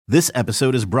This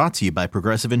episode is brought to you by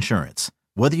Progressive Insurance.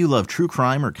 Whether you love true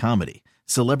crime or comedy,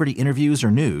 celebrity interviews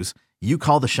or news, you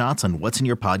call the shots on what's in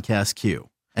your podcast queue.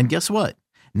 And guess what?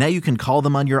 Now you can call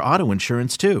them on your auto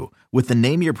insurance too with the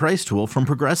Name Your Price tool from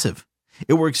Progressive.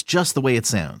 It works just the way it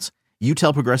sounds. You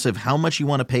tell Progressive how much you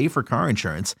want to pay for car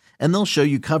insurance, and they'll show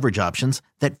you coverage options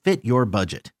that fit your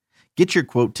budget. Get your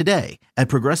quote today at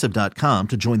Progressive.com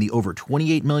to join the over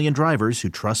 28 million drivers who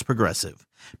trust Progressive.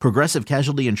 Progressive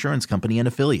Casualty Insurance Company and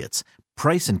Affiliates.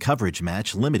 Price and coverage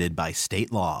match limited by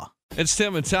state law. It's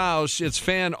Tim and Tausch. It's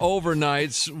Fan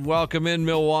Overnights. Welcome in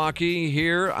Milwaukee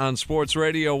here on Sports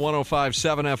Radio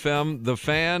 105.7 FM. The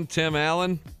Fan, Tim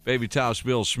Allen, Baby Tausch,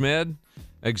 Bill Schmid,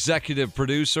 executive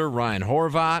producer Ryan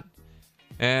Horvat,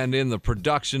 and in the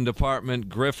production department,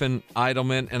 Griffin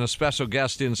Eidelman, and a special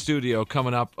guest in studio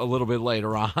coming up a little bit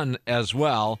later on as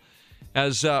well,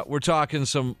 as we're talking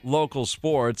some local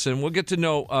sports, and we'll get to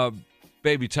know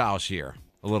Baby Tausch here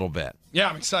a little bit. Yeah,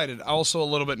 I'm excited. Also a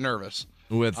little bit nervous.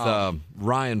 With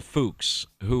Ryan Fuchs,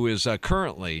 who is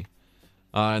currently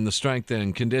in the strength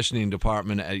and conditioning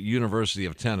department at University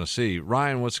of Tennessee.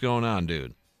 Ryan, what's going on,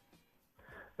 dude?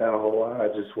 Not a whole lot. I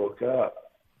just woke up.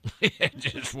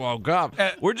 Just woke up.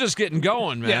 We're just getting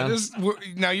going, man. Yeah,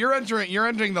 now you're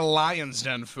entering the lion's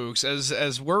den, Fuchs,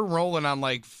 as we're rolling on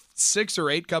like 6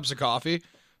 or 8 cups of coffee.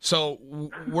 So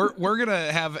we're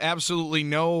gonna have absolutely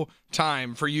no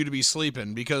time for you to be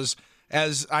sleeping because,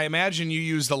 as I imagine you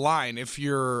use the line, if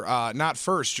you're not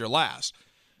first, you're last,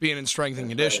 being in strength and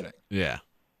conditioning. Yeah.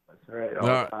 That's right. All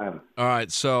the time. All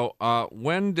right. So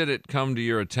when did it come to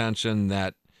your attention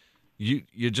that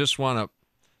you just want to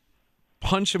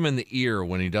punch him in the ear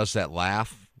when he does that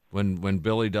laugh, when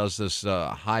Billy does this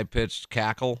high-pitched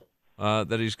cackle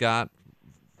that he's got?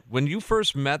 When you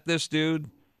first met this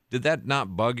dude, did that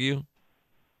not bug you?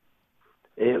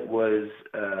 It was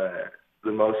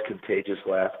the most contagious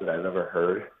laugh that I've ever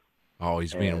heard. Oh,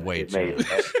 he's being way too.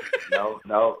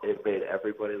 No, it made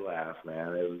everybody laugh,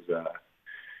 man. It was,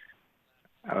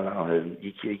 I don't know,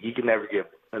 you can never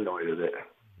get annoyed with it.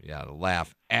 Yeah, to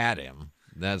laugh at him,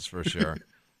 that's for sure.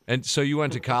 And so you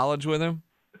went to college with him?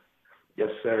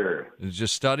 Yes, sir. Did you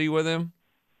study with him?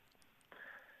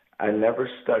 I never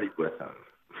studied with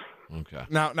him. Okay.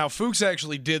 Now Fuchs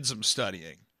actually did some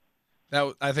studying.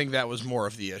 I think that was more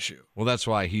of the issue. Well, that's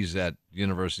why he's at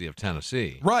University of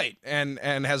Tennessee. Right, and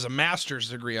has a master's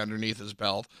degree underneath his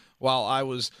belt, while I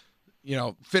was,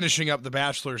 finishing up the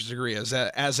bachelor's degree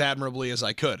as admirably as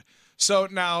I could. So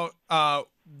now,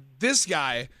 this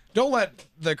guy, don't let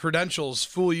the credentials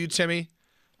fool you, Timmy.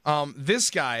 This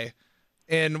guy,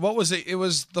 and what was it? It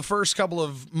was the first couple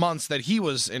of months that he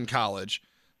was in college.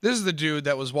 This is the dude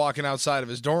that was walking outside of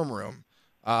his dorm room,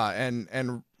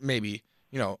 and maybe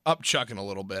up chucking a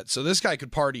little bit. So this guy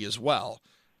could party as well,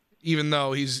 even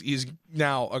though he's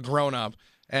now a grown up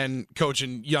and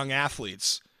coaching young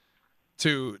athletes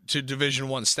to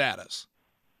Division I status.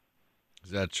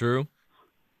 Is that true?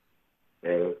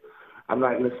 Hey, I'm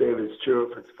not going to say if it's true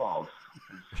or if it's false.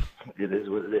 It is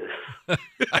what it is.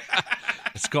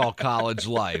 It's called college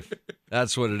life.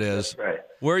 That's what it is. That's right.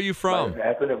 Where are you from? It might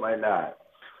happen, it might not.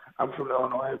 I'm from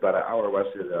Illinois, about an hour west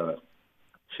of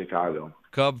Chicago.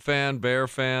 Cub fan, Bear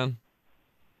fan?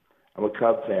 I'm a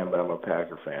Cub fan, but I'm a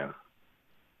Packer fan.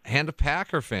 And a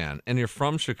Packer fan, and you're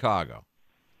from Chicago.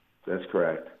 That's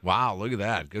correct. Wow, look at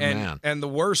that. Good man. And the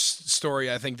worst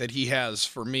story I think that he has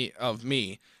for me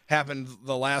happened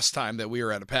the last time that we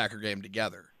were at a Packer game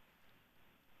together.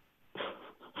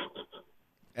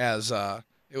 As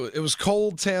it was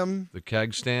cold, Tim. The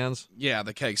keg stands? Yeah,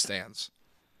 the keg stands.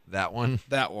 That one?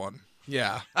 That one.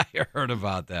 Yeah. I heard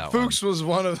about that Fuchs one. was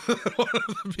one of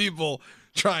the people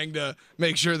trying to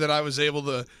make sure that I was able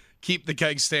to keep the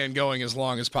keg stand going as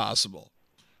long as possible.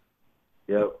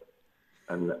 Yep.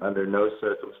 And under no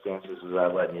circumstances was I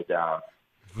letting you down.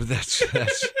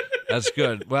 That's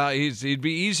good. Well, he'd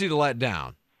be easy to let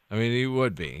down. I mean, he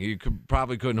would be. You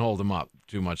probably couldn't hold him up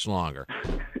too much longer.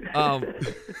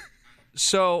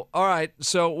 So, all right.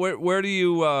 So, where do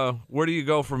you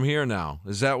go from here now?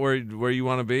 Is that where you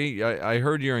want to be? I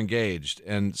heard you're engaged,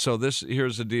 and so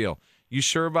here's the deal. You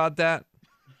sure about that?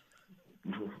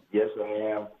 Yes, I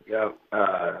am. Yep.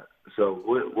 So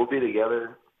we'll be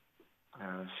together.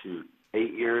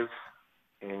 8 years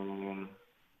in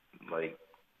like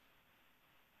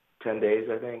 10 days,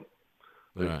 I think.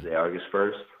 Right. August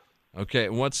 1st.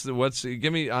 Okay.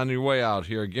 Give me on your way out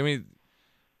here. Give me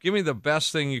the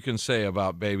best thing you can say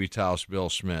about Baby Tausch Bill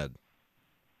Schmid.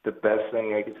 The best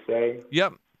thing I could say?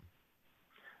 Yep.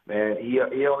 Man, he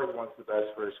always wants the best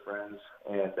for his friends,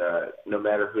 and no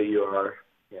matter who you are,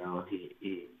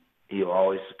 he'll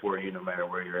always support you no matter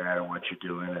where you're at and what you're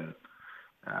doing, and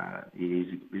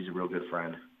He's a real good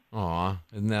friend. Aw,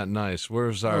 isn't that nice?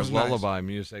 Where's our That was nice. lullaby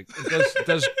music?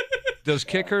 Does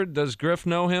Kicker, does Griff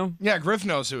know him? Yeah, Griff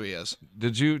knows who he is.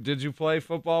 Did you play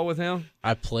football with him?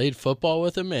 I played football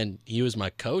with him, and he was my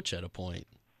coach at a point.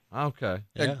 Okay.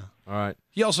 Yeah. All right.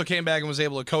 He also came back and was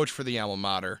able to coach for the alma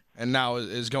mater, and now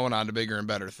is going on to bigger and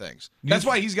better things. That's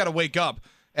why he's got to wake up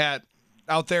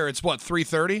out there. It's what,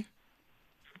 3:30?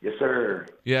 Yes, sir.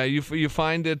 Yeah, you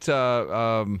find it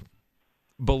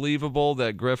believable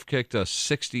that Griff kicked a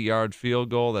 60-yard field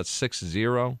goal? That's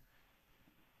 6-0.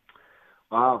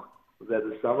 Wow. Was that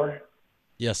this summer?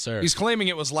 Yes, sir. He's claiming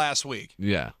it was last week.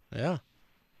 Yeah. Yeah.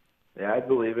 Yeah, I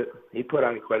believe it. He put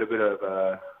on quite a bit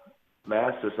of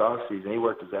mass this offseason. He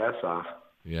worked his ass off.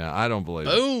 Yeah, I don't believe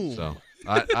Boom. it. So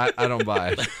I don't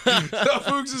buy it. So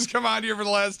Fuchs has come on here for the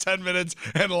last 10 minutes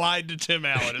and lied to Tim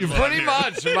Allen. is what I'm Pretty hearing.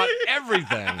 much about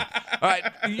everything. All right,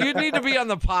 you need to be on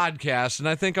the podcast, and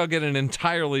I think I'll get an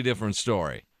entirely different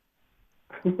story.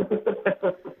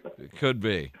 It could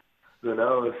be. Who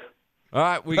knows? All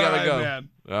right, we got All to right, go. man.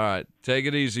 All right, take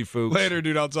it easy, Fuchs. Later,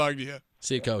 dude. I'll talk to you.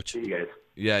 See you, Coach. See you guys.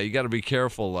 Yeah, you got to be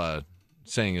careful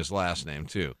saying his last name,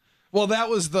 too. Well, that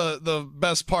was the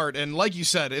best part. And like you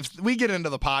said, if we get into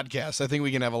the podcast, I think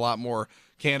we can have a lot more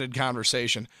candid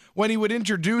conversation. When he would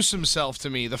introduce himself to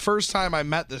me, the first time I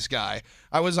met this guy,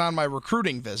 I was on my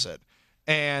recruiting visit,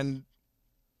 and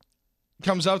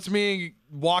comes up to me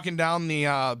walking down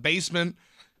the basement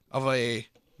of a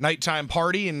nighttime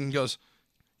party and goes,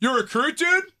 "You recruit,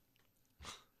 dude?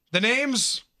 The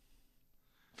name's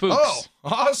Fuchs. Oh,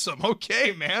 awesome.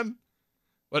 Okay, man.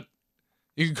 But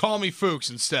you can call me Fuchs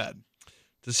instead."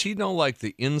 Does he know, like,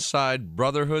 the inside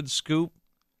brotherhood scoop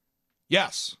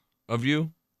Yes. of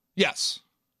you? Yes.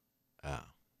 Oh.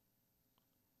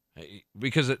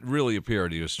 Because it really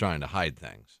appeared he was trying to hide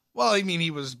things. Well, I mean,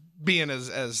 he was being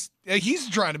as he's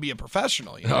trying to be a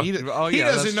professional. You know? He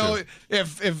yeah, doesn't that's know true.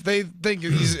 if they think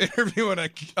he's interviewing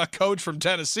a coach from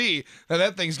Tennessee,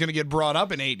 that thing's going to get brought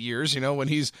up in 8 years, when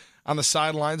he's on the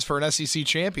sidelines for an SEC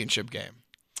championship game.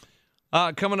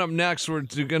 Coming up next, we're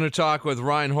going to talk with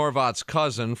Ryan Horvat's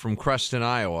cousin from Creston,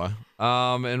 Iowa,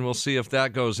 and we'll see if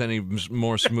that goes any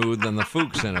more smooth than the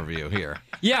Fuchs interview here.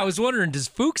 Yeah, I was wondering, does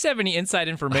Fuchs have any inside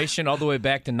information all the way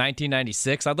back to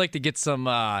 1996? I'd like to get some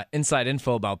inside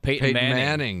info about Peyton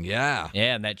Manning. Yeah.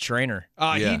 Yeah, and that trainer.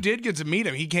 He did get to meet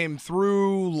him. He came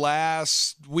through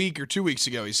last week or 2 weeks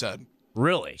ago, he said.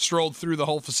 Really? Strolled through the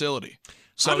whole facility.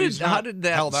 So how did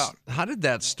that held out. How did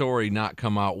that story not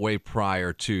come out way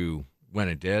prior to when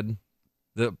it did?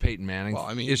 The Peyton Manning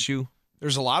issue?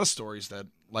 There's a lot of stories that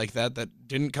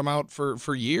didn't come out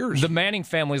for years. The Manning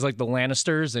family's like the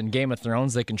Lannisters in Game of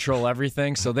Thrones. They control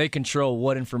everything, so they control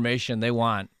what information they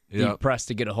want the press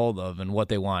to get a hold of and what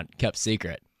they want kept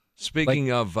secret.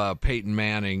 Speaking of Peyton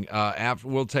Manning,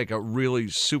 we'll take a really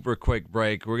super quick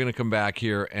break. We're going to come back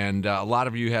here, and a lot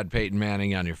of you had Peyton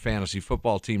Manning on your fantasy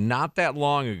football team not that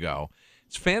long ago.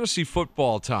 It's fantasy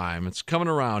football time. It's coming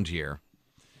around here.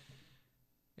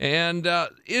 And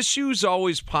issues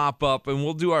always pop up, and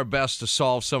we'll do our best to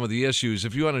solve some of the issues.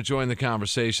 If you want to join the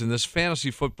conversation, this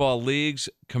fantasy football leagues,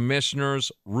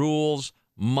 commissioners, rules,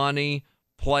 money,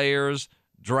 players,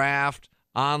 draft,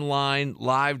 online,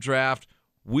 live draft,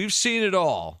 we've seen it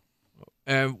all.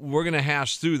 And we're going to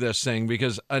hash through this thing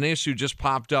because an issue just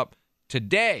popped up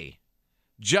today,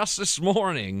 just this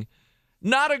morning.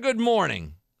 Not a good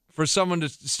morning for someone to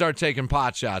start taking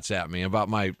pot shots at me about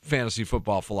my fantasy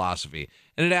football philosophy.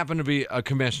 And it happened to be a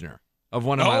commissioner of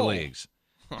one of my leagues.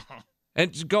 And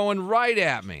it's going right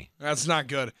at me. That's not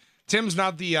good. Tim's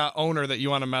not the owner that you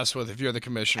want to mess with if you're the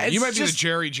commissioner. It's you might be the just-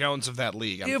 Jerry Jones of that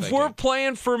league. If we're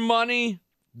playing for money,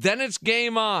 then it's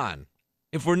game on.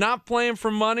 If we're not playing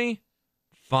for money,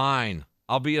 fine.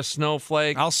 I'll be a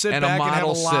snowflake. I'll sit and back a and have a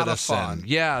model lot of citizen. fun.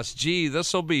 Yes, gee,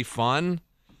 this will be fun.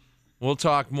 We'll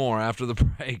talk more after the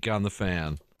break on The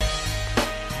Fan.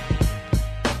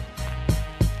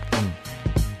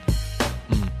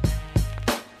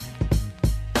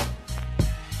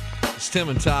 It's Tim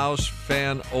and Tausch,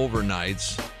 Fan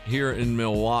Overnights here in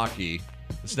Milwaukee.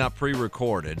 It's not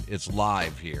pre-recorded. It's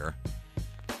live here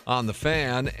on The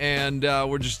Fan, and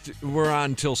we're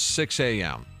on until 6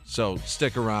 a.m. So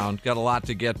stick around. Got a lot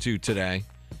to get to today.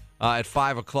 At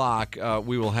 5 o'clock,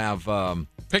 we will have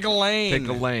Pick a lane. Pick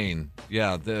a lane.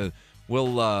 Yeah,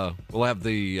 we'll have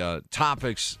the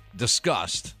topics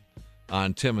discussed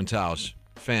on Tim and Tausch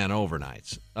Fan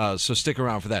Overnights. So stick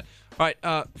around for that. All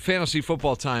right, fantasy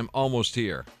football time almost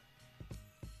here.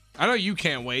 I know you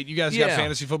can't wait. You guys got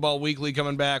Fantasy Football Weekly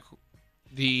coming back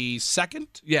the 2nd?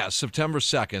 Yeah, September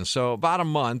 2nd. So about a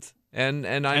month. And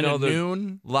I know there's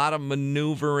noon. a lot of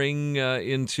maneuvering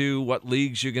into what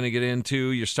leagues you're going to get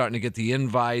into. You're starting to get the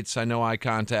invites. I know I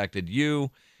contacted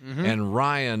you and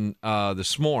Ryan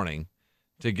this morning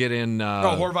to get in.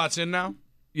 Horvat's in now?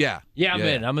 Yeah. Yeah, I'm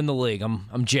in. I'm in the league.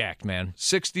 I'm jacked, man.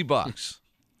 $60.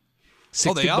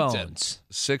 60 they upped bones.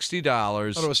 $60.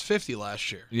 I thought it was 50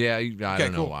 last year. Yeah, I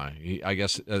don't know cool. why. I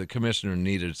guess the commissioner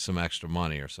needed some extra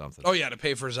money or something. Oh, yeah, to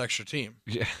pay for his extra team.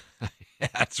 Yeah,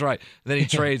 that's right. And then he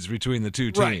trades between the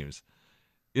two teams.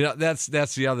 Right.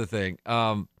 That's the other thing.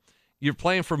 You're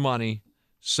playing for money,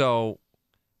 so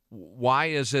why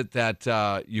is it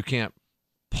that you can't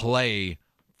play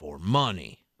for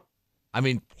money? I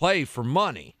mean, play for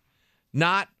money,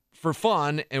 not for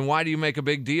fun. And why do you make a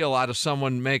big deal out of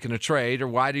someone making a trade, or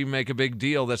why do you make a big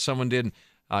deal that someone didn't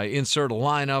insert a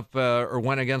lineup or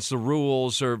went against the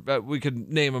rules, or we could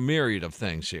name a myriad of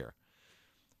things here.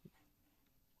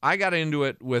 I got into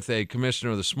it with a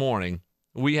commissioner this morning.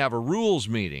 We have a rules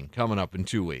meeting coming up in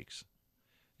 2 weeks.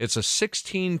 It's a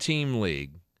 16-team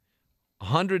league,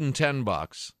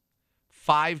 $110,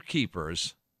 5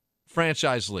 keepers,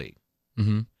 franchise league.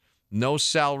 Mm-hmm. No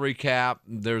salary cap.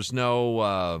 There's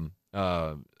no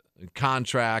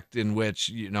contract in which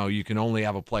you can only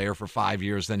have a player for 5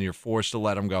 years, then you're forced to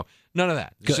let them go. None of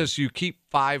that. It's just you keep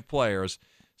 5 players,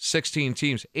 16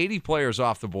 teams, 80 players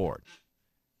off the board.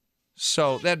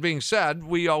 So that being said,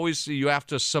 you have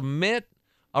to submit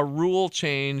a rule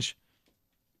change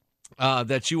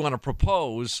that you want to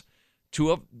propose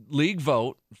to a league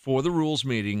vote for the rules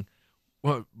meeting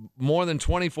more than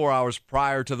 24 hours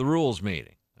prior to the rules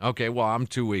meeting. Okay, well, I'm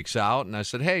 2 weeks out, and I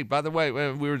said, hey, by the way,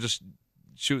 we were just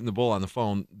shooting the bull on the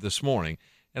phone this morning,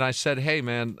 and I said, hey,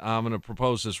 man, I'm going to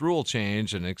propose this rule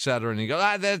change, and et cetera, and he goes,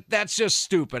 that's just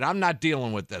stupid. I'm not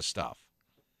dealing with this stuff.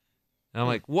 And I'm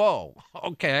like, whoa,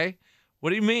 okay, what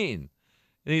do you mean?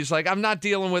 And he's like, I'm not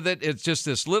dealing with it. It's just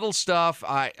this little stuff.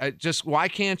 Why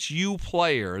can't you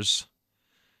players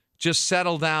just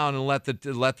settle down and let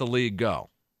the league go?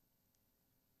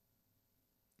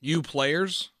 You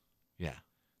players? Yeah.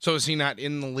 So is he not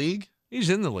in the league? He's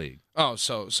in the league. Oh,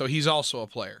 so he's also a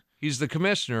player. He's the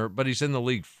commissioner, but he's in the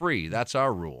league free. That's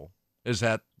our rule, is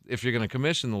that if you're going to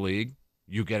commission the league,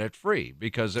 you get it free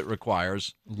because it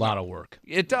requires a lot of work.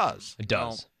 It does. It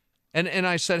does. And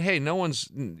I said, hey, no one's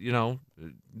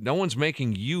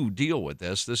making you deal with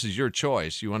this. This is your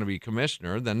choice. You want to be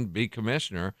commissioner, then be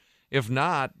commissioner. If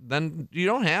not, then you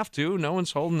don't have to. No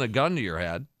one's holding a gun to your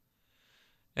head.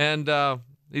 And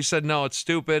he said, no, it's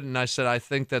stupid. And I said, I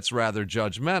think that's rather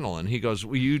judgmental. And he goes,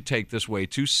 well, you take this way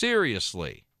too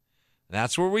seriously.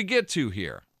 That's where we get to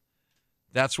here.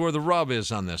 That's where the rub is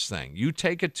on this thing. You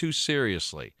take it too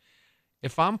seriously.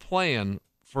 If I'm playing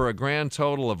for a grand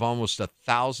total of almost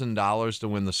 $1,000 to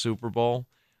win the Super Bowl,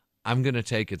 I'm going to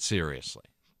take it seriously.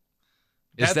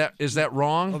 Is that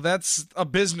wrong? Well, that's a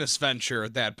business venture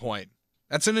at that point.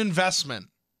 That's an investment.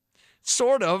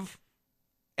 Sort of.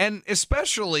 And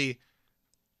especially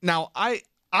now, I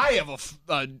have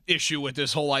an issue with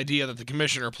this whole idea that the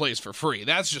commissioner plays for free.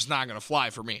 That's just not going to fly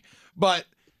for me. But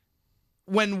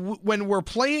when we're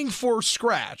playing for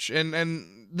scratch,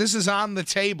 and this is on the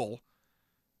table,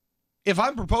 if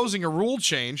I'm proposing a rule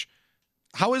change,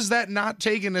 how is that not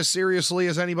taken as seriously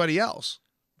as anybody else?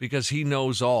 Because he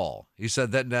knows all. He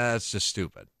said that's just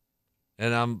stupid.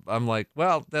 And I'm like,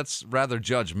 well, that's rather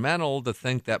judgmental to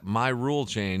think that my rule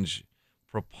change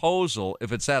proposal,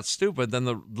 if it's that stupid, then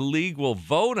the league will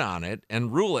vote on it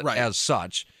and rule it as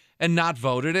such and not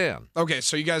vote it in. Okay,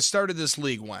 so you guys started this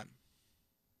league when?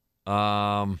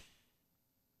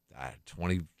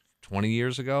 20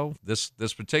 years ago. This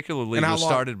particular league was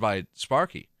started by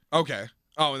Sparky. Okay.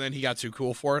 Oh, and then he got too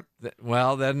cool for it?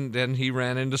 Well, then he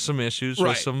ran into some issues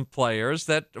with some players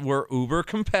that were uber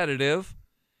competitive,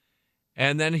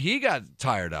 and then he got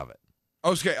tired of it.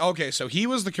 Okay, so he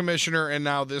was the commissioner, and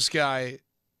now this guy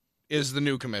is the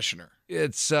new commissioner.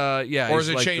 It's, or has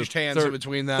it changed hands in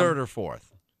between them? Third or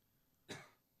fourth.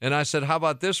 And I said, how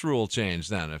about this rule change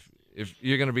then? If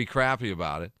you're going to be crappy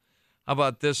about it, how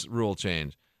about this rule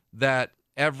change? That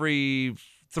every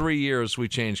 3 years we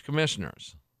change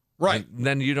commissioners. Right. And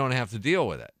then you don't have to deal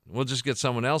with it. We'll just get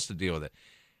someone else to deal with it.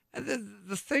 And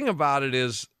the thing about it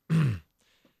is,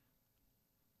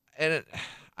 I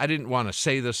didn't want to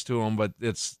say this to him, but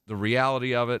it's the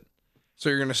reality of it. So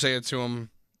you're going to say it to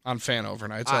him on Fan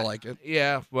Overnights. I like it.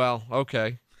 Yeah, well,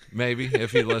 okay. Maybe,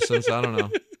 if he listens. I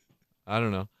don't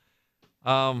know.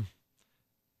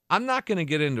 I'm not going to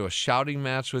get into a shouting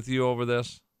match with you over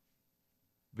this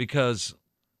because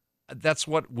that's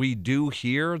what we do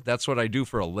here. That's what I do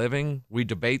for a living. We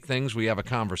debate things. We have a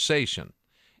conversation.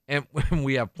 And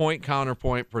we have point,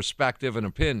 counterpoint, perspective, and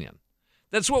opinion.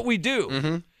 That's what we do.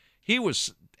 Mm-hmm. He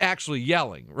was actually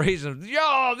yelling, raising,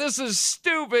 yo, this is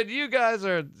stupid. You guys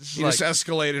are. He just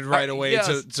escalated right away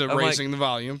to raising the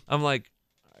volume. I'm like,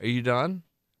 are you done?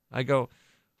 I go,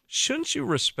 shouldn't you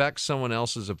respect someone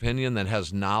else's opinion that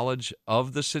has knowledge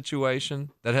of the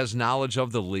situation, that has knowledge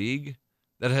of the league,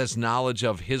 that has knowledge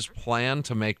of his plan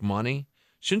to make money?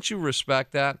 Shouldn't you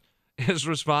respect that? His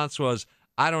response was,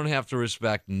 I don't have to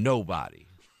respect nobody.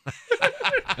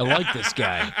 I like this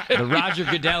guy. The Roger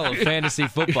Goodell of fantasy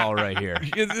football right here.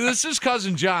 This is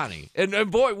Cousin Johnny. And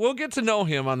boy, we'll get to know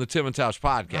him on the Tim and Tausch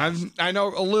podcast. I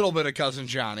know a little bit of Cousin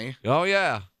Johnny. Oh,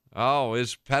 yeah. Oh,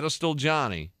 his pedestal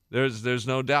Johnny. There's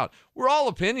no doubt. We're all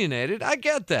opinionated. I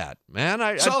get that, man.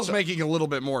 It's all making a little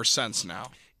bit more sense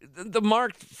now. The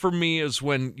mark for me is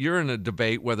when you're in a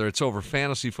debate, whether it's over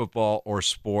fantasy football or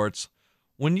sports,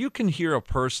 when you can hear a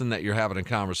person that you're having a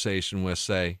conversation with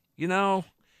say, I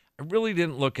really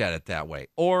didn't look at it that way.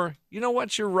 Or, you know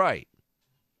what, you're right.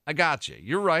 I got you.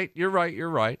 You're right.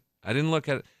 I didn't look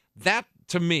at it. That,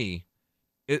 to me,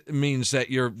 it means that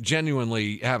you're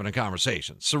genuinely having a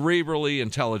conversation, cerebrally,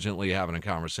 intelligently having a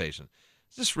conversation.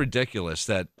 It's just ridiculous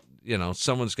that,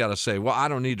 someone's got to say, well, I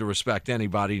don't need to respect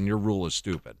anybody and your rule is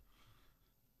stupid.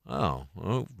 Oh,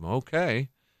 okay.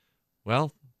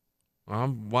 Well, I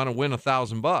want to win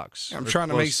 $1,000. I'm trying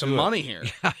to make some money here.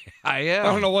 I am. I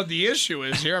don't know what the issue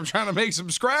is here. I'm trying to make some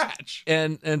scratch.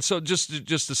 And so just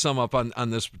to sum up on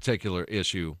this particular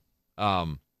issue,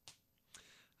 I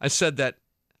said that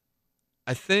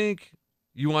I think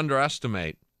you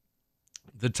underestimate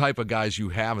the type of guys you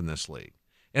have in this league.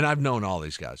 And I've known all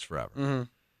these guys forever. Mm-hmm.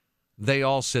 They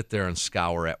all sit there and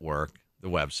scour at work, the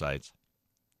websites.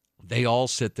 They all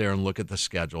sit there and look at the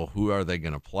schedule. Who are they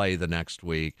going to play the next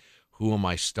week? Who am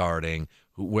I starting?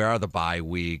 Where are the bye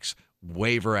weeks?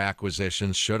 Waiver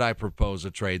acquisitions. Should I propose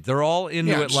a trade? They're all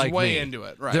into it like me. Way into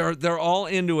it, right? They're all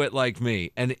into it like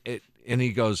me. And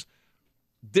he goes,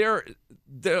 there'll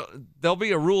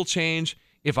be a rule change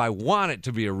if I want it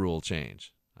to be a rule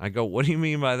change. I go, what do you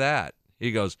mean by that?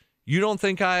 He goes, you don't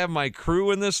think I have my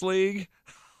crew in this league?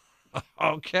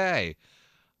 Okay.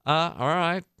 All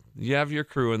right. You have your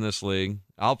crew in this league.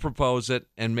 I'll propose it,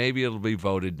 and maybe it'll be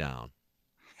voted down.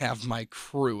 Have my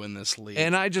crew in this league.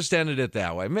 And I just ended it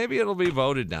that way. Maybe it'll be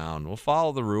voted down. We'll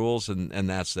follow the rules, and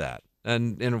that's that.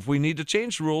 And if we need to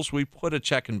change rules, we put a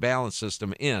check and balance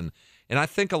system in. And I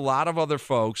think a lot of other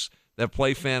folks that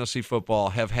play fantasy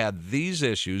football have had these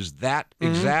issues, that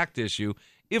exact issue,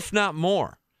 if not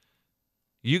more.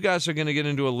 You guys are going to get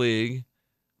into a league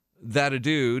that a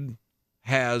dude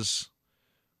has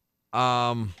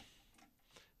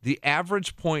the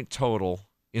average point total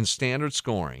in standard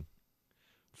scoring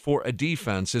for a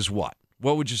defense is what?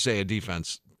 What would you say a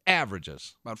defense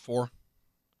averages? About 4.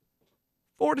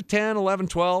 4 to 10, 11,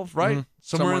 12, right? Mm-hmm.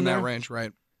 Somewhere in that range,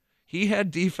 right. He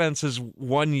had defenses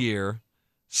one year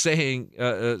scoring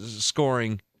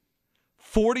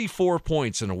 44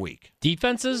 points in a week.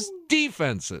 Defenses.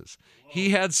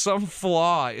 He had some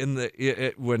flaw in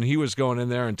when he was going in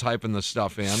there and typing the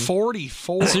stuff in.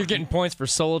 44. So you're getting points for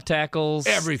solo tackles.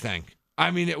 Everything.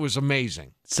 I mean, it was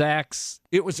amazing. Sacks.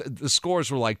 The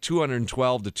scores were like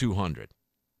 212 to 200.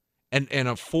 And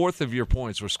a fourth of your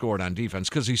points were scored on defense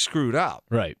because he screwed up.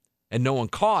 Right. And no one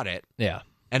caught it. Yeah.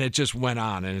 And it just went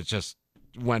on, and it just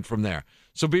went from there.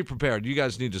 So be prepared. You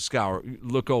guys need to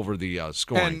look over the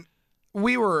scoring.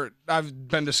 And I've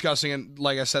been discussing it,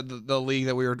 like I said, the league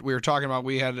that we were talking about.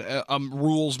 We had a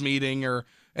rules meeting,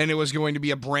 and it was going to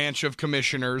be a branch of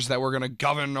commissioners that were going to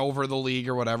govern over the league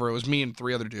or whatever. It was me and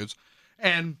 3 other dudes.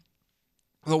 And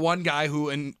the one guy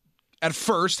who at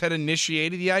first had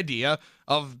initiated the idea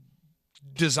of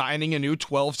designing a new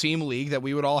 12-team league that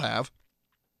we would all have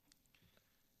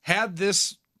had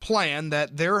this plan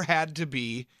that there had to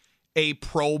be a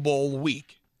Pro Bowl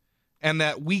week, and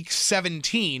that week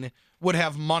 17 would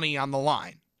have money on the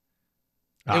line.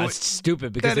 It's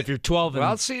stupid because if you're 12 and...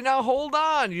 Well, see, now hold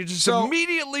on. You just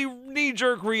immediately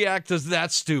knee-jerk react as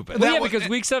that's stupid. Because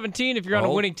week 17, if you're on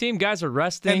a winning team, guys are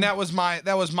resting. And that was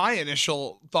my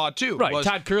initial thought, too. Right,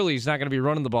 Todd Gurley's not going to be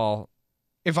running the ball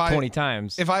 20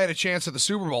 times. If I had a chance at the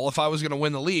Super Bowl, if I was going to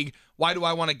win the league, why do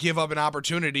I want to give up an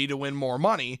opportunity to win more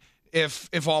money if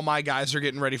all my guys are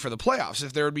getting ready for the playoffs?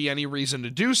 If there would be any reason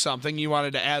to do something, you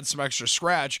wanted to add some extra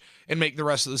scratch and make the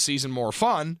rest of the season more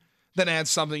fun, then add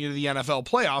something into the NFL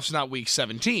playoffs, not week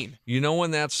 17. You know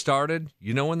when that started?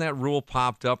 You know when that rule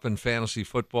popped up in fantasy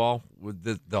football? With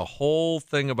the whole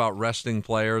thing about resting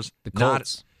players? The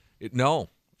Colts. No.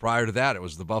 Prior to that, it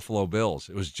was the Buffalo Bills.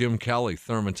 It was Jim Kelly,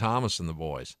 Thurman Thomas, and the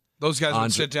boys. Those guys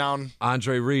would sit down.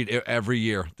 Andre Reed every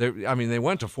year. They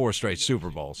went to 4 straight Super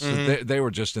Bowls. So they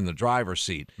were just in the driver's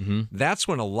seat. That's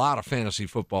when a lot of fantasy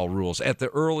football rules at the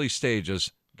early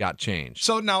stages got changed.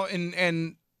 So now,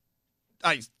 and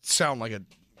I sound like a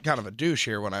kind of a douche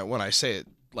here when I say it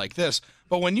like this,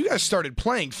 but when you guys started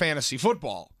playing fantasy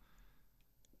football,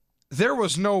 there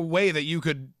was no way that you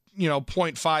could,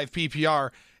 0.5 PPR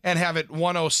and have it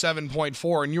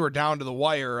 107.4, and you were down to the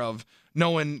wire of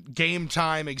knowing game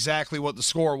time exactly what the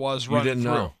score was running You didn't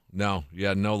through. know. No, you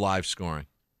had no live scoring.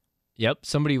 Yep,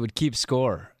 somebody would keep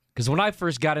score. Because when I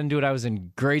first got into it, I was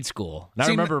in grade school. And I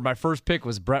remember my first pick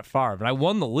was Brett Favre, and I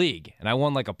won the league, and I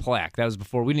won like a plaque. That was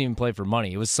before we didn't even play for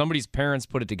money. It was somebody's parents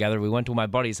put it together. We went to my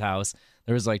buddy's house.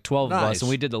 There was like 12 of us, and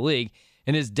we did the league.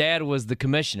 And his dad was the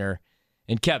commissioner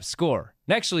and kept score.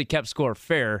 And actually kept score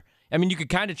fair. I mean, you could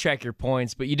kind of track your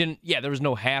points, but you didn't. Yeah, there was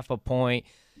no half a point.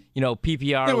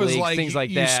 PPR it was leagues, like things like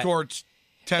you that. scored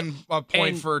a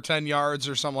point for 10 yards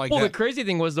or something like that. Well, the crazy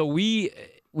thing was, though, we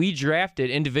drafted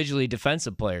individually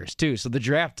defensive players, too. So the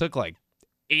draft took like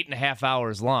 8.5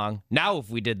 hours long. Now, if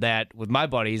we did that with my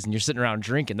buddies and you're sitting around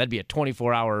drinking, that'd be a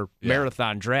 24-hour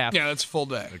marathon draft. Yeah, that's full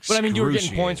day. But, I mean, you were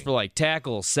getting points for, like,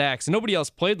 tackles, sacks, and nobody else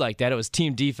played like that. It was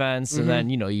team defense, and then,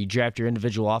 you draft your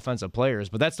individual offensive players.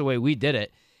 But that's the way we did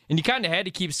it. And you kind of had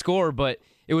to keep score, but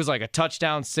it was like a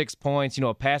touchdown, 6 points,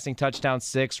 a passing touchdown,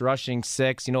 6, rushing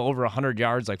 6, over 100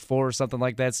 yards, like 4 or something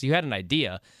like that. So you had an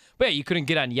idea. But yeah, you couldn't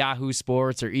get on Yahoo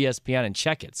Sports or ESPN and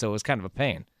check it, so it was kind of a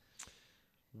pain.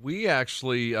 We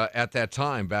actually, at that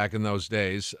time, back in those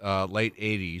days, late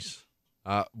 80s,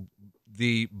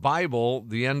 the Bible,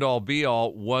 the end-all,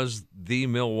 be-all, was the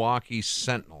Milwaukee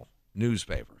Sentinel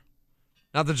newspaper.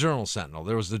 Not the Journal Sentinel.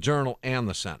 There was the Journal and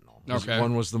the Sentinel. Okay.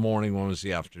 One was the morning, one was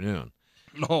the afternoon.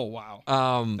 Oh, wow.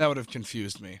 That would have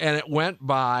confused me. And it went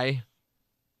by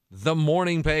the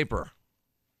morning paper.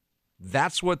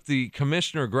 That's what the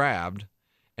commissioner grabbed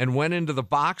and went into the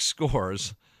box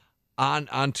scores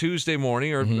on Tuesday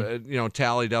morning, or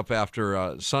tallied up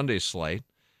after Sunday's slate.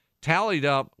 Tallied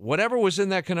up whatever was in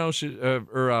that Kenosha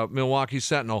or Milwaukee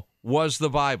Sentinel was the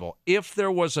Bible. If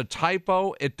there was a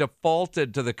typo, it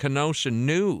defaulted to the Kenosha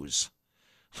News.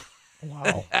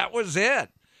 Wow. That was it.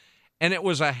 And it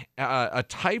was a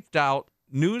typed out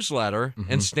newsletter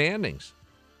and standings.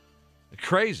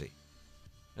 Crazy.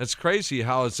 It's crazy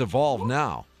how it's evolved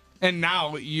now. And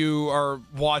now you are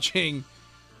watching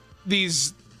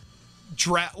these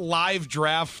live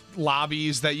draft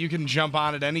lobbies that you can jump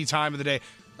on at any time of the day.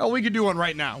 Oh, we could do one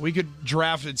right now. We could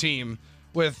draft a team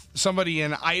with somebody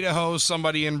in Idaho,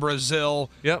 somebody in Brazil,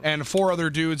 and 4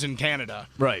 other dudes in Canada.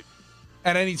 Right.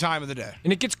 At any time of the day.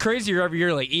 And it gets crazier every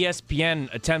year. Like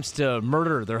ESPN attempts to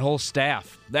murder their whole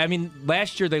staff. I mean,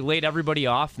 last year they laid everybody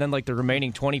off. And then like the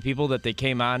remaining 20 people that they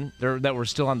came on that were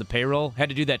still on the payroll had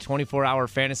to do that 24-hour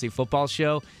fantasy football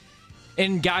show.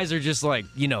 And guys are just like,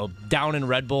 down in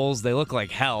Red Bulls. They look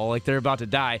like hell, like they're about to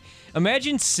die.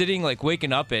 Imagine sitting, like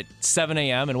waking up at 7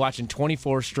 a.m. and watching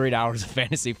 24 straught hours of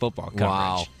fantasy football coverage.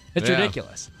 Wow. It's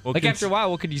ridiculous. Well, after a while,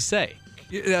 what could you say?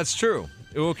 Yeah, that's true.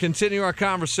 We'll continue our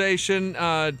conversation.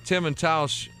 Tim and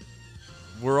Tausch,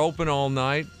 we're open all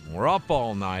night. We're up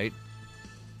all night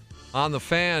on the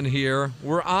Fan here.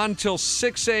 We're on till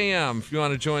 6 a.m. if you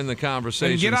want to join the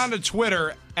conversation. And get onto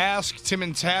Twitter,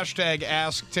 hashtag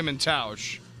Ask Tim and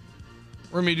Tausch.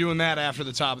 We're going to be doing that after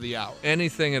the top of the hour.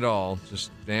 Anything at all.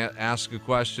 Just ask a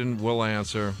question. We'll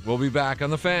answer. We'll be back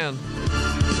on the Fan.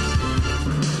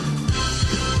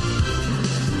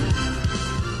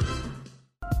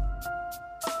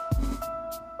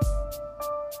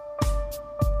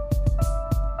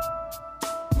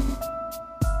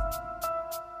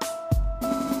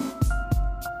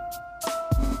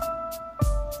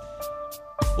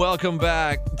 Welcome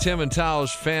back. Tim and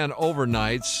Tausch Fan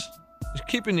Overnights. Just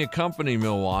keeping you company,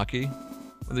 Milwaukee.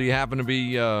 Whether you happen to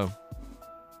be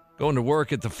going to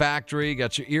work at the factory,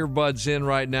 got your earbuds in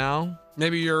right now.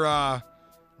 Maybe you're running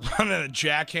a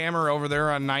jackhammer over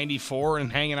there on 94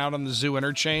 and hanging out on the Zoo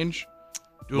interchange,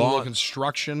 doing a little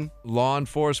construction. Law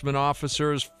enforcement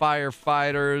officers,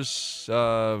 firefighters.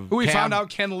 Who we found out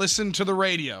can listen to the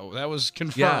radio. That was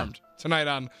confirmed tonight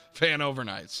on Fan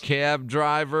Overnights. Cab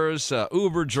drivers,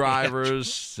 Uber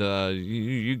drivers,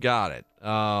 you got it.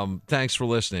 Thanks for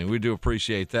listening. We do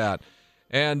appreciate that.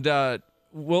 And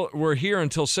we're here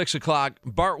until 6 o'clock.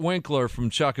 Bart Winkler from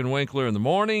Chuck and Winkler in the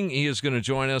Morning. He is going to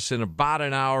join us in about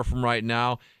an hour from right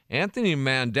now. Anthony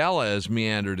Mandela has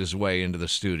meandered his way into the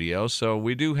studio, so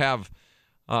we do have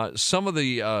some of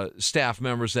the staff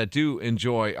members that do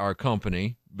enjoy our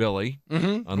company. Billy.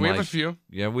 Mm-hmm. We have a few.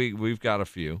 Yeah, we've got a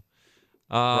few.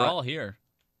 We're all here.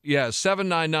 Yeah,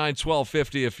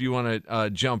 799-1250 if you want to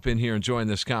jump in here and join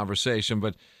this conversation.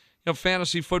 But,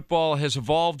 fantasy football has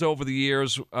evolved over the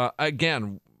years.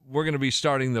 Again, we're going to be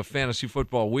starting the Fantasy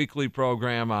Football Weekly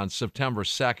program on September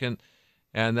 2nd,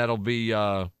 and that'll be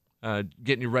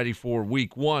getting you ready for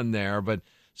week 1 there. But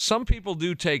some people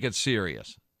do take it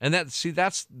serious. And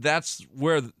that's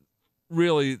where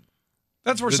really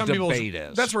that's where the some people debate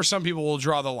is. That's where some people will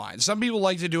draw the line. Some people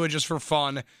like to do it just for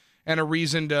fun and a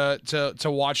reason to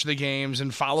watch the games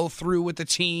and follow through with the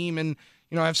team and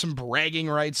have some bragging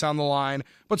rights on the line.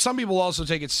 But some people also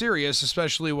take it serious,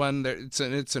 especially when it's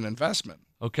an investment.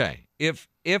 Okay, if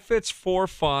it's for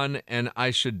fun and I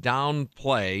should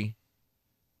downplay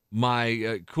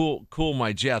my cool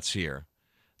my jets here,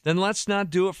 then let's not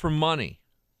do it for money.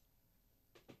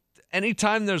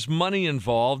 Anytime there's money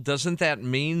involved, doesn't that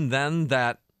mean then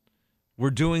that we're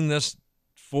doing this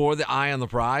for the eye on the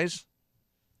prize?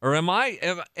 Or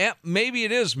maybe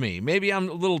it is me. Maybe I'm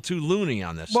a little too loony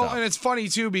on this Well, stuff. and it's funny,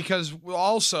 too, because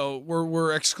also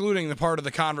we're excluding the part of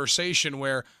the conversation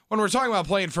where when we're talking about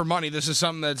playing for money, this is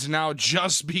something that's now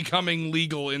just becoming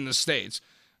legal in the States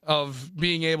of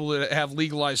being able to have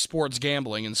legalized sports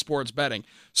gambling and sports betting.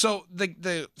 So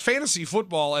the fantasy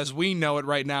football, as we know it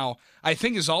right now, I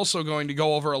think is also going to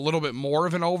go over a little bit more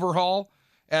of an overhaul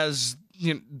as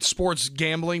sports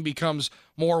gambling becomes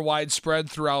more widespread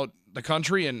throughout the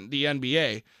country, and the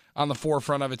NBA on the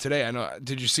forefront of it today. I know.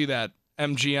 Did you see that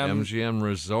MGM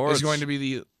Resorts is going to be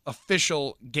the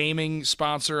official gaming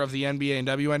sponsor of the NBA and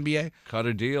WNBA? Cut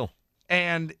a deal.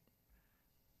 And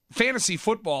fantasy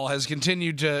football has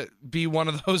continued to be one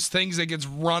of those things that gets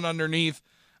run underneath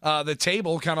the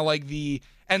table, kind of like the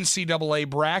NCAA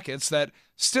brackets that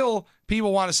still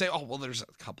people want to say, oh, well, there's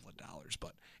a couple of dollars,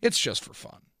 but it's just for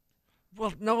fun.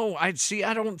 Well, no, I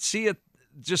don't see it.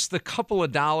 Just the couple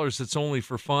of dollars that's only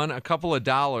for fun. A couple of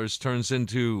dollars turns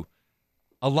into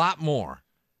a lot more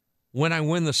when I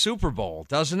win the Super Bowl,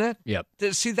 doesn't it? Yep.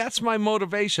 See, that's my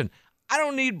motivation. I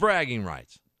don't need bragging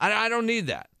rights. I don't need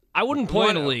that. I wouldn't play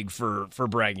in a league for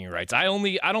bragging rights. I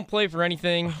don't play for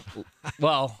anything.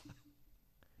 Well,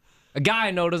 a guy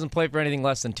I know doesn't play for anything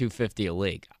less than $250 a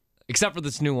league, except for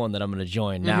this new one that I'm going to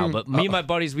join now. But me and my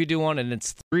buddies, we do one, and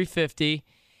it's $350.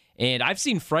 And I've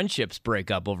seen friendships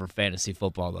break up over fantasy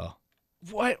football, though.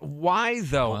 What? Why,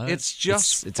 though? What? It's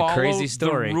just it's a crazy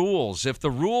story. The rules. If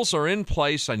the rules are in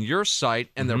place on your site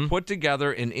and they're put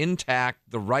together and intact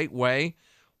the right way,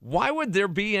 why would there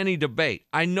be any debate?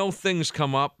 I know things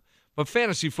come up, but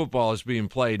fantasy football is being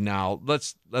played now.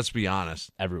 Let's be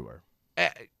honest. Everywhere.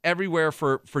 Everywhere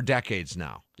for decades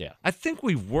now. Yeah. I think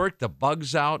we've worked the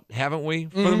bugs out, haven't we?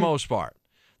 For the most part.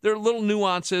 There are little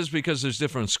nuances because there's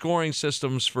different scoring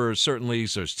systems for certain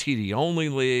leagues. There's TD-only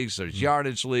leagues. There's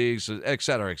yardage leagues, et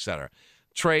cetera, et cetera.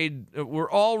 Trade,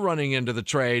 we're all running into the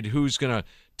trade who's going to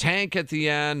tank at the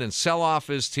end and sell off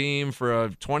his team for a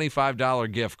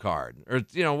 $25 gift card or,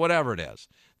 whatever it is.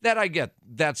 That I get.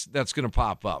 That's going to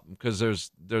pop up because there's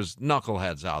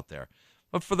knuckleheads out there.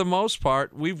 But for the most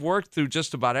part, we've worked through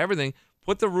just about everything,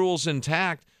 put the rules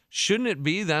intact. Shouldn't it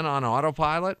be then on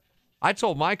autopilot? I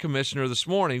told my commissioner this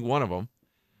morning, one of them,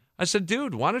 I said,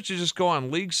 dude, why don't you just go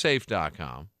on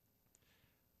LeagueSafe.com?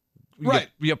 Right.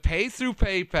 You pay through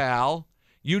PayPal.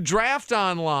 You draft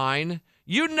online.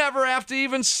 You never have to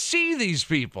even see these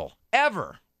people,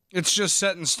 ever. It's just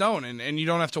set in stone, and you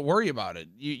don't have to worry about it.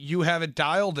 You have it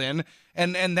dialed in,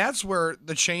 and that's where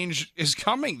the change is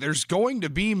coming. There's going to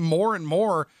be more and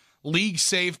more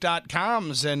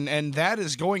LeagueSafe.coms, and that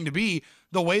is going to be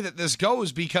the way that this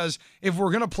goes, because if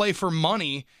we're going to play for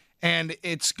money and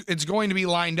it's going to be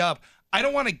lined up, I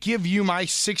don't want to give you my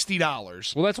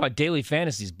 $60. Well, that's why daily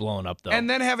fantasy's blowing up, though. And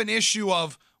then have an issue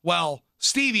of, well,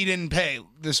 Stevie didn't pay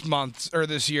this month or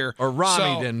this year. Or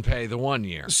Ronnie didn't pay the 1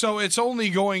 year. So it's only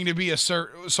going to be so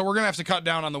we're going to have to cut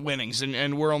down on the winnings,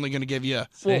 and we're only going to give you.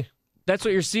 Well, that's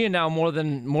what you're seeing now more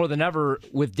than ever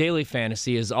with daily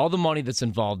fantasy is all the money that's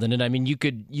involved in it. I mean, you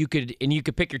could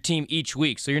pick your team each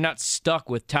week, so you're not stuck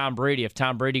with Tom Brady. If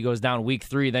Tom Brady goes down week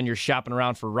 3, then you're shopping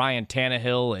around for Ryan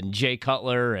Tannehill and Jay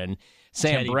Cutler and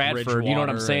Sam Teddy Bradford. You know what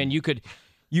I'm saying? Bridgewater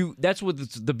That's what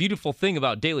the beautiful thing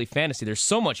about daily fantasy. There's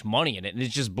so much money in it, and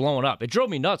it's just blowing up. It drove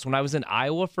me nuts when I was in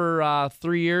Iowa for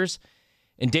 3 years.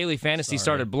 And daily fantasy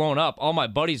started blowing up. All my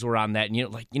buddies were on that. And you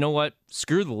know what?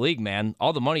 Screw the league, man.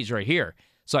 All the money's right here.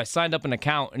 So I signed up an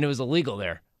account, and it was illegal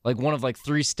there. Like one of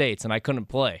 3 states, and I couldn't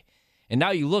play. And now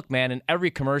you look, man, in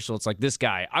every commercial, it's like this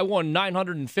guy. I won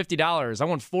 $950. I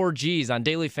won 4 Gs on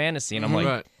daily fantasy. And I'm like,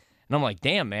 and I'm like,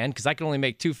 damn, man, because I can only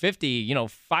make $250,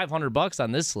 $500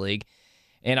 on this league.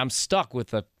 And I'm stuck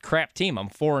with a crap team. I'm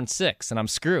 4-6, and I'm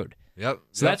screwed. Yep.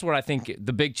 So that's where I think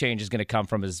the big change is going to come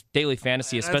from is daily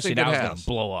fantasy, And I especially think it now, is has. going to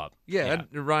blow up. Yeah,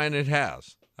 Ryan, it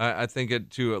has. I think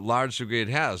it to a large degree it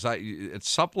has. It's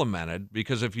supplemented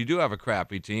because if you do have a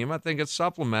crappy team, I think it's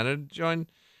supplemented. Join,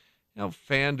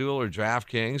 FanDuel or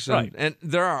DraftKings, and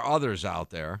there are others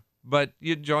out there. But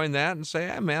you join that and say,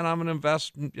 hey, man, I'm going to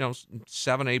invest,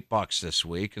 $7-8 this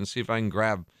week and see if I can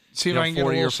grab, See if I can get a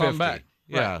 40 little or something 50. back.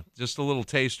 Yeah, Right. just a little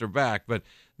taster back. But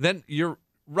then you're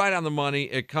right on the money.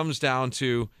 It comes down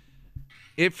to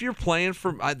if you're playing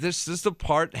for this is the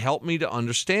part, help me to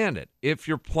understand it. If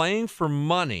you're playing for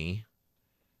money,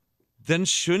 then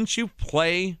shouldn't you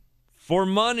play for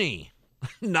money,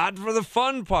 not for the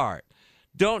fun part?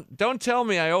 Don't tell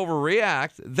me I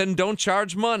overreact, then don't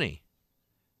charge money.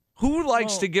 Who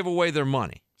likes to give away their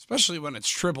money? Especially when it's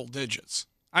triple digits.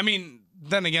 I mean,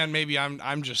 then again, maybe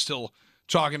I'm just still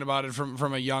talking about it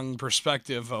from a young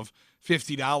perspective of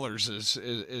 $50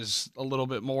 is a little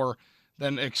bit more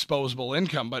than exposable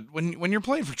income. But when you're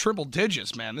playing for triple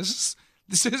digits, man, this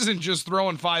isn't just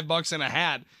throwing $5 in a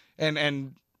hat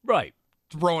and Right.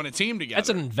 throwing a team together. That's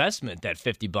an investment, that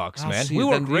 $50, man. See, We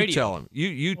then work radio. You tell him.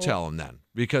 You tell him then,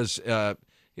 because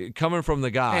coming from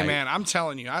the guy, Hey, man, I'm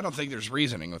telling you, I don't think there's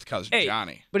reasoning with Cousin Hey,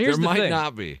 Johnny. But here's there the might thing.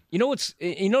 not be.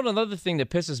 Another thing that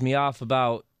pisses me off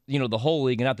about the whole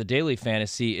league and not the daily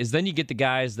fantasy is then you get the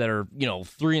guys that are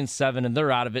 3-7 and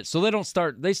they're out of it, so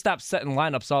they stop setting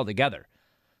lineups altogether.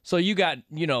 So you got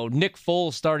Nick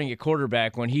Foles starting at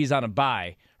quarterback when he's on a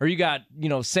bye, or you got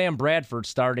Sam Bradford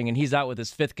starting and he's out with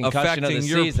his 5th concussion Affecting of the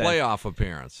your season. playoff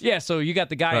appearance. Yeah, so you got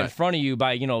the guy in Right. front of you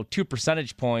by 2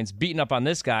 percentage points beating up on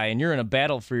this guy, and you're in a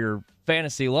battle for your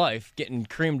fantasy life, getting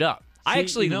creamed up. I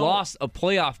actually lost a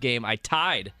playoff game. I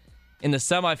tied in the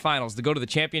semifinals to go to the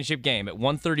championship game at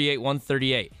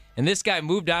 138-138. And this guy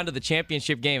moved on to the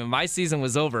championship game, and my season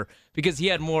was over because he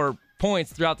had more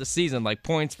points throughout the season, like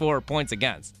points for, points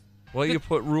against. Well, you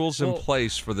put rules in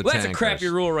place for the Well, that's a tankers. crappy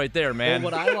rule right there, man.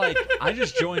 Well, what I like, I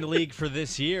just joined a league for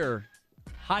this year.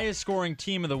 Highest scoring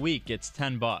team of the week gets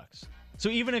 $10. So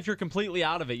even if you're completely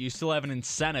out of it, you still have an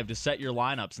incentive to set your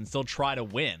lineups and still try to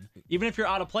win. Even if you're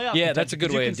out of playoff Yeah, contention, that's a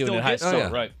good you way can of doing still it. High get score, yeah.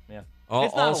 right? Yeah. All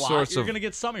It's not a lot. sorts You're of going to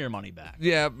get some of your money back.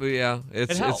 yeah.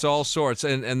 It's helps. all sorts,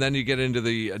 and then you get into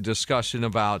the discussion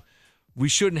about we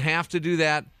shouldn't have to do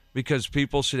that because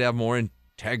people should have more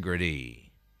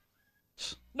integrity.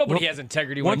 Nobody has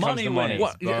integrity when it comes to money.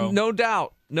 wins, bro.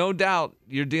 No doubt.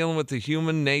 You're dealing with the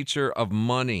human nature of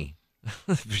money.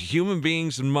 Human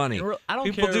beings and money. I don't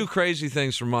People care do if- crazy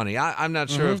things for money. I'm not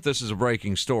sure if this is a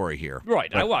breaking story here.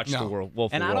 Right, I watched No. the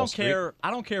Wolf And of I Wall don't Street. care.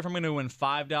 I don't care if I'm going to win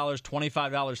 $5,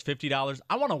 $25, $50.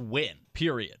 I want to win.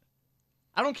 Period.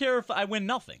 I don't care if I win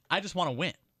nothing. I just want to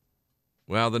win.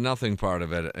 Well, the nothing part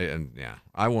of it, and yeah,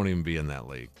 I won't even be in that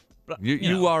league. But, You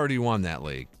you know. already won that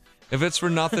league. If it's for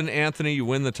nothing, Anthony, you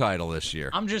win the title this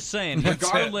year. I'm just saying, That's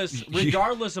it.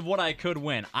 regardless of what I could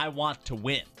win, I want to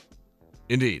win.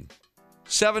 Indeed.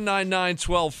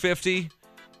 799-1250.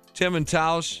 Tim and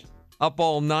Tausch up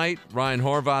all night. Ryan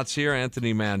Horvat's here.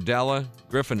 Anthony Mandela.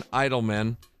 Griffin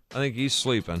Eidelman. I think he's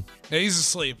sleeping. Yeah, he's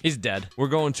asleep. He's dead. We're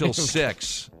going till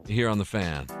 6 here on The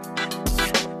Fan.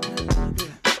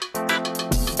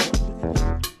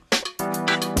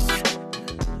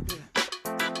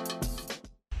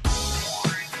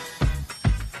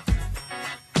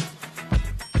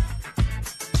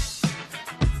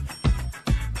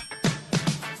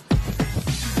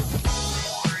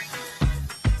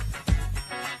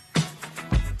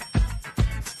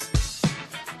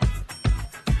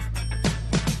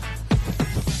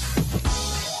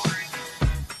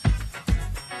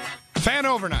 Fan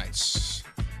overnights.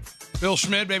 Bill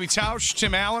Schmidt, Baby Tausch,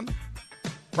 Tim Allen,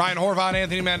 Ryan Horvat,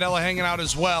 Anthony Mandela hanging out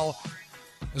as well.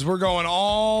 As we're going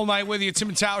all night with you, Tim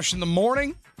and Tausch in the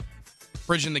morning,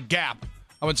 bridging the gap.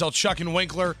 I'm going to tell Chuck and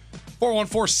Winkler,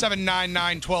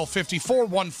 414-799-1250,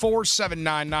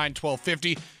 414-799-1250.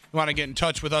 You want to get in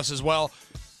touch with us as well.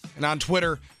 And on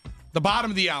Twitter, the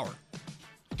bottom of the hour,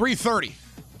 3:30.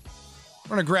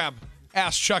 We're going to grab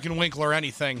Ask Chuck and Winkler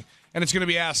Anything, and it's going to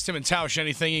be Ask Tim and Tausch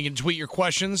Anything. You can tweet your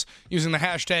questions using the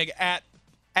hashtag at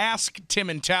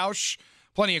 @AskTimandTausch.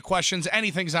 Plenty of questions.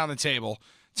 Anything's on the table.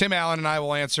 Tim Allen and I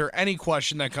will answer any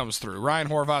question that comes through. Ryan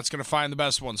Horvat's going to find the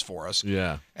best ones for us.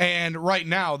 Yeah. And right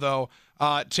now, though,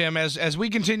 Tim, as we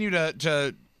continue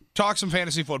to talk some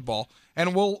fantasy football,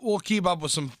 and we'll keep up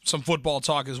with some football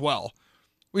talk as well.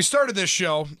 We started this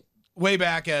show way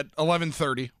back at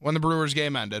 11:30 when the Brewers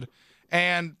game ended,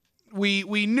 and we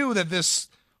knew that this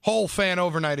whole fan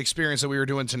overnight experience that we were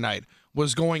doing tonight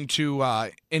was going to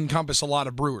encompass a lot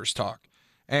of Brewers talk.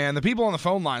 And the people on the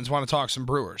phone lines want to talk some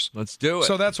Brewers. Let's do it.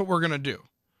 So that's what we're going to do.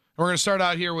 We're going to start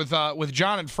out here with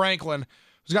John and Franklin,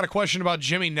 who's got a question about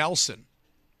Jimmy Nelson.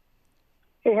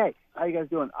 Hey, how you guys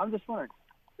doing? I'm just wondering,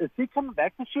 is he coming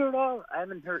back this year at all? I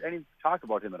haven't heard any talk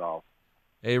about him at all.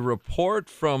 A report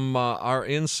from our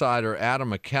insider, Adam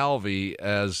McCalvey,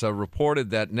 has reported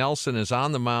that Nelson is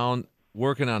on the mound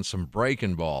working on some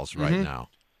breaking balls right now.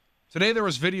 Today there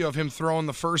was video of him throwing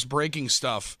the first breaking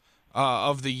stuff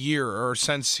of the year, or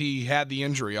since he had the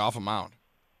injury, off a mound.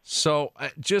 So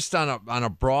just on a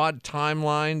broad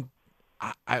timeline,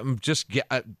 I'm just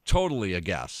totally a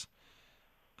guess.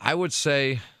 I would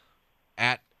say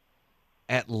at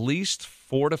least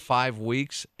 4 to 5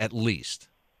 weeks, at least.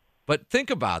 But think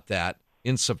about that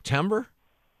in September,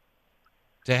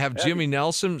 to have Jimmy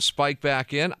Nelson spike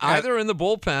back in, either in the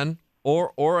bullpen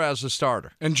or as a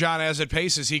starter. And John, as it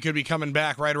paces, he could be coming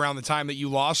back right around the time that you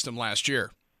lost him last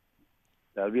year.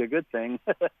 That would be a good thing.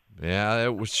 Yeah,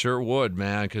 it sure would,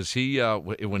 man, because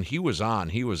when he was on,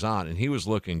 and he was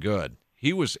looking good.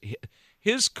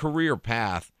 His career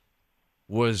path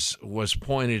was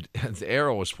pointed, the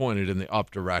arrow was pointed in the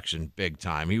up direction big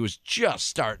time. He was just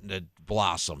starting to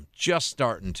blossom, just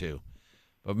starting to.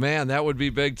 But, man, that would be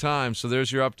big time. So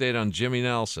there's your update on Jimmy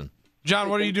Nelson. John,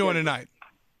 what are you doing tonight?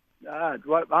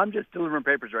 I'm just delivering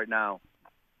papers right now.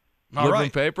 All Delivering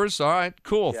right. papers? All right,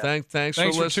 cool. Yeah. Thanks Thanks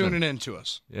for for listening. tuning in to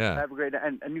us. Yeah. Have a great night.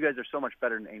 And you guys are so much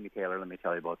better than Amy Taylor, let me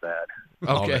tell you about that.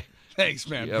 Okay. Thanks,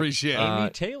 man. Yep. Appreciate it. Amy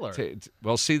Taylor.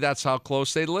 Well, see, that's how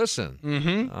close they listen.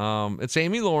 Mm-hmm. It's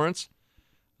Amy Lawrence.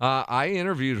 I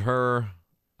interviewed her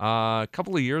a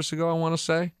couple of years ago, I want to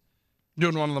say.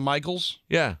 Doing one of the Michaels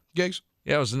Yeah. gigs?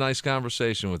 Yeah, it was a nice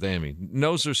conversation with Amy.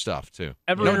 Knows her stuff, too.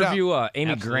 Ever No interview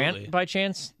Amy Absolutely. Grant by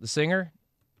chance, the singer?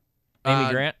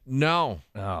 Amy Grant? No.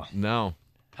 Oh, No.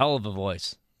 hell of a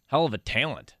voice. Hell of a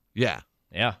talent. Yeah.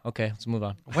 Yeah, okay, let's move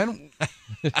on. When?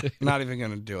 Not even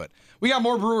going to do it. We got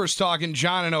more Brewers talking.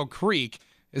 John in Oak Creek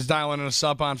is dialing us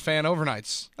up on Fan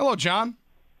Overnights. Hello, John.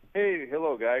 Hey,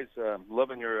 hello guys.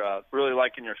 Loving your, really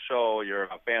liking your show, your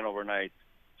Fan Overnight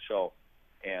show,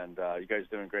 and you guys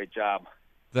doing a great job.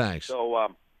 Thanks. So,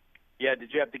 yeah,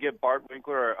 did you have to give Bart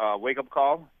Winkler a wake-up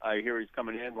call? I hear he's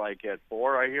coming in like at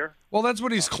 4. I hear. Well, that's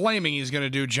what he's claiming he's going to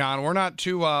do, John. We're not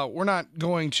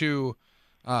going to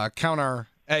count our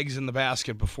eggs in the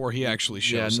basket before he actually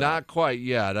shows up. Not quite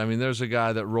yet. I mean, there's a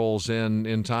guy that rolls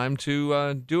in time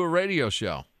to do a radio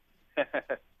show.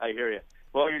 I hear you.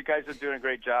 Well, you guys are doing a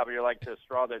great job. You're like the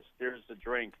straw that steers the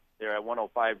drink there at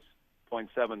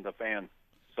 105.7 The Fan.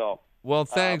 So. Well,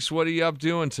 thanks. What are you up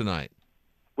doing tonight?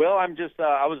 Well, I'm just,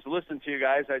 I was listening to you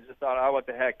guys. I just thought, oh, what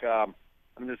the heck. I'm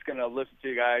just going to listen to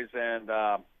you guys. And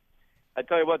I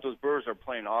tell you what, those Brewers are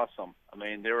playing awesome. I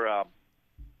mean,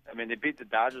 they beat the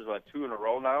Dodgers, 2 in a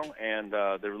row now, and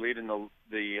they're leading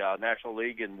the National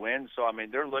League in wins. So, I mean,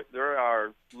 they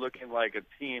are looking like a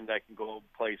team that can go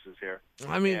places here.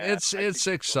 I mean, And it's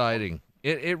exciting.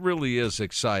 It really is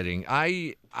exciting.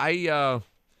 I'm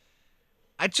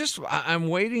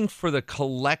waiting for the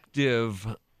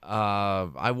collective.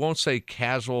 I won't say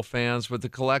casual fans, but the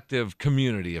collective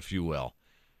community, if you will,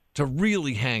 to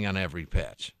really hang on every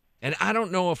pitch. And I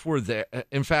don't know if we're there.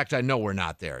 In fact, I know we're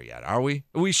not there yet. Are we?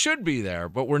 We should be there,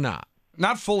 but we're not.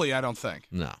 Not fully, I don't think.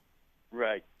 No.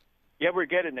 Right. Yeah, we're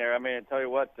getting there. I mean, I tell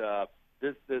you what, the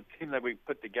team that we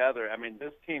put together, I mean,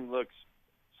 this team looks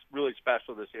really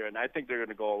special this year, and I think they're going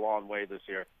to go a long way this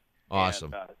year.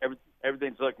 Awesome. And,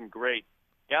 everything's looking great.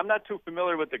 Yeah, I'm not too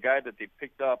familiar with the guy that they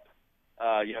picked up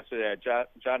yesterday,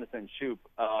 Jonathan Shoup.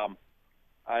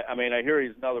 I mean, I hear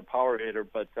he's another power hitter,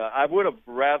 but I would have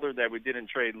rather that we didn't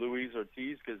trade Luis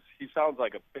Ortiz because he sounds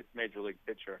like a major league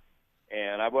pitcher,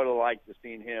 and I would have liked to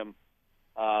seen him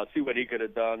see what he could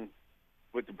have done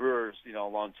with the Brewers,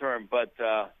 long term. But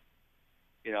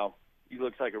he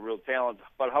looks like a real talent.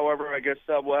 But however, I guess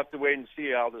we'll have to wait and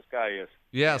see how this guy is.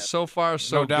 Yeah, so far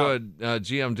so No doubt. good.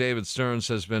 GM David Stearns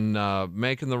has been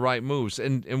making the right moves,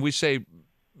 and we say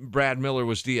Brad Miller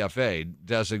was DFA,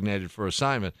 designated for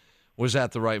assignment. Was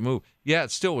that the right move? Yeah,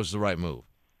 it still was the right move.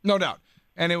 No doubt.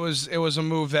 And it was a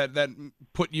move that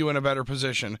put you in a better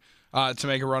position to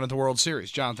make a run at the World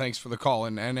Series. John, thanks for the call.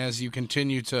 And as you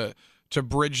continue to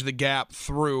bridge the gap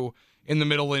through in the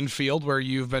middle infield where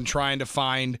you've been trying to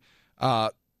find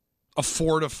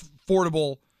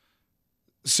affordable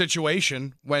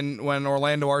situation when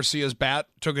Orlando Arcia's bat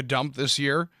took a dump this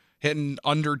year, hitting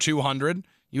under 200.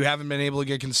 You haven't been able to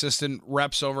get consistent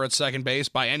reps over at second base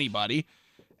by anybody.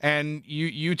 And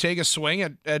you take a swing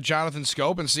at Jonathan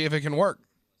Schoop and see if it can work.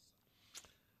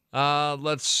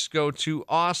 Let's go to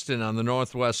Austin on the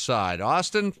northwest side.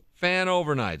 Austin, Fan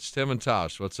Overnights. Tim and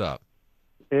Tosh, what's up?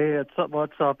 Hey,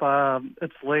 what's up?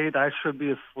 It's late. I should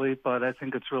be asleep, but I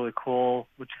think it's really cool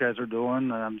what you guys are doing.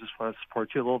 And I'm just want to support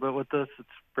you a little bit with this. It's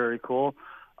very cool.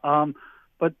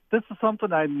 But this is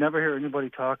something I never hear anybody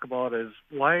talk about, is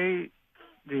why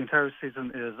the entire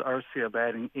season is Arcia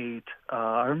batting 8.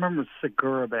 I remember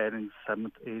Segura batting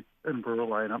 7th, 8th in Brewer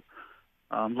lineup.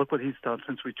 Look what he's done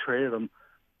since we traded him.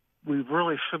 We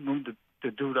really should move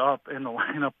the dude up in the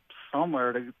lineup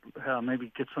somewhere to maybe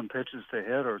get some pitches to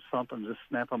hit or something, just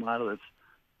snap him out of this.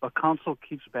 But Counsell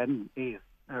keeps batting 8th,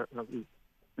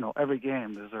 every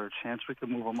game. Is there a chance we could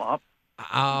move him up in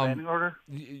batting order?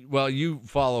 Well, you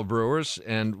follow Brewers,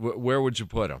 and where would you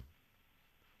put him?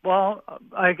 Well,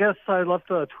 I guess I left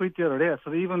a tweet the other day.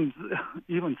 So even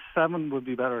 7 would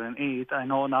be better than 8. I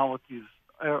know now with these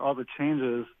all the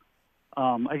changes,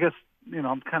 I guess,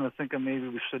 I'm kind of thinking maybe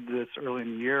we should do this early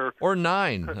in the year. Or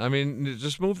 9. I mean,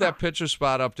 just move that pitcher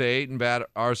spot up to 8 and bat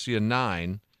Arcia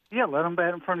 9. Yeah, let him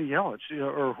bat in front of Yelich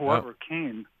or whoever,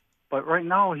 Kane. But right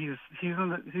now he's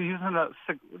in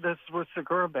that's where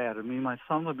Segura batted. I mean, my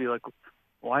son would be like,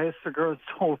 why is Segura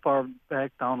so far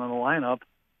back down in the lineup?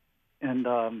 And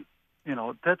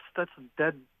that's a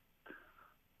dead.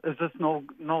 There's just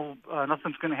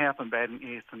nothing's going to happen batting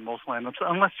 8th in most lineups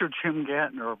unless you're Jim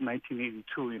Gatner of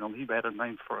 1982. He batted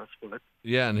 9th for us with it.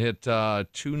 Yeah, and hit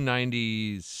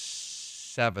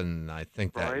 297, I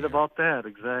think. That right year. About that,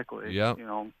 exactly. Yeah.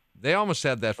 They almost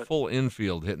had that full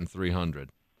infield hitting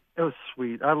 300. It was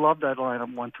sweet. I love that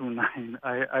lineup 1, 2, 9.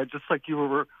 I just like you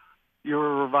were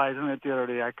revising it the other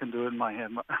day. I can do it in my head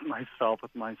myself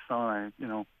with my son.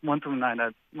 1 through 9,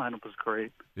 that lineup was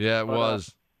great. Yeah, it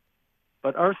was.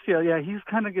 But Arcia, yeah, he's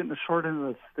kind of getting the short end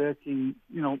of the stick.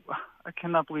 I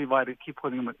cannot believe I keep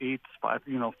putting him at 8th spot.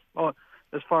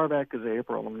 As far back as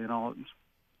April.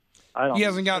 He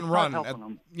hasn't gotten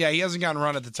run. He hasn't gotten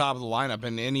run at the top of the lineup,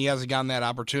 and he hasn't gotten that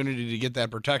opportunity to get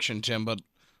that protection, Tim. But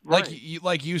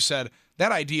like you said,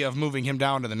 that idea of moving him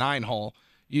down to the 9 hole,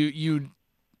 you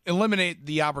eliminate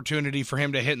the opportunity for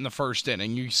him to hit in the first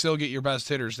inning. You still get your best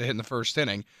hitters to hit in the first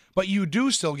inning, but you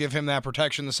do still give him that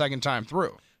protection the second time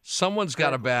through. Someone's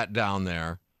got a bat down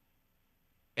there,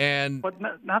 but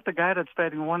not the guy that's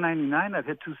batting 199 that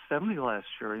hit 270 last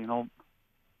year.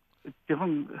 Give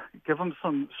him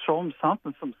some, show him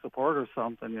something, some support or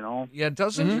something. Yeah,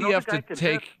 doesn't he have to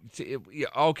take?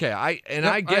 Okay, I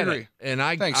get it, and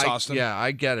thanks, Austin. Yeah, I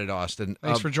get it, Austin.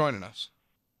 Thanks for joining us.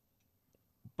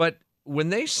 But when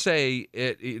they say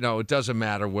it doesn't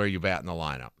matter where you bat in the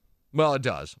lineup. Well, it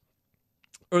does,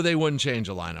 or they wouldn't change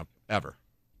a lineup ever,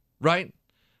 right?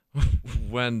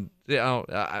 When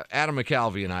Adam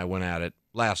McCalvey and I went at it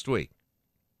last week,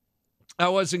 I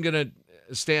wasn't going to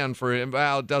stand for him.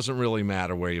 Well, it doesn't really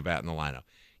matter where you bat in the lineup.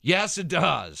 Yes, it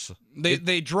does.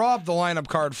 They draw up the lineup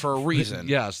card for a reason.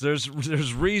 Yes, there's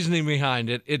reasoning behind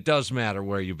it. It does matter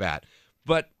where you bat.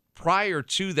 But prior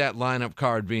to that lineup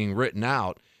card being written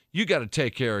out, you got to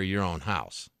take care of your own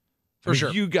house. For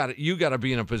sure. You got to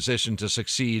be in a position to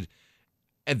succeed.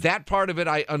 And that part of it,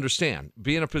 I understand.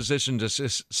 Be in a position to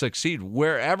succeed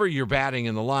wherever you're batting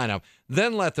in the lineup,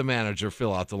 then let the manager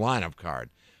fill out the lineup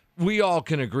card. We all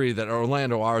can agree that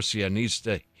Orlando Arcia needs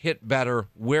to hit better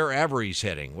wherever he's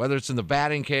hitting, whether it's in the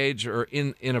batting cage or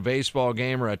in a baseball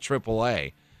game or at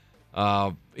AAA.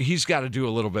 He's got to do a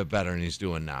little bit better than he's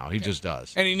doing now. He just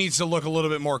does. And he needs to look a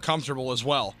little bit more comfortable as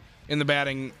well in the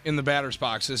batter's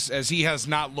box, as he has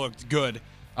not looked good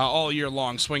all year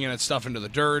long, swinging at stuff into the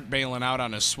dirt, bailing out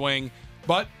on his swing.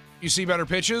 But you see better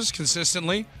pitches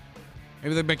consistently.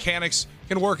 Maybe the mechanics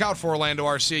can work out for Orlando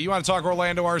Arcia. You want to talk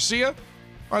Orlando Arcia?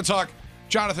 I want to talk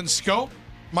Jonathan Schoop,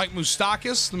 Mike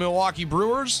Moustakas, the Milwaukee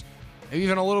Brewers, maybe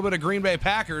even a little bit of Green Bay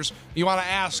Packers. You want to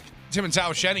ask Tim and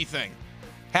Tausch anything.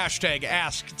 Hashtag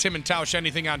Ask Tim and Tausch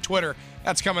anything on Twitter.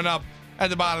 That's coming up at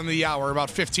the bottom of the hour,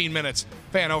 about 15 minutes.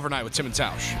 Fan Overnight with Tim and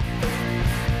Tausch.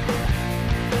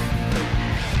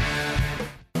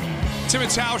 Tim and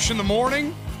Tausch in the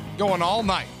morning, going all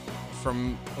night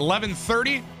from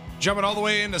 11:30, jumping all the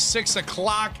way into 6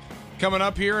 o'clock. Coming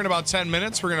up here in about 10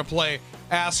 minutes, we're going to play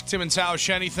Ask Tim and Tausch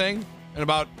Anything. In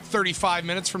about 35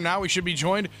 minutes from now, we should be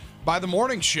joined by the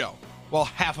morning show. Well,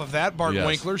 half of that, Bart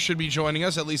Winkler should be joining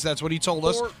us. At least that's what he told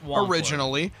us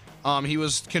originally. He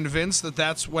was convinced that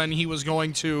that's when he was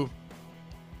going to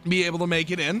be able to make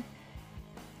it in.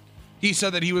 He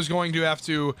said that he was going to have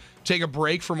to take a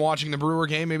break from watching the Brewer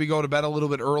game, maybe go to bed a little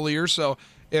bit earlier. So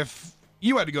if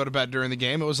you had to go to bed during the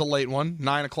game, it was a late one,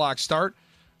 9 o'clock start.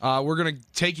 We're going to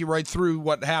take you right through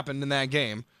what happened in that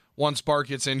game. Once Bart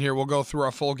gets in here, we'll go through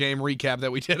our full game recap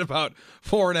that we did about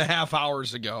 4.5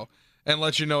 hours ago. and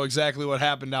let you know exactly what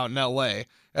happened out in L.A.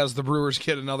 as the Brewers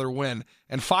get another win.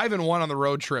 And 5-1 on the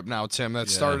road trip now, Tim. That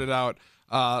started out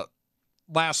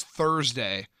last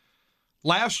Thursday.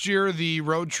 Last year, the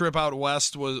road trip out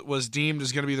west was deemed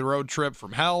as going to be the road trip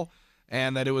from hell,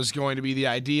 and that it was going to be the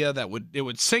idea that it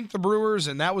would sink the Brewers,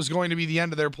 and that was going to be the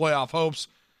end of their playoff hopes.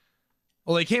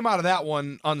 Well, they came out of that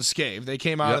one unscathed. They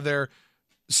came out of there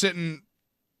sitting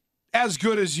as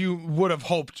good as you would have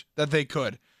hoped that they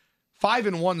could.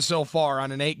 5-1 so far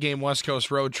on an 8-game West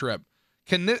Coast road trip.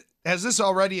 Has this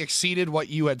already exceeded what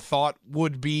you had thought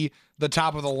would be the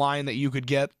top of the line that you could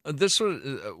get? This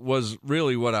was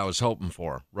really what I was hoping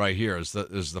for right here is the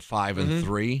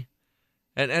 5-3.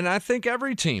 And I think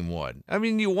every team would. I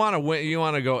mean, you want to win. You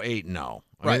want to go 8-0.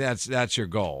 I mean, that's your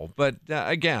goal. But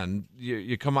again,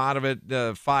 you come out of it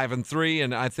 5-3,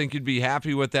 and I think you'd be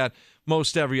happy with that.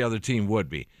 Most every other team would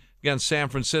be. Again, San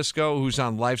Francisco, who's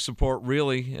on life support,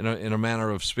 really, in a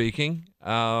manner of speaking,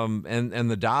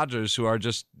 and the Dodgers, who are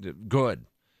just good.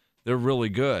 They're really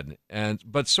good,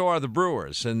 but so are the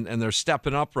Brewers, and they're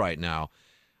stepping up right now.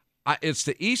 It's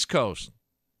the East Coast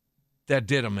that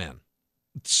did them in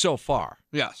so far.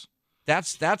 Yes,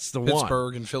 that's the one.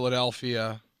 Pittsburgh and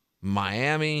Philadelphia,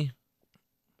 Miami.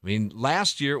 I mean,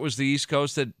 last year it was the East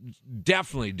Coast that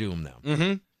definitely doomed them.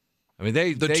 Mm-hmm. I mean,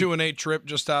 they 2-8 trip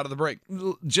just out of the break.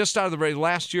 Just out of the break.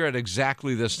 Last year at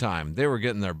exactly this time, they were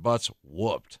getting their butts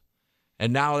whooped.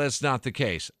 And now that's not the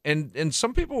case. And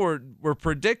some people were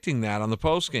predicting that on the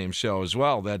postgame show as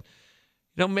well, that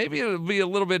maybe it'll be a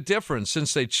little bit different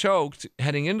since they choked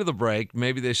heading into the break.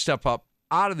 Maybe they step up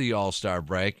out of the All-Star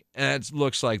break, and it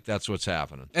looks like that's what's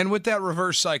happening. And with that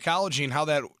reverse psychology and how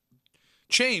that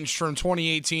changed from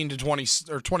 2017 to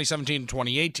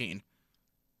 2018,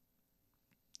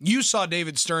 you saw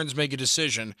David Stearns make a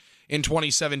decision in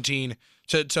 2017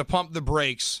 to pump the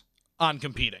brakes on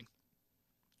competing.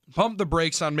 Pump the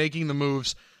brakes on making the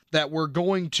moves that were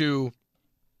going to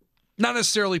not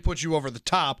necessarily put you over the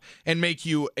top and make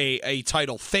you a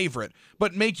title favorite,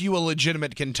 but make you a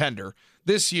legitimate contender.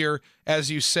 This year,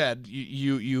 as you said,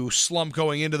 you slump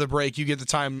going into the break, you get the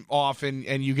time off, and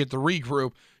you get the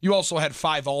regroup. You also had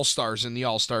 5 All-Stars in the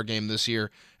All-Star game this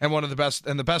year, and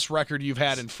the best record you've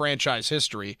had in franchise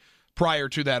history prior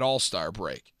to that All-Star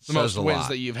break. The most wins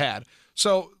that you've had.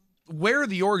 So where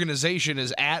the organization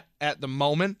is at the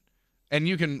moment, and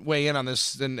you can weigh in on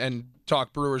this and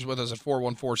talk Brewers with us at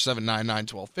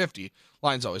 414-799-1250.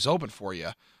 Line's always open for you.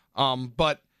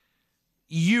 But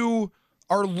you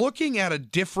are looking at a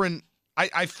different,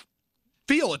 I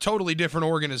feel a totally different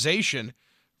organization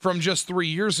from just 3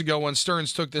 years ago when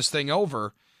Stearns took this thing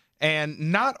over. And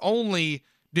not only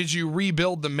did you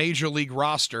rebuild the major league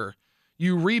roster,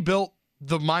 you rebuilt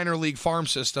the minor league farm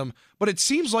system, but it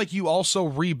seems like you also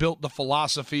rebuilt the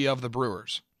philosophy of the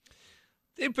Brewers.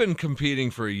 They've been competing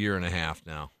for a year and a half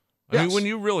now. I mean, when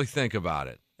you really think about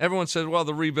it, everyone said, well,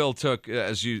 the rebuild took,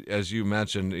 as you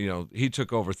mentioned, he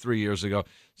took over 3 years ago,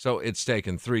 so it's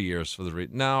taken 3 years for the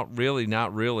No, really,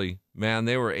 not really. Man,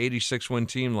 they were 86-win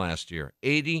team last year.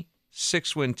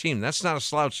 86-win team. That's not a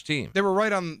slouch team. They were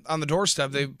right on the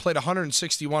doorstep. They played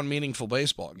 161 meaningful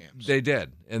baseball games. They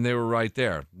did, and they were right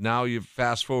there. Now you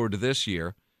fast forward to this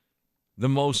year. The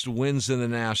most wins in the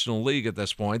National League at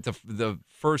this point. The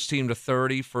first team to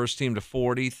 30, first team to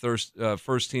 40,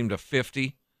 first team to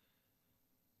 50.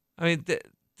 I mean,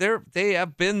 they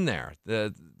have been there.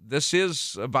 This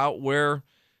is about where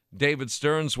David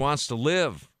Stearns wants to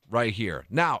live right here.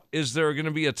 Now, is there going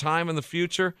to be a time in the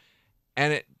future,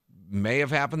 and it may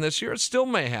have happened this year? It still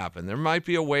may happen. There might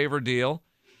be a waiver deal,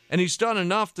 and he's done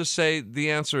enough to say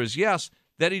the answer is yes,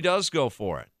 that he does go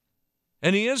for it.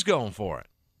 And he is going for it.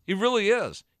 He really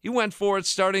is. He went for it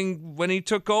starting when he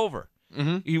took over.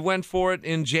 Mm-hmm. He went for it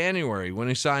in January when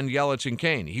he signed Yelich and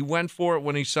Kane. He went for it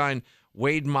when he signed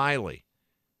Wade Miley.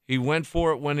 He went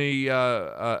for it when he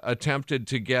attempted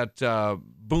to get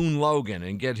Boone Logan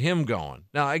and get him going.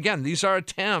 Now, again, these are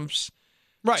attempts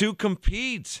to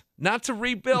compete, not to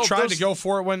rebuild. You tried to go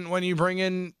for it when you bring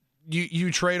in,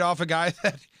 you trade off a guy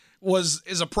that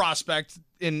is a prospect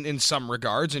in some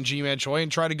regards in G-Man Choi,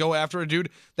 and try to go after a dude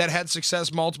that had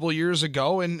success multiple years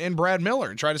ago in Brad Miller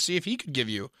and try to see if he could give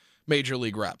you major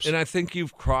league reps. And I think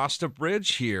you've crossed a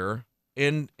bridge here,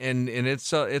 and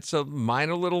it's a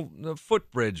minor little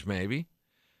footbridge maybe,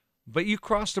 but you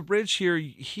crossed a bridge here.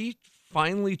 He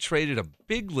finally traded a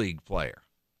big league player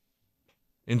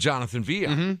in Jonathan Villa.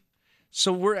 Mm-hmm.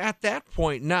 So we're at that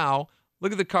point now.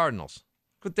 Look at the Cardinals.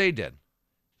 Look what they did.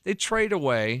 They trade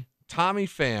away Tommy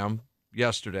Pham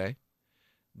yesterday.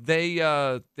 They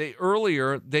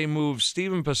moved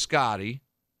Stephen Piscotty,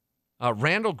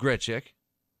 Randall Grichuk.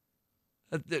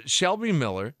 Shelby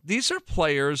Miller. These are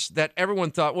players that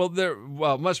everyone thought,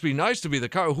 it must be nice to be the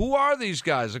car. Who are these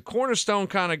guys? A cornerstone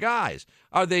kind of guys.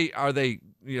 Are they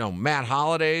Matt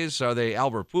Hollidays? Are they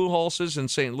Albert Pujols in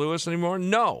St. Louis anymore?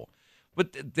 No.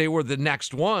 But they were the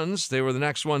next ones. They were the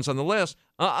next ones on the list.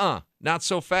 Not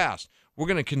so fast. We're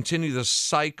going to continue the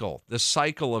cycle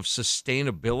of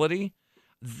sustainability.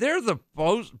 They're the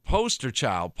poster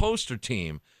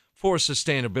team for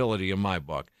sustainability in my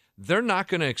book. They're not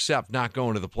going to accept not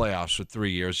going to the playoffs for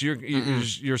 3 years.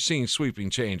 You're seeing sweeping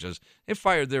changes. They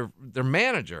fired their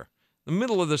manager in the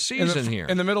middle of the season here.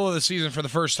 In the middle of the season for the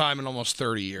first time in almost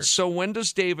 30 years. So when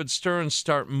does David Stearns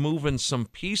start moving some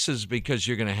pieces? Because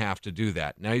you're going to have to do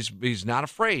that. Now, he's not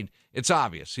afraid. It's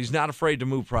obvious. He's not afraid to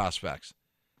move prospects.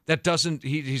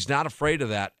 He's not afraid of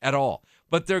that at all.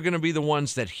 But they're going to be the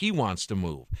ones that he wants to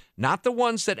move, not the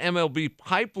ones that MLB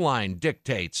Pipeline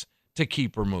dictates to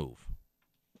keep or move.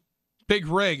 Big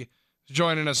Rig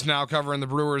joining us now, covering the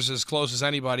Brewers as close as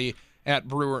anybody at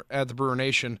the Brewer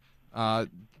Nation.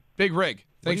 Big Rig,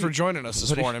 thanks for joining us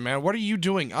this morning, man. What are you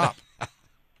doing up?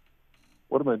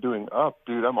 What am I doing up,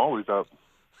 dude? I'm always up.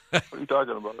 What are you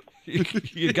talking about?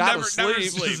 You gotta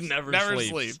sleep. Never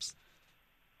sleeps.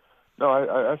 No,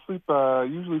 I sleep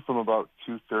usually from about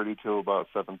 2:30 till about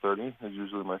 7:30 is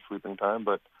usually my sleeping time.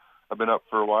 But I've been up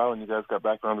for a while, and you guys got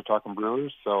back around to talking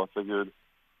Brewers, so I figured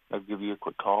I'd give you a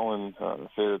quick call and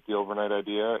say that the overnight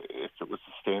idea, if it was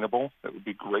sustainable, it would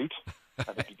be great. I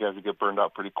think you guys would get burned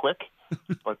out pretty quick,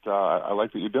 but I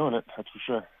like that you're doing it. That's for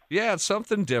sure. Yeah, it's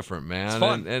something different, man. It's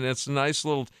fun. And it's a nice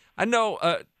little. I know.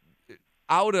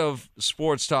 Out of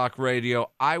sports talk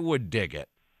radio, I would dig it.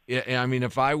 I mean,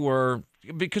 if I were,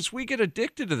 because we get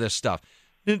addicted to this stuff.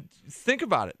 Think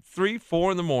about it. 3,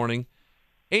 4 in the morning,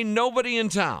 ain't nobody in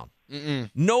town.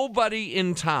 Nobody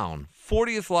in town.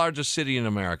 40th largest city in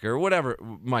America, or whatever it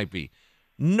might be.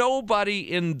 Nobody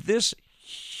in this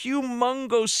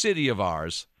humongous city of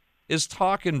ours is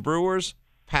talking Brewers,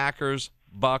 Packers,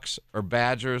 Bucks, or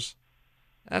Badgers.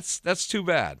 That's too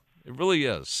bad. It really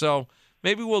is. So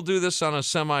maybe we'll do this on a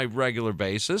semi-regular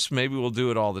basis. Maybe we'll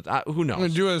do it all the time. Who knows? We'll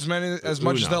do as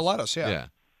much as they'll let us.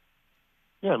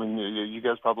 Yeah, I mean, you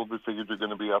guys probably figured you're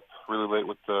going to be up really late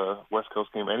with the West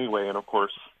Coast game anyway, and of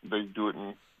course they do it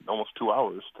in almost 2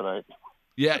 hours tonight.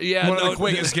 Yeah. One of the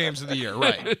quickest games of the year,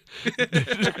 right?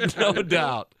 No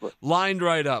doubt. Lined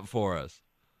right up for us.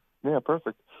 Yeah,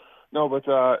 perfect. No, but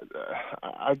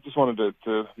I just wanted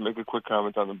to make a quick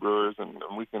comment on the Brewers, and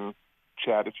we can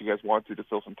chat if you guys want to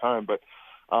fill some time. But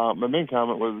my main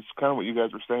comment was kind of what you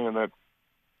guys were saying, that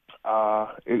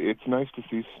it's nice to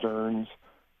see Stearns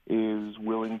is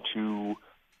willing to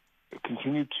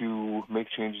continue to make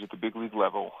changes at the big league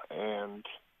level and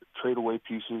trade away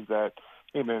pieces that,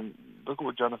 hey, man, look at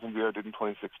what Jonathan Villar did in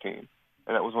 2016.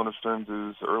 And that was one of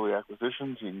Stearns' early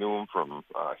acquisitions. He knew him from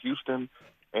Houston,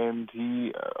 and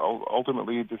he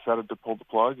ultimately decided to pull the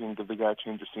plug and give the guy a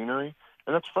change of scenery.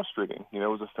 And that's frustrating,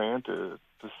 as a fan to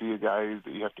see a guy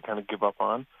that you have to kind of give up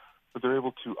on. But they're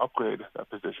able to upgrade that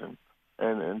position.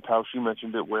 And Tausch, you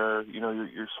mentioned it, where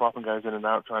you're swapping guys in and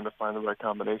out, trying to find the right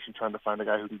combination, trying to find a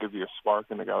guy who can give you a spark,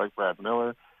 and a guy like Brad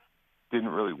Miller didn't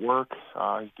really work.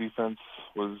 His defense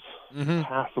was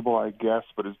passable, I guess,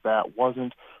 but his bat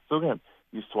wasn't. So again,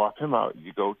 you swap him out,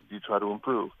 you try to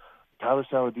improve. Tyler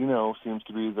Saladino seems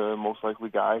to be the most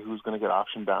likely guy who's going to get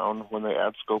optioned down when they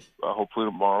add Scope, hopefully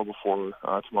tomorrow before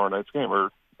tomorrow night's game, or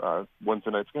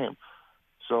Wednesday night's game.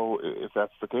 So if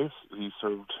that's the case, he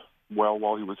served well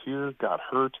while he was here, got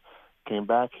hurt, came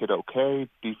back, hit okay.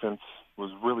 Defense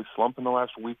was really slumping the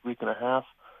last week and a half.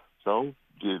 So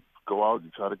you go out,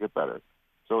 you try to get better.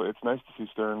 So it's nice to see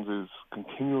Stearns is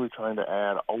continually trying to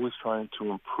add, always trying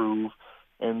to improve.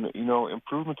 And,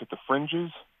 improvements at the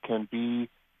fringes can be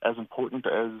as important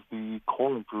as the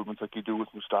core improvements like you do with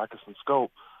Moustakas and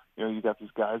Scope. You got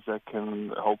these guys that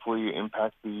can hopefully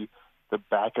impact the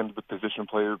back end of the position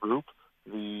player group,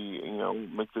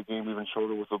 make the game even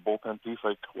shorter with a bullpen piece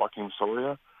like Joaquin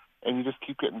Soria, and you just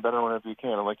keep getting better whenever you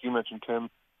can. And like you mentioned, Tim,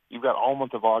 you've got all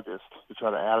month of August to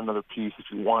try to add another piece if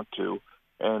you want to,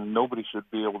 and nobody should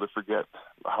be able to forget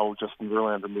how Justin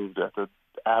Verlander moved at the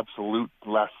absolute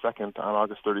last second on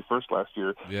August 31st last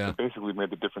year. Yeah. It basically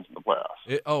made the difference in the playoffs.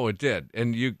 It did.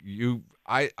 And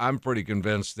I'm pretty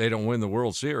convinced they don't win the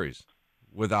World Series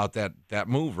without that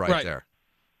move right there.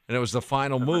 And it was the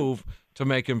final move to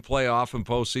make him playoff and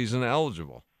postseason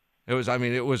eligible. It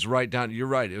was right down. You're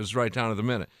right. It was right down to the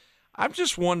minute. I'm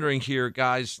just wondering here,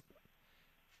 guys,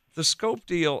 the Scope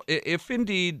deal, if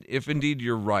indeed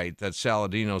you're right that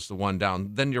Saladino's the one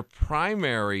down, then your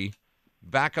primary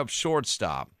backup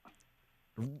shortstop,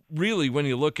 really, when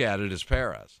you look at it, is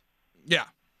Perez. Yeah.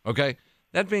 Okay?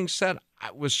 That being said,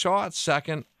 with Shaw at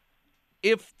second,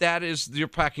 if that is your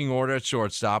pecking order at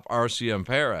shortstop, Arcia and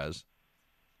Perez,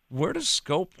 where does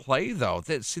Schoop play, though?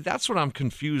 That's what I'm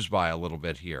confused by a little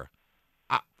bit here.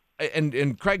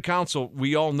 And Craig Counsell,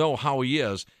 we all know how he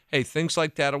is. Hey, things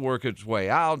like that will work its way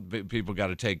out. People got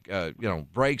to take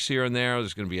breaks here and there.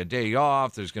 There's going to be a day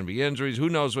off. There's going to be injuries. Who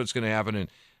knows what's going to happen in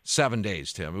 7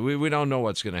 days, Tim? We don't know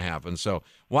what's going to happen. So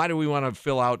why do we want to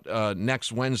fill out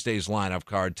next Wednesday's lineup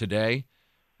card today?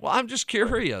 Well, I'm just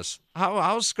curious.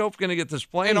 How's Schoop going to get this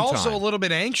playing time? And also a little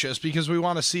bit anxious because we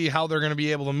want to see how they're going to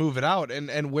be able to move it out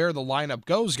and where the lineup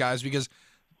goes, guys, because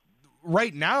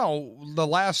right now, the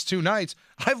last 2 nights,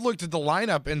 I've looked at the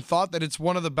lineup and thought that it's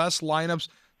one of the best lineups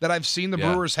that I've seen the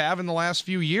Brewers have in the last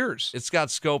few years. It's got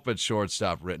Schoop at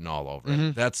shortstop written all over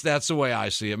Mm-hmm. it. That's the way I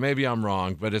see it. Maybe I'm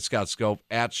wrong, but it's got Schoop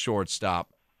at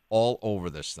shortstop all over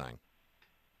this thing.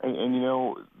 And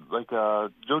Joe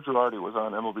Girardi was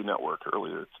on MLB Network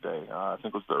earlier today. I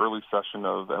think it was the early session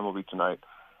of MLB Tonight,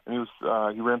 and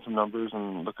he ran some numbers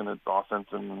and looking at offense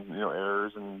and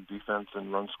errors and defense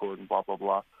and runs scored and blah blah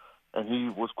blah. And he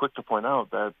was quick to point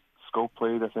out that Schoop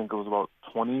played, I think it was about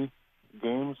 20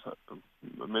 games,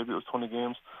 maybe it was 20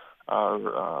 games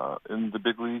in the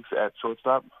big leagues at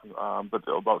shortstop, but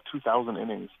about 2,000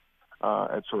 innings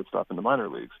at shortstop in the minor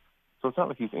leagues. So it's not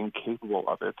like he's incapable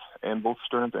of it. And both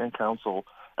Stearns and Counsell,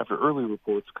 after early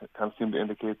reports, kind of seemed to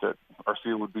indicate that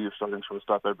Arcia would be your starting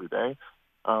shortstop every day.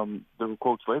 There were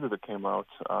quotes later that came out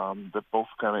that both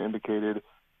kind of indicated,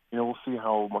 we'll see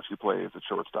how much he plays at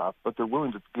shortstop, but they're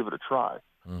willing to give it a try.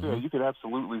 Mm-hmm. Yeah, you could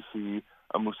absolutely see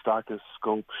a Moustakas,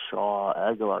 Schoop, Shaw,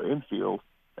 Aguilar infield.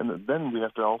 And then we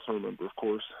have to also remember, of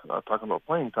course, talking about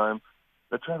playing time,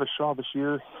 that Travis Shaw this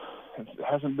year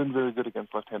hasn't been very good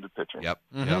against left-handed pitching. Yep.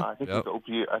 Mm-hmm. I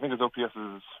think his OPS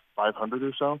is 500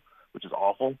 or so, which is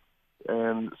awful.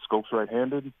 And Scoop's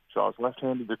right-handed, Shaw's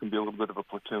left-handed. There can be a little bit of a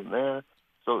platoon there.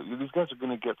 So these guys are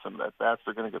going to get some at-bats.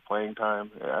 They're going to get playing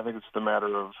time. I think it's just a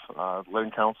matter of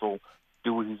letting Counsell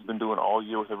do what he's been doing all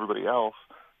year with everybody else,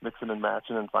 mixing and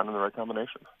matching and finding the right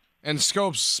combination. And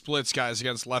Schoop's splits, guys,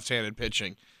 against left-handed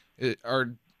pitching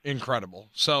are incredible.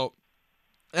 So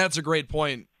that's a great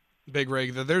point, Big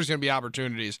Rig, that there's going to be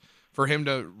opportunities for him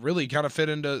to really kind of fit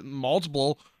into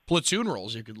multiple platoon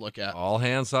roles you could look at. All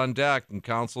hands on deck, and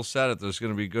Counsell said it. There's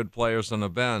going to be good players on the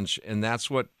bench, and that's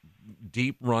what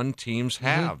deep run teams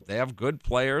have. Mm-hmm. They have good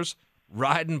players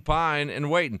riding pine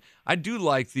and waiting. I do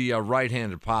like the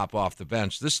right-handed pop off the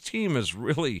bench. This team is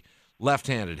really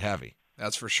left-handed heavy.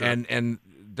 That's for sure. And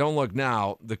don't look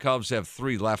now, the Cubs have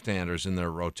 3 left-handers in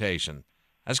their rotation.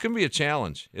 That's going to be a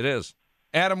challenge. It is.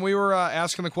 Adam, we were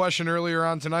asking the question earlier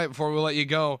on tonight before we let you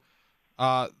go.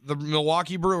 The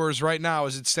Milwaukee Brewers right now,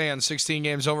 as it stands, 16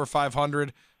 games over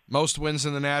 500, most wins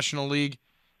in the National League.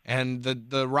 And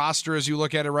the roster, as you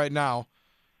look at it right now,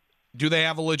 do they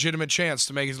have a legitimate chance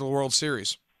to make it to the World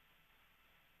Series?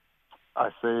 I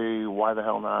say, why the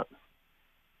hell not?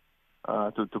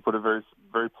 To put it very,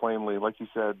 very plainly, like you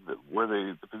said,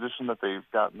 the position that they've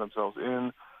gotten themselves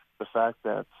in, the fact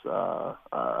that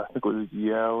I think it was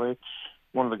Yelich,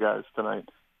 one of the guys tonight,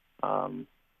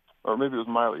 or maybe it was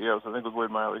Miley. Yeah, I think it was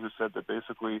Wade Miley who said that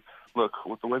basically, look,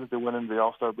 with the way that they went into the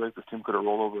All-Star break, this team could have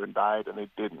rolled over and died, and they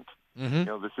didn't.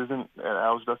 Mm-hmm. This isn't.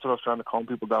 And that's what I was trying to calm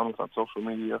people down with on social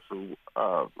media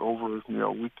for over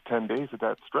a week to 10 days at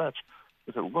that stretch.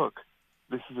 I said, look,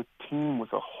 this is a team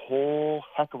with a whole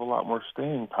heck of a lot more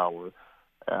staying power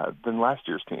than last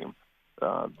year's team.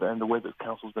 And the way that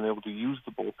Counsell's been able to use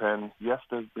the bullpen, yes,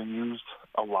 they've been used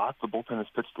a lot. The bullpen has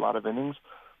pitched a lot of innings.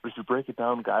 But if you break it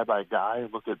down guy by guy,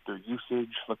 look at their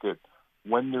usage, look at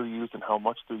when they're used and how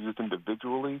much they're used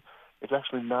individually, it's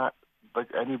actually not like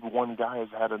any one guy has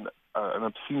had an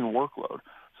obscene workload.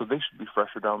 So they should be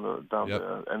fresher down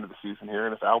the end of the season here.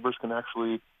 And if Albers can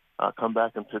actually come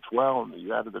back and pitch well, and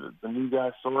you added the new guy,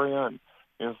 Soria, and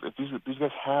if these guys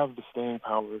have the staying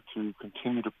power to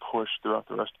continue to push throughout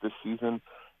the rest of this season,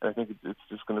 and I think it's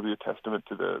just going to be a testament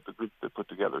to the group they put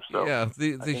together. So yeah,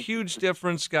 the huge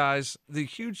difference, guys, the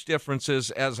huge difference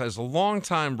is, as a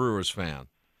longtime Brewers fan,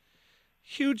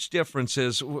 huge difference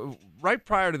is right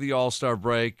prior to the All-Star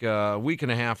break, a week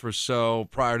and a half or so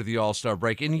prior to the All-Star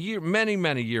break, in many,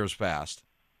 many years past,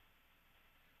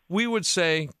 we would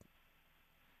say,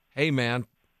 hey, man,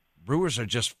 Brewers are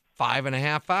just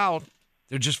 5.5 out.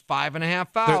 They're just 5.5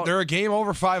 out. They're a game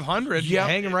over 500. Yep.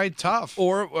 Hanging right tough.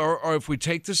 Or if we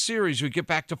take the series, we get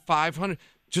back to 500,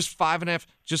 just 5.5,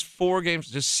 just 4 games,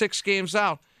 just 6 games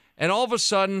out. And all of a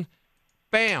sudden,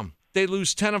 bam, they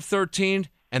lose 10 of 13,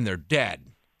 and they're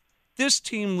dead. This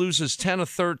team loses 10 of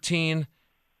 13,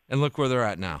 and look where they're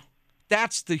at now.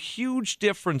 That's the huge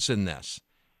difference in this.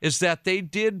 is that they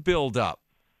did build up.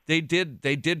 They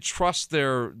did trust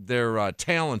their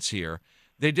talents here.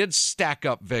 They did stack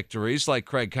up victories, like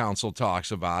Craig Counsell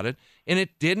talks about it, and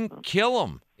it didn't kill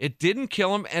them. It didn't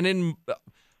kill them. And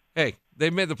hey,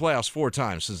 they've made the playoffs 4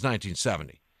 times since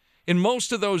 1970. In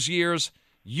most of those years,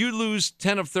 you lose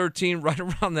 10 of 13 right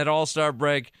around that All-Star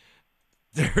break,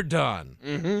 they're done.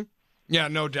 Mm-hmm. Yeah,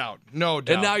 no doubt. No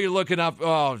doubt. And now you're looking up,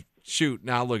 oh, shoot,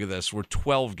 now look at this. We're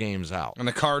 12 games out. And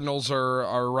the Cardinals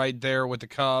are right there with the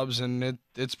Cubs, and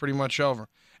it's pretty much over.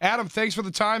 Adam, thanks for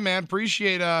the time, man.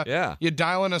 Appreciate you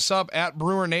dialing us up at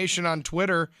Brewer Nation on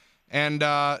Twitter. And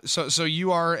so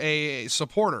you are a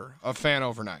supporter of Fan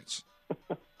Overnights.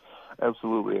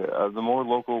 Absolutely. The more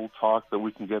local talk that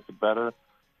we can get, the better.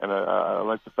 And I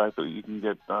like the fact that you can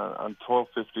get on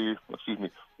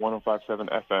 105.7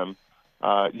 FM.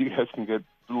 You guys can get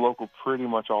local pretty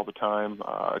much all the time,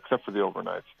 except for the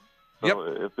overnights. So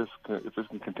if this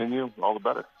can continue, all the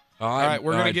better. All right,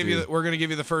 we're gonna give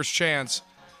you the first chance.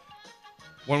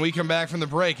 When we come back from the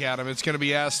break, Adam, it's gonna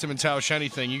be Ask Tim and Tausch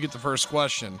Anything. You get the first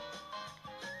question.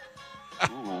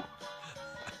 Ooh.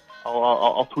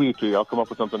 I'll tweet it to you. I'll come up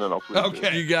with something and I'll tweet it to you.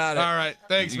 Okay, you got it. All right,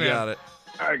 thanks, man. You got it.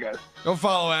 All right, guys. Go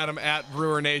follow Adam at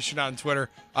Brewer Nation on Twitter.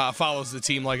 Follows the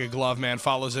team like a glove, man.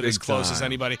 Follows it as close as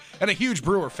anybody. And a huge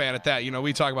Brewer fan at that. You know,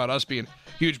 we talk about us being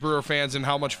huge Brewer fans and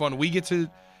how much fun we get to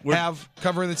have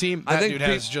covering the team. That dude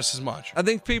has just as much. I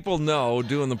think people know,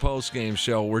 doing the post-game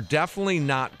show, we're definitely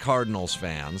not Cardinals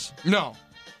fans. No.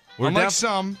 Unlike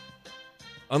some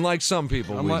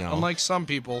people we know. Unlike some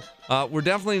people. We're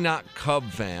definitely not Cub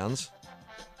fans.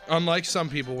 Unlike some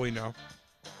people we know.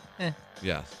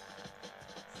 Yes.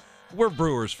 We're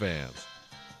Brewers fans.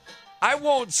 I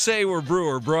won't say we're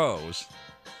Brewer bros.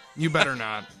 You better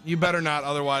not. You better not.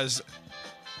 Otherwise,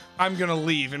 I'm going to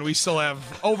leave, and we still have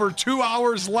over 2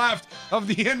 hours left of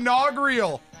the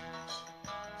inaugural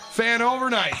Fan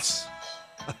Overnights.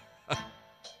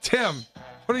 Tim,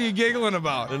 what are you giggling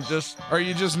about? And are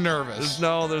you just nervous?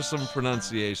 There's some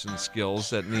pronunciation skills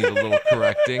that need a little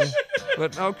correcting.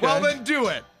 But okay. Well, then do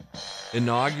it.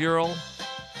 Inaugural?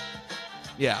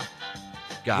 Yeah.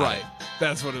 Got it.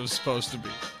 That's what it was supposed to be.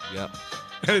 Yep.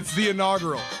 It's the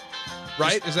inaugural.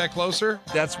 Right? Is that closer?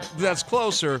 That's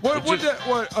closer. What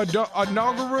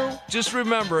inaugural? Just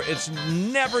remember, it's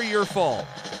never your fault.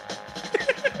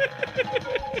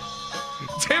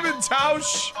 Tim and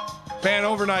Tausch. Fan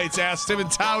Overnights Ask Tim and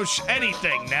Tausch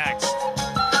Anything next.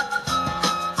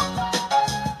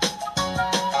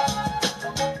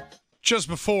 Just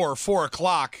before 4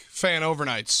 o'clock, Fan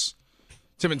Overnights.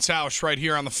 Tim and Tausch right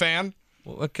here on the Fan.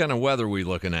 Well, what kind of weather are we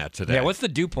looking at today? Yeah, what's the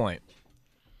dew point?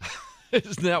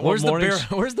 Isn't that what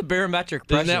where's the barometric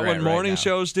pressure? Isn't that what morning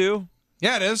shows do?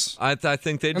 Yeah, it is. I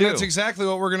think they do. And that's exactly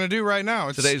what we're going to do right now.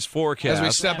 It's today's forecast. As we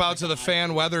step out to the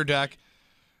Fan weather deck.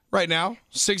 Right now,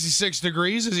 66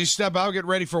 degrees. As you step out, get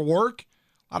ready for work.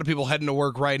 A lot of people heading to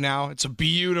work right now. It's a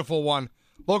beautiful one.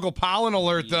 Local pollen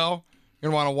alert, though.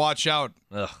 You're going to want to watch out.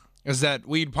 As that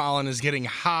weed pollen is getting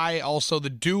high. Also, the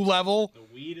dew level.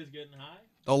 The weed is getting high?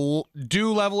 The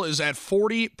dew level is at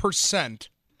 40%.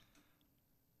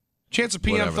 Chance of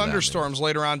PM thunderstorms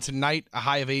later on tonight, a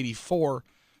high of 84.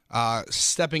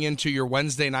 Stepping into your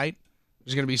Wednesday night,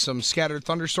 there's going to be some scattered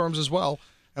thunderstorms as well,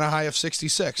 and a high of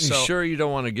 66. You sure you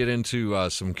don't want to get into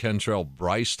some Kentrell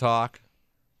Bryce talk?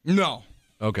 No.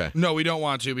 Okay. No, we don't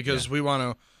want to because we want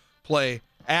to play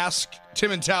Ask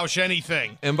Tim and Tausch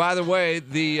Anything. And by the way,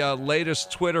 the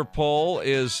latest Twitter poll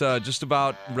is just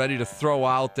about ready to throw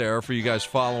out there for you guys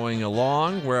following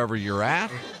along wherever you're at.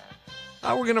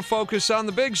 We're going to focus on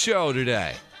the Big Show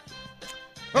today.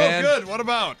 Oh, good. What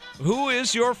about? Who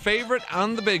is your favorite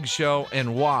on the Big Show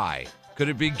and why? Could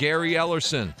it be Gary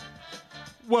Ellerson?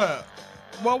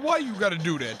 Well, why you got to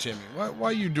do that, Timmy? Why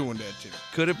are you doing that, Timmy?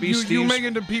 Could it be Steve? You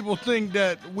making the people think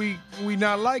that we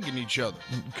not liking each other.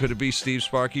 Could it be Steve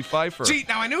Sparky Pfeiffer? See,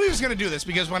 now I knew he was going to do this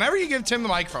because whenever you give Tim the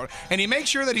microphone and you make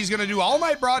sure that he's going to do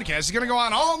all-night broadcasts, he's going to go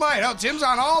on all night. Oh, Tim's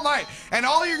on all night. And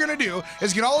all you're going to do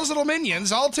is get all his little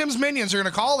minions, all Tim's minions are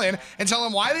going to call in and tell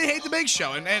him why they hate the Big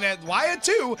Show. And why at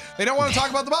 2, they don't want to talk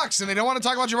about the Bucs and they don't want to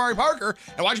talk about Jabari Parker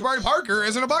and why Jabari Parker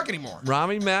isn't a Buck anymore.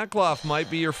 Rami Makloff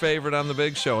might be your favorite on the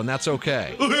Big Show, and that's okay.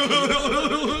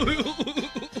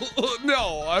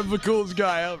 No, I'm the coolest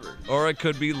guy ever. Or it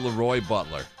could be Leroy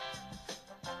Butler.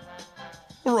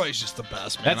 Leroy's just the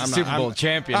best, man. That's a Super Bowl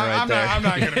champion right there. I'm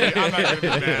not going to be mad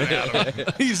at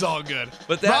him. He's all good.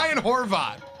 But Ryan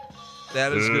Horvath.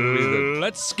 That is going to be the...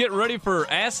 Let's get ready for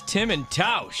Ask Tim and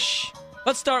Tausch.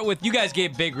 Let's start with, you guys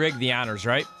gave Big Rig the honors,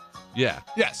 right? Yeah.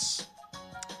 Yes.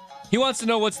 He wants to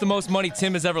know what's the most money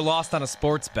Tim has ever lost on a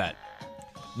sports bet.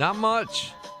 Not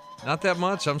much. Not that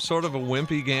much. I'm sort of a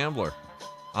wimpy gambler.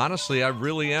 Honestly, I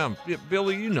really am.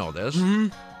 Billy, you know this. I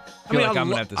feel like I'm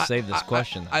gonna have to save this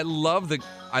question. I love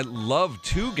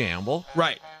to gamble.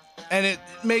 Right. And it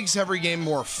makes every game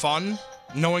more fun,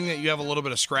 knowing that you have a little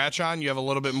bit of scratch on, you have a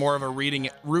little bit more of a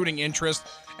rooting interest,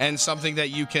 and something that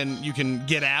you can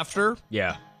get after.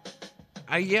 Yeah.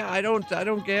 I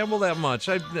don't gamble that much.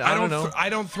 I don't know. I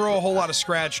don't throw a whole lot of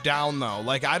scratch down though.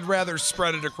 Like I'd rather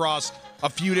spread it across a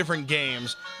few different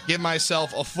games, give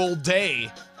myself a full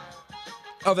day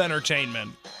of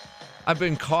entertainment. I've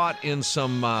been caught in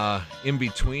some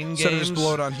in-between games. Instead of just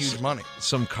blow it on huge money.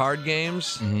 Some card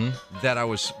games that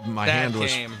my hand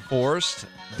was game. forced.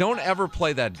 Don't ever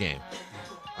play that game.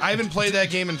 I haven't played that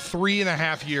game in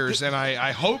 3.5 years, and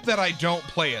I hope that I don't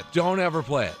play it. Don't ever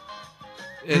play it.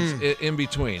 It's in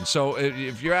between. So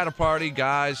if you're at a party,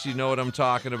 guys, you know what I'm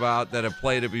talking about that have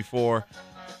played it before.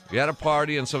 You're at a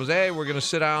party and someone says, hey, we're going to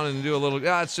sit down and do a little,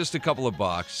 it's just a couple of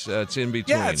bucks. It's in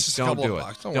between. Yeah, it's just a couple of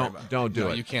bucks. Don't worry about it. Don't do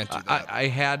it. You can't do that. I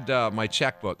had my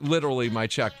checkbook, literally my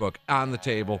checkbook, on the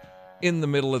table, in the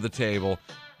middle of the table.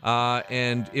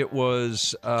 And it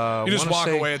was... you just walk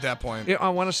away at that point. I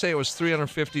want to say it was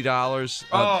 $350.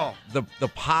 Oh. The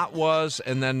pot was,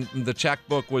 and then the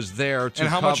checkbook was there to And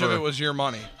how cover much of it was your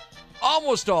money?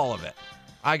 almost all of it.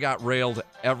 I got railed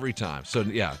every time. So,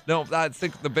 yeah. No, I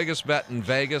think the biggest bet in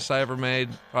Vegas I ever made,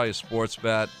 probably a sports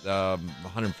bet,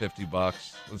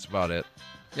 $150. That's about it.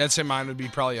 Yeah, I'd say mine would be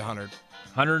probably 100.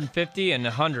 150 and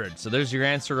 100. So there's your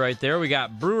answer right there. We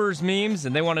got Brewers memes,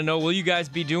 and they want to know, will you guys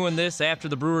be doing this after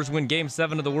the Brewers win Game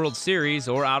 7 of the World Series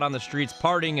or out on the streets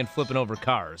partying and flipping over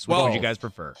cars? What would you guys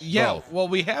prefer? Yeah, Both. well,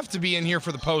 we have to be in here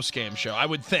for the post-game show, I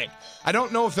would think. I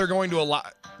don't know if they're going to allow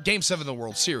Game 7 of the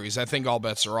World Series. I think all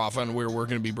bets are off on where we're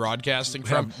going to be broadcasting I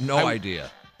from. have no idea.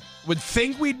 Would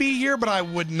think we'd be here, but I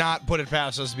would not put it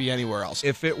past us to be anywhere else.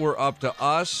 If it were up to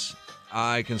us,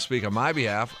 I can speak on my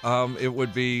behalf. It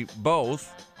would be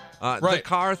both. Right. The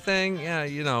car thing, yeah, I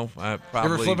probably.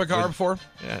 You ever flip a car before?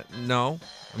 Yeah, no.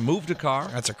 I moved a car.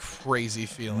 That's a crazy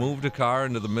feeling. Moved a car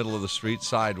into the middle of the street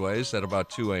sideways at about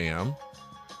 2 a.m.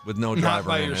 with no driver Not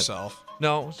by in yourself. it.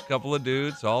 No, it's a couple of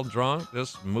dudes all drunk.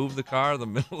 Just moved the car in the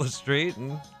middle of the street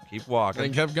and keep walking.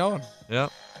 And kept going.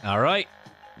 Yep. All right.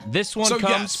 This one So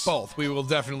comes. yes, both. We will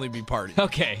definitely be partying.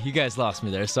 Okay, you guys lost me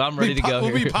there, so I'm ready to go.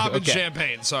 We'll here. be popping Okay.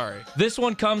 champagne. Sorry. This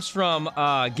one comes from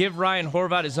Give Ryan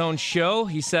Horvat his own show.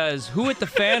 He says, who at the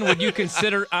Fan would you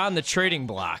consider on the trading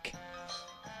block?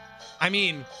 I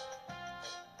mean,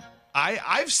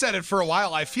 I've said it for a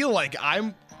while. I feel like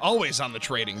I'm always on the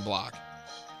trading block.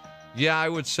 Yeah, I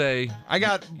would say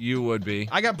you would be.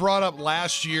 I got brought up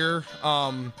last year.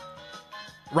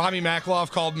 Robbie Makloff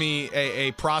called me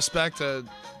a prospect,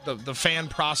 the fan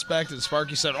prospect, and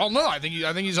Sparky said, "Oh no, I think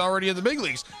he's already in the big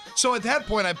leagues." So at that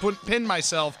point, I pinned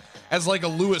myself as like a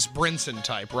Lewis Brinson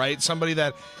type, right? Somebody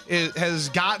that has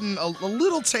gotten a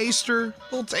little taster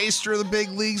of the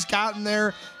big leagues, gotten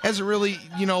there, hasn't really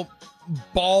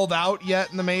balled out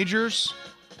yet in the the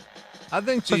I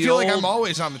think so I feel like I'm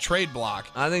always on the trade block.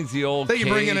 I think the old. Then you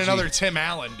bring in cagey- another Tim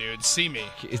Allen, dude. See me.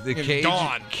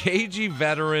 The cagey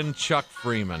veteran Chuck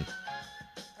Freeman.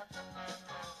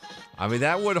 I mean,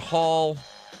 that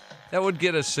would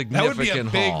get a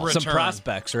significant big haul. return. Some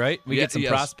prospects, right? We get some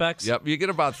prospects? Yep, you get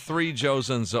about 3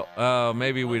 Josens.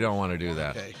 Maybe we don't want to do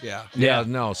that. Okay, yeah. Yeah,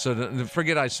 no. So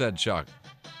forget I said Chuck.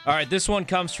 All right, this one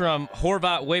comes from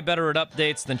Horvat, way better at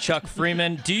updates than Chuck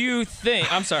Freeman. Do you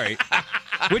think, I'm sorry,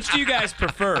 which do you guys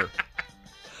prefer?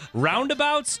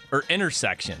 Roundabouts or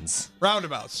intersections?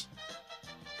 Roundabouts.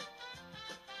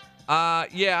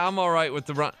 Yeah, I'm all right with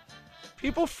the run.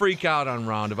 People freak out on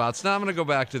roundabouts. Now I'm going to go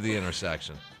back to the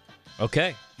intersection.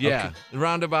 Okay. Yeah, Okay. the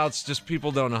roundabouts, just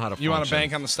people don't know how to function. You want to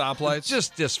bank on the stoplights?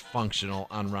 Just dysfunctional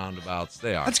on roundabouts.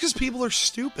 They are. That's because people are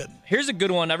stupid. Here's a good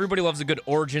one. Everybody loves a good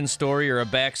origin story or a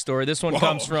backstory. This one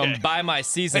comes from Buy My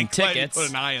Season Tickets. Put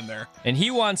an eye in there. And he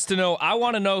wants to know, I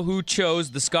want to know who chose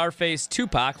the Scarface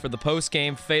Tupac for the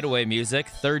post-game fadeaway music.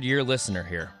 Third-year listener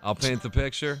here. I'll paint the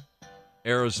picture.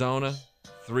 Arizona,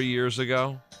 3 years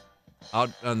ago.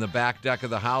 Out on the back deck of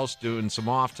the house doing some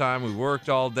off time. We worked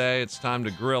all day. It's time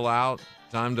to grill out.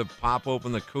 Time to pop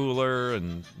open the cooler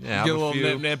and have Get a little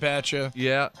few. nip at you.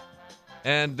 Yeah.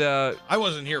 And I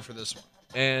wasn't here for this one.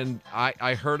 And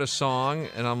I heard a song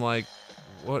and I'm like,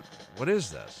 what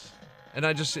is this? And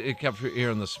it kept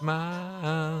hearing the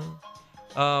smile.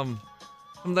 I'm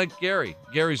like,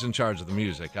 Gary's in charge of the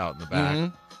music out in the back.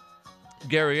 Mm-hmm.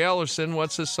 Gary Ellerson,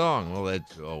 what's his song?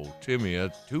 Well, Timmy,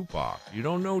 it's Tupac. You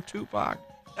don't know Tupac?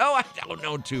 Oh, I don't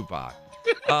know Tupac.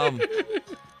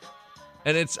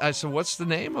 And I said, what's the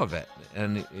name of it?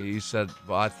 And he said,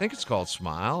 well, I think it's called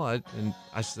Smile. And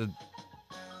I said,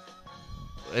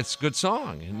 it's a good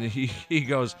song. And he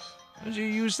goes, why don't you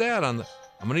use that I'm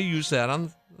going to use that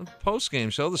on the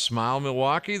post-game show, the Smile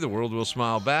Milwaukee, the world will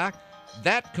smile back.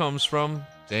 That comes from,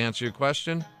 to answer your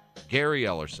question, Gary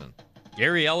Ellerson.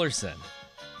 Gary Ellerson.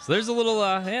 So there's a little,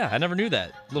 I never knew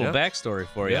that. Little backstory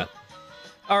for you. Yep.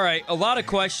 All right, a lot of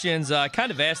questions. I kind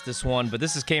of asked this one, but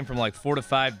this came from like 4 to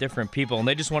 5 different people, and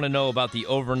they just want to know about the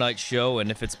overnight show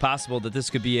and if it's possible that this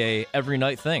could be a every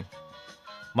night thing,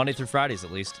 Monday through Fridays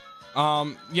at least.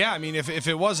 Yeah, I mean, if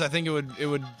it was, I think it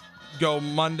would go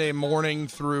Monday morning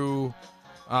through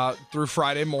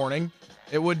Friday morning.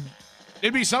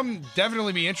 It'd be something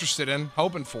definitely be interested in,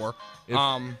 hoping for.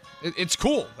 It's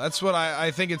cool. That's what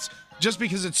I think. It's just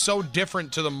because it's so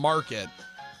different to the market.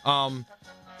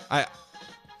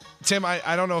 Tim,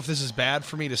 I don't know if this is bad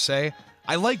for me to say.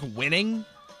 I like winning.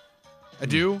 I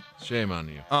do. Shame on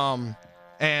you.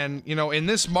 And in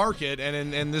this market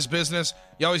and in this business,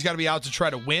 you always got to be out to try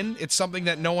to win. It's something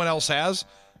that no one else has,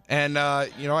 and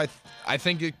I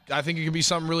think it could be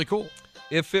something really cool.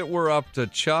 If it were up to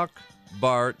Chuck,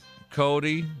 Bart,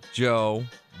 Cody, Joe,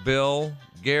 Bill,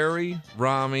 Gary,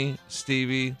 Rami,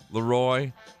 Stevie,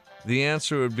 Leroy, the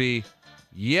answer would be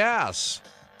yes.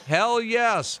 Hell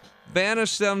yes.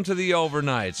 Banish them to the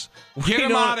overnights. Get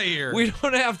them out of here. We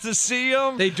don't have to see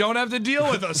them. They don't have to deal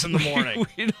with us in the morning.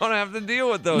 We don't have to deal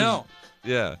with those. No.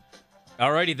 Yeah.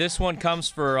 Alrighty, this one comes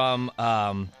from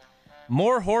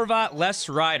more Horvat, less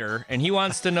Ryder, and he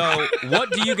wants to know, what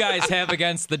do you guys have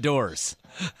against the Doors?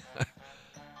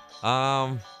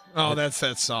 Oh, that's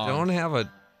that song. Don't have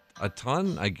a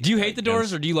ton. Do you hate the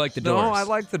Doors or do you like the Doors? No, I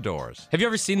like the Doors. Have you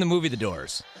ever seen the movie The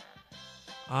Doors?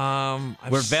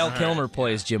 Where Val Kilmer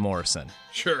plays Jim Morrison.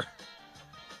 Sure.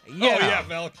 Yeah. Oh yeah,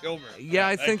 Val Kilmer. Yeah,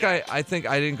 I think I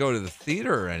didn't go to the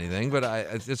theater or anything, but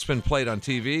it's been played on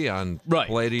TV on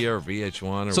Palladia or VH1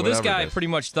 or whatever. So this guy pretty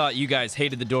much thought you guys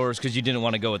hated the Doors because you didn't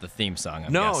want to go with the theme song.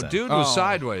 I'm guessing. Dude was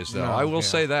sideways though. I will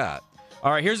say that.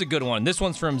 All right, here's a good one. This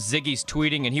one's from Ziggy's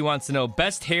tweeting, and he wants to know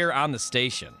best hair on the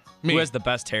station. Me. Who has the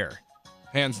best hair?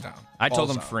 Hands down. I told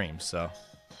him Balls out. Freem, so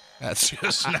That's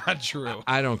just not true.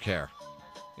 I don't care.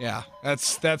 Yeah,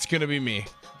 that's gonna be me.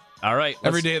 All right,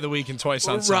 every day of the week and twice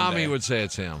on Sunday. Rami would say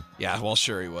it's him. Yeah, well,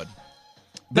 sure he would.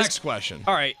 Next question.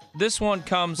 All right, this one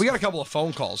comes. We got a couple of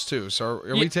phone calls too, so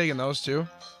are we taking those too?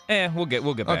 We'll get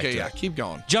back to yeah, it. keep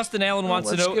going. Justin Allen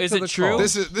wants to know: is it true?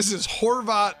 This is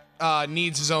Horvat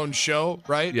needs his own show,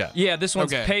 right? Yeah. Yeah, this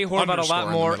one's pay Horvat a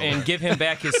lot more and give him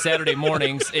back his Saturday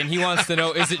mornings, and he wants to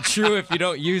know: is it true if you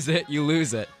don't use it, you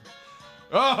lose it?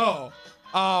 Oh,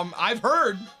 I've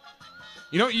heard.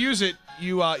 You don't use it,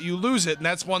 you lose it, and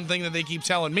that's one thing that they keep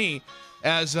telling me,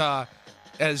 as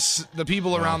the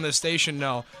people around this station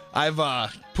know. I've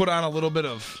put on a little bit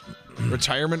of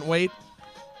retirement weight.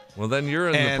 Well, then you're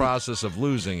in the process of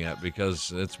losing it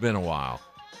because it's been a while.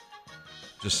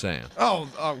 Just saying. Oh,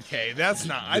 okay, that's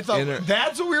not. I thought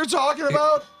that's what we were talking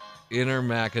about. Inner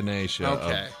machination of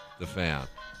the fan.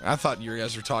 I thought you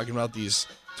guys were talking about these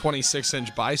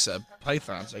 26-inch bicep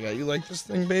pythons. I got you like this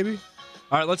thing, baby.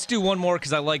 All right, let's do one more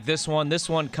because I like this one. This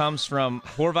one comes from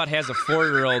Horvat has a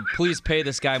 4-year-old. Please pay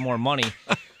this guy more money.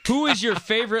 Who is your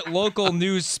favorite local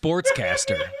news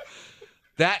sportscaster?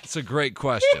 That's a great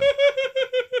question.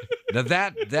 Now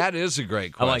that is a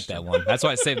great question. I like that one. That's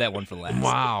why I saved that one for last.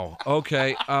 Wow.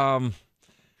 Okay. I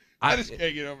just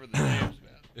can't get over the names,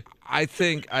 man.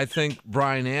 I think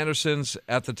Brian Anderson's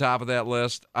at the top of that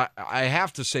list. I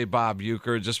have to say Bob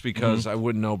Uecker just because I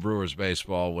wouldn't know Brewers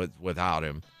baseball without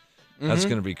him. That's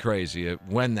going to be crazy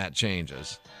when that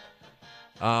changes.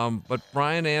 But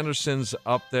Brian Anderson's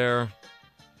up there.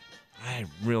 I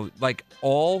really like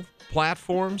all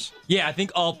platforms. Yeah, I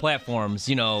think all platforms.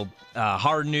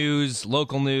 Hard news,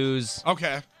 local news.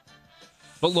 Okay.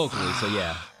 But locally, so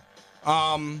yeah.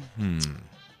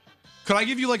 Could I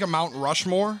give you like a Mount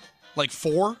Rushmore? Like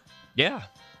 4? Yeah.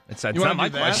 It's not my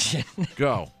question.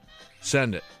 Go.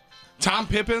 Send it. Tom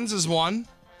Pippins is one.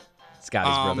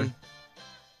 Scotty's brother.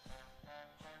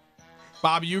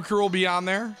 Bob Uecker will be on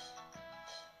there.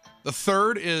 The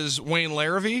third is Wayne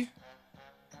Larrivee.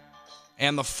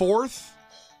 And the fourth,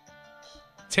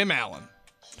 Tim Allen.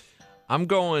 I'm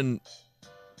going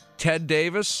Ted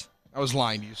Davis. I was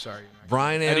lying to you, sorry.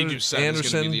 Brian Eddie Doucette Anderson.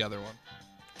 is going to be the other one.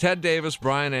 Ted Davis,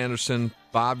 Brian Anderson,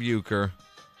 Bob Uecker.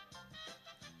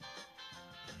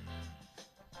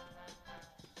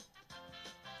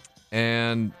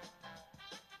 And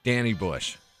Danny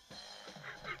Bush.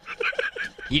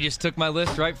 You just took my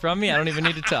list right from me. I don't even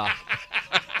need to talk.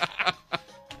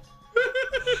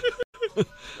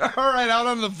 All right, out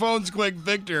on the phones quick,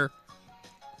 Victor.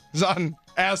 is on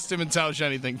Ask Tim and Tausch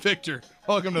Anything. Victor,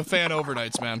 welcome to Fan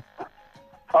Overnights, man.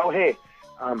 Oh, hey.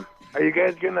 Are you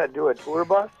guys going to do a tour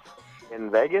bus in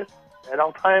Vegas at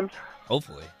all times?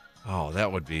 Hopefully. Oh,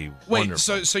 that would be Wait,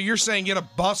 wonderful. so you're saying get a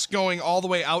bus going all the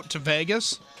way out to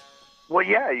Vegas? Well,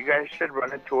 yeah, you guys should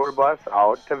run a tour bus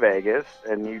out to Vegas,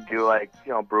 and you do,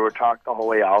 Brewer Talk the whole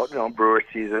way out, Brewer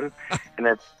season. And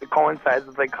it coincides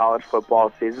with, college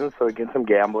football season, so we get some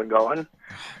gambling going.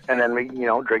 And then we,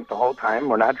 drink the whole time.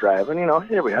 We're not driving,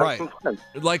 here we have some fun.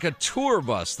 Like a tour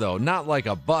bus, though, not like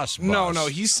a bus. No,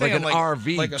 he's saying like an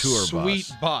RV like a tour sweet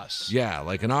bus. bus. Yeah,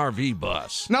 like an RV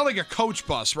bus. Not like a coach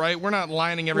bus, right? We're not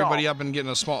lining everybody up and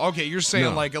getting a small. Okay, you're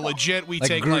saying like a legit. We Like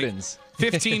take Gruden's.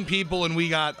 15 people and we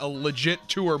got a legit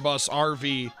tour bus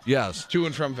RV. Yes. To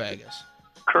and from Vegas.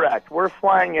 Correct. We're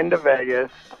flying into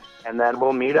Vegas, and then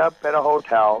we'll meet up at a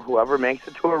hotel. Whoever makes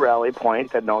it to a rally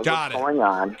point that knows what's going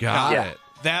on. Got it.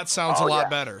 That sounds a lot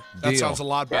better. That Deal. sounds a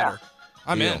lot better.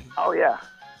 I'm Deal. in. Oh, yeah.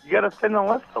 You got to thin the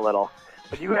list a little.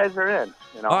 But you guys are in,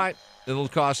 All right. It'll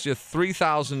cost you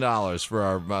 $3,000 for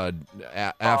our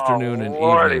afternoon and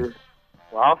Lordy. evening.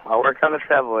 Well, I work on the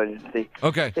travel agency.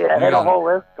 Okay. Yeah, I you had a got it. whole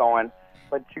list going.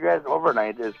 But you guys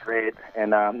overnight is great,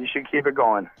 and you should keep it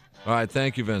going. All right.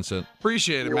 Thank you, Vincent.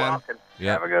 Appreciate it, You're man. welcome.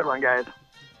 Yeah. Have a good one, guys.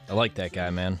 I like that guy,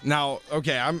 man. Now,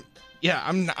 okay, I'm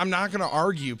not going to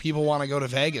argue people want to go to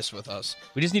Vegas with us.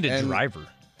 We just need a driver.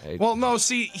 Well, no,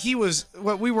 see,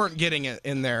 what we weren't getting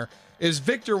in there is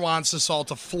Victor wants us all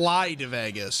to fly to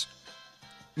Vegas,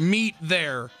 meet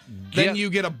there, then you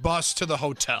get a bus to the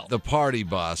hotel. The party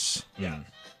bus. Yeah.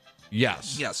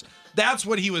 Yes. Yes. That's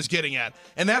what he was getting at.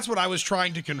 And that's what I was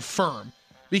trying to confirm.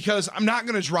 Because I'm not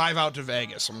going to drive out to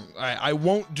Vegas. I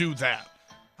won't do that.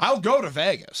 I'll go to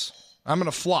Vegas. I'm going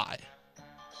to fly.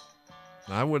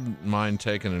 I wouldn't mind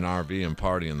taking an RV and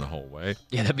partying the whole way.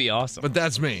 Yeah, that'd be awesome. But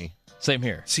that's me. Same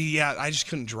here. See, yeah, I just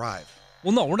couldn't drive.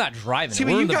 Well, no, we're not driving. See,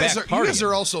 but we're you in the guys back are you guys partying.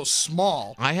 are also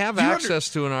small. I have Do you access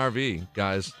to an RV,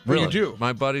 guys. Really? You do?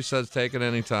 My buddy says take it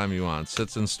anytime you want.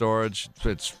 Sits in storage.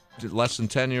 It's less than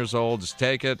 10 years old. Just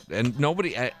take it. And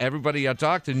everybody I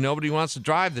talk to, nobody wants to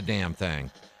drive the damn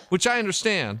thing, which I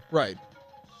understand. Right.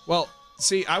 Well,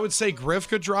 see, I would say Griff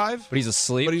could drive. But he's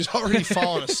asleep. But he's already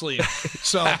fallen asleep.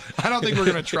 So I don't think we're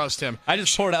going to trust him. I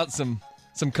just poured out some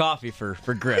coffee for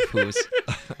Griff, who's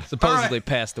supposedly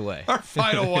passed away. Our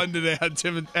final one today on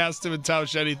Ask Tim and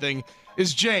Tausch Anything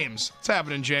is James. What's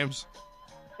happening, James?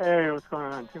 Hey, what's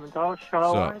going on, Tim and Tausch?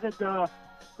 up? Why did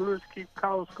Brewers keep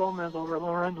Carlos Gomez over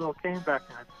Lorenzo Cain back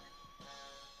then?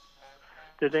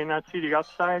 Did they not see the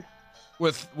upside?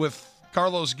 With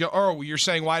Carlos, you're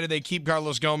saying why did they keep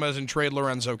Carlos Gomez and trade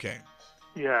Lorenzo Cain?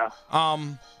 Yeah.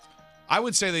 I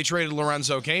would say they traded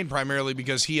Lorenzo Cain primarily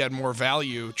because he had more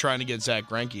value trying to get Zach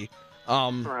Greinke.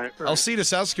 Right.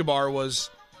 Alcides Escobar was,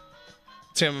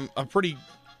 Tim, a pretty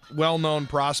well-known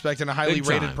prospect and a highly Big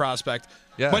time. rated prospect.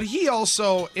 Yeah. But he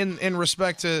also, in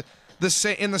respect to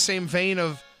in the same vein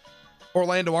of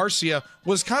Orlando Arcia,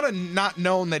 was kind of not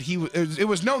known that it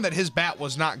was known that his bat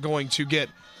was not going to get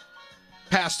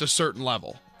past a certain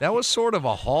level. That was sort of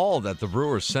a haul that the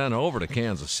Brewers sent over to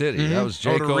Kansas City. Mhm. That was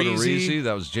Jake Odorizzi. Odorizzi.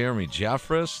 That was Jeremy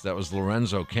Jeffress. That was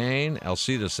Lorenzo Cain,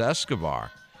 Alcides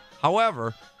Escobar.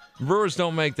 However, Brewers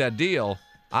don't make that deal.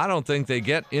 I don't think they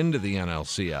get into the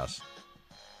NLCS.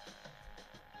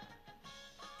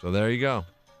 So there you go.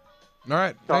 All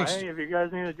right. So, Thanks. hey, if you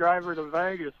guys need a driver to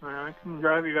Vegas, man, I can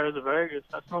drive you guys to Vegas.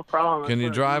 That's no problem. Can you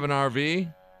That's what I drive do. an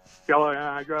RV?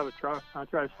 Yeah, I drive a truck. I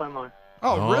drive semi.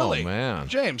 Oh, really? Man.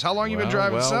 James, how long you been Well,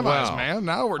 driving well, semis, well. man?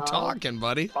 Now we're talking,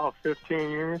 buddy. About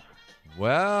 15 years.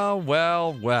 Well.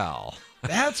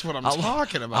 That's what I'm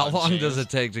talking about. How long James. does it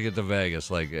take to get to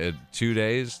Vegas? Like 2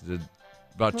 days?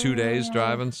 About 2 days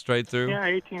driving straight through? Yeah,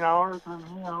 18 hours. And,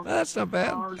 That's not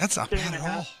bad. That's not bad at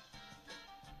all.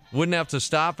 Wouldn't have to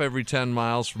stop every 10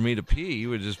 miles for me to pee. You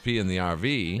would just pee in the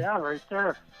RV. Yeah, right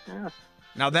there. Yeah.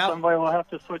 Now that Somebody will have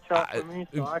to switch out for me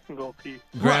so I can go pee.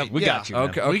 Right, we got you, man.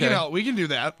 Okay, We can help. We can do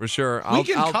that. For sure. We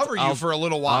can cover you for a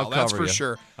little while. I'll That's cover for you.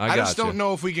 sure. I just got don't you.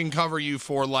 know if we can cover you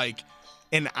for like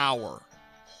an hour.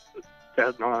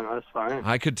 No, that's fine.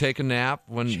 I could take a nap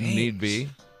when need be.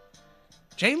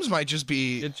 James might just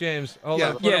be. Get James. Hold Yeah,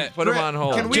 on. Put him on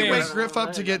hold. Can we James. wake Griff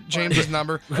up to get James's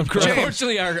number? James,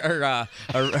 Unfortunately, our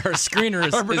screener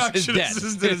is, our is production dead.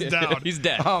 assistant is down. He's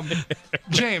dead.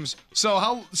 James,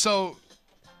 so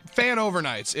fan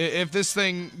overnights. If this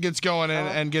thing gets going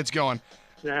and gets going,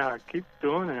 Yeah, keep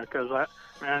doing it because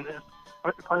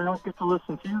if I don't get to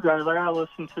listen to you guys, I gotta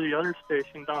listen to the other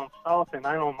station down south, and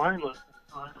I don't mind listening.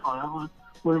 I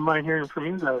wouldn't mind hearing from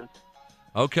you guys.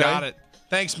 Okay. got it.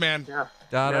 Thanks, man. Yeah.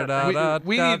 Da, da, da, da,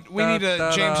 We da, need to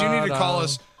da, James. You need to da, call da.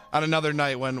 us on another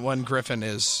night when Griffin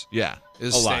is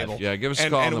alive. stable. Yeah, give us a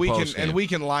call and in we the can post-game. and we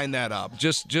can line that up.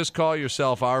 Just call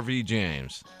yourself RV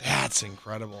James. That's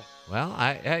incredible. Well,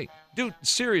 hey, dude,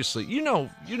 seriously, you know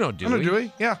Dewey. I know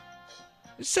Dewey. Yeah.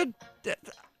 He said,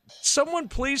 someone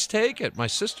please take it. My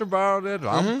sister borrowed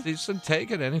it. He said,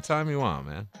 take it anytime you want,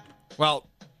 man. Well,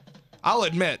 I'll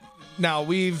admit, now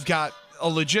we've got a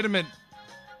legitimate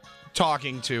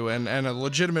talking to and a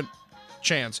legitimate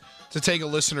chance to take a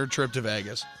listener trip to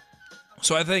Vegas.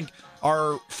 So I think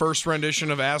our first rendition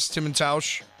of Ask Tim and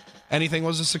Tausch Anything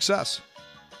was a success.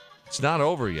 It's not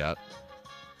over yet.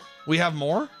 We have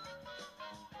more?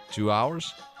 2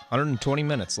 hours? 120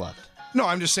 minutes left. No,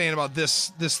 I'm just saying about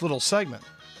this little segment.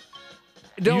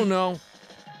 I don't know.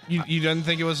 You didn't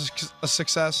think it was a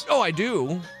success? Oh, I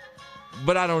do.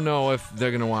 But I don't know if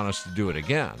they're going to want us to do it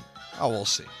again. Oh, we'll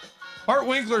see. Art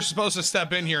Winkler's supposed to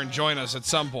step in here and join us at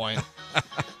some point.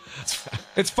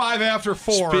 It's 5 after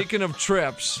 4. Speaking of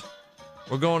trips,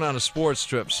 we're going on a sports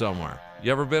trip somewhere.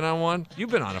 You ever been on one?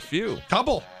 You've been on a few.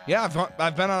 Couple. Yeah,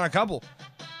 I've been on a couple.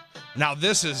 Now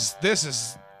this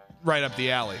is right up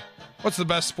the alley. What's the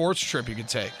best sports trip you could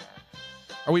take?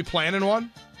 Are we planning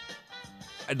one?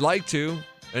 I'd like to,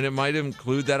 and it might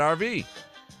include that RV.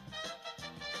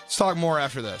 Let's talk more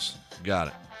after this. Got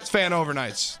it. It's Fan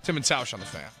Overnights. Tim and Tausch on the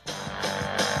Fan.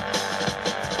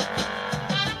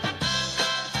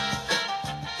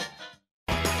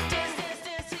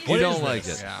 You don't like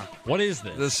it. Yeah. What is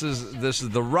this? This is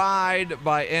The Ride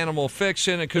by Animal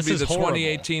Fiction. It could This be is the horrible.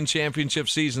 2018 championship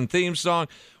season theme song.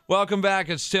 Welcome back.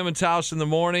 It's Tim and Tausch in the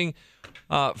morning.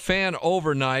 Fan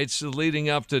overnights leading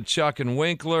up to Chuck and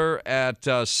Winkler at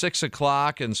 6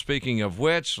 o'clock. And speaking of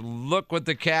which, look what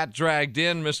the cat dragged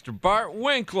in, Mr. Bart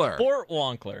Winkler. Bort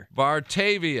Wonkler.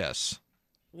 Bartavius.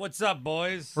 What's up,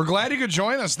 boys? We're glad you could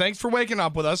join us. Thanks for waking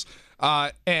up with us.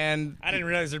 And I didn't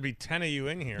realize there'd be 10 of you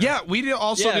in here. yeah, we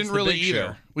also Yeah, it's didn't the really big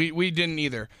either. We didn't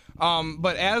either.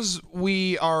 But as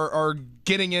we are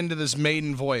getting into this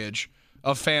maiden voyage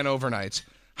of Fan Overnights,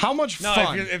 how much No,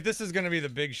 fun? if this is going to be the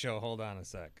big show, hold on a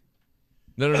sec.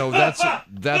 No.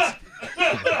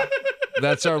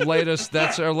 That's our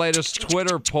latest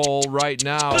Twitter poll right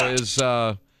now. Is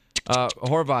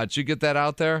Horvat? Did you get that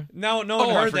out there? No one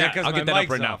heard that because I'll my get that up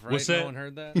mic's right now. off, right? What's No that? one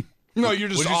heard that? No, you're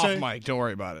just What'd you off say? mic. Don't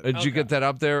worry about it. Did you get that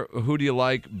up there? Who do you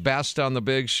like best on the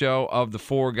big show of the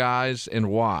four guys and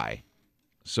why?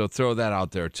 So throw that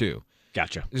out there too.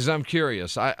 Gotcha. Because I'm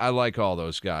curious. I like all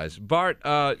those guys. Bart,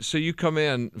 so you come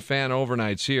in, Fan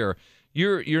Overnights here.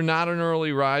 You're not an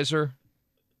early riser?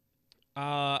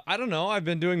 I don't know. I've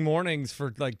been doing mornings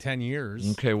for like 10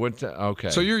 years. Okay, okay.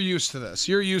 So you're used to this.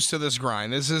 You're used to this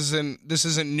grind. This isn't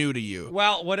new to you.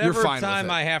 Well, whatever You're fine with time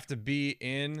it. I have to be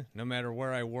in, no matter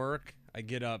where I work, I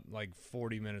get up like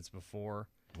 40 minutes before.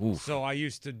 Oof. So I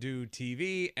used to do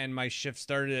TV, and my shift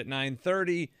started at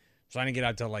 9:30, so I didn't get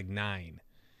out till like 9.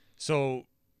 So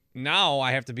now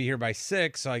I have to be here by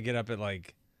 6, so I get up at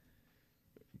like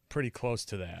pretty close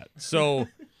to that. So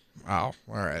Wow.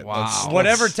 All right. Wow.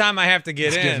 whatever time I have to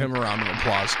get Let's in, give him a round of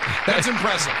applause. That's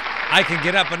impressive. I can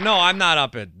get up. But no, I'm not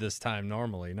up at this time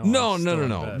normally. No. No. I'm still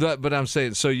in bed. But I'm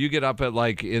saying, so you get up at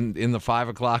like in the 5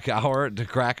 o'clock hour to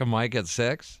crack a mic at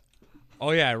 6? Oh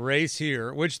yeah, race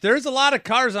here. Which there's a lot of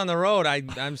cars on the road.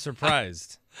 I'm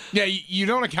surprised. Yeah, you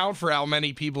don't account for how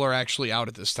many people are actually out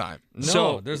at this time. No,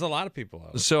 So- there's a lot of people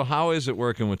out. So how is it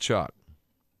working with Chuck?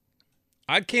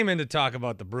 I came in to talk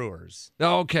about the Brewers.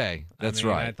 Okay, that's I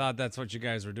mean, right. I thought that's what you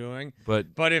guys were doing.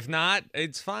 But But if not,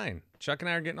 it's fine. Chuck and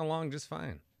I are getting along just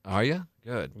fine. are you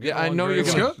good? We Yeah, get I along know very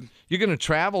you're well. gonna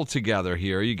travel together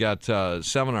here. You got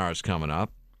seminars coming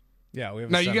up. Yeah, we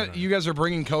have. Now a seminar. you guys are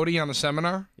bringing Cody on the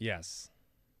seminar. Yes,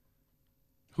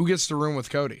 Who gets the room with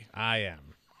Cody? I am.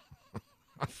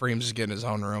 Freems is getting his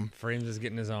own room. Frames is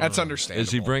getting his own. That's room. understandable.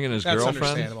 Is he bringing his That's girlfriend?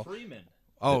 understandable. Freeman.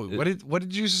 Oh, what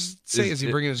did you say? Is he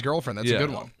bringing his girlfriend? That's Yeah. a good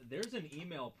one. There's an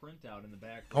email printout in the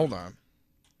back. Hold on.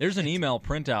 There's an email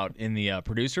printout in the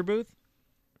producer booth.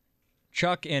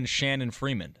 Chuck and Shannon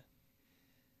Freeman.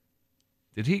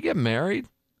 Did he get married?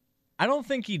 I don't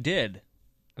think he did.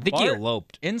 I think he Bart?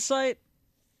 eloped. Insight?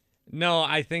 No,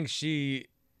 I think she.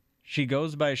 She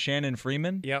goes by Shannon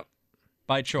Freeman Yep.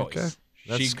 by choice. Okay.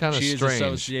 That's kinda she is strange.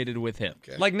 associated with him.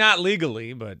 Like not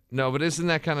legally, but No, but isn't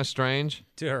that kind of strange?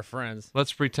 to her friends.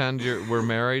 Let's pretend we're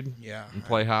married. Yeah. And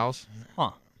play house.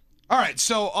 Huh. All right,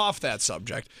 so off that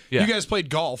subject, Yeah. you guys played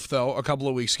golf though a couple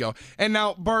of weeks ago, and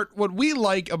now Bart, what we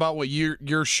like about what your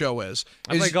show is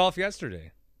I played golf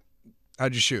yesterday.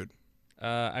 How'd you shoot?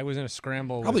 I was in a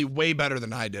scramble. Probably with, way better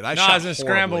than I did. I no, shot I was in a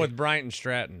scramble horribly. with Bryant and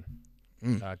Stratton,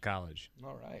 college.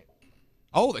 All right.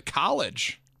 Oh, the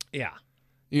college. Yeah.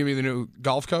 You gonna be the new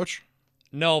golf coach?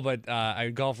 No, but I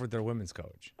golf with their women's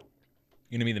coach.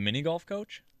 You gonna be the mini golf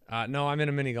coach? No, I'm in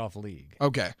a mini golf league.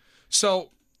 Okay.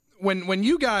 So when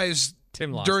you guys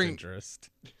Tim lost during interest.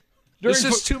 This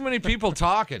is too many people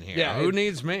talking here. Yeah, Who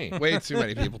needs me? Way too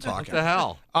many people talking. What the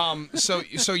hell?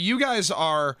 So you guys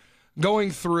are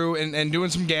going through and doing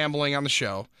some gambling on the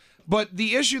show. But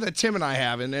the issue that Tim and I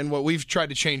have, and what we've tried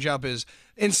to change up, is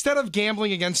instead of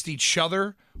gambling against each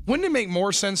other, wouldn't it make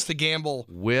more sense to gamble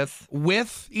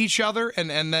with each other and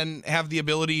then have the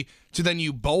ability to then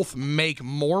you both make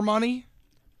more money?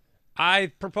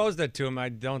 I proposed that to him. I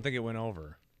don't think it went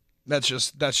over. That's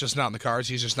just not in the cards.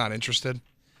 He's just not interested.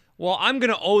 Well, I'm going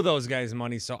to owe those guys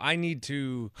money, so I need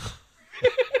to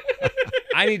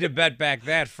bet back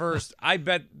that first. I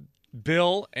bet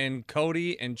Bill and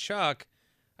Cody and Chuck,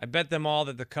 I bet them all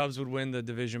that the Cubs would win the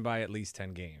division by at least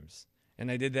 10 games.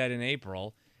 And I did that in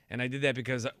April. And I did that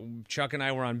because Chuck and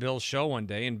I were on Bill's show one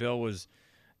day, and Bill was,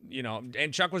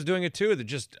 and Chuck was doing it too. They're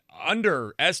just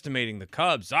underestimating the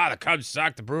Cubs. The Cubs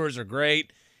suck. The Brewers are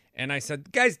great. And I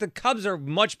said, guys, the Cubs are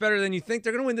much better than you think.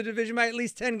 They're going to win the division by at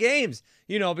least 10 games.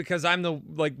 Because I'm the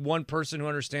one person who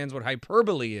understands what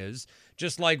hyperbole is.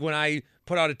 Just like when I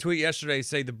put out a tweet yesterday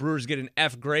say the Brewers get an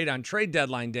F grade on trade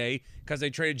deadline day because they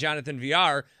traded Jonathan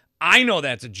Villar. I know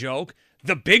that's a joke.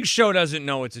 The Big Show doesn't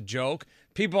know it's a joke.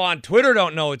 People on Twitter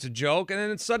don't know it's a joke. And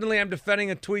then suddenly I'm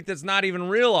defending a tweet that's not even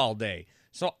real all day.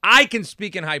 So I can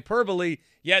speak in hyperbole,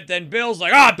 yet then Bill's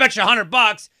like, I bet you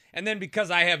 $100. And then because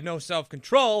I have no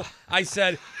self-control, I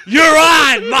said, you're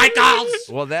on, Michaels!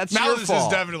 Well, that's now your this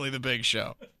fault. is definitely the Big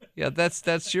Show. Yeah,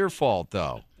 that's your fault,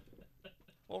 though.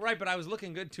 Well, right, but I was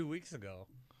looking good 2 weeks ago.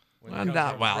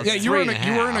 Yeah, you were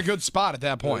in a good spot at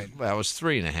that point. That was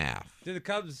 3.5. Did the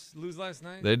Cubs lose last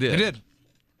night? They did. They did.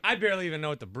 I barely even know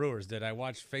what the Brewers did. I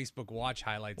watched Facebook Watch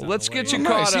highlights. Well, on let's the way get you in.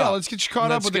 caught up. Yeah, let's get you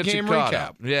caught up with the game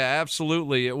recap. Yeah,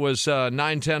 absolutely. It was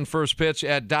 9-10 first pitch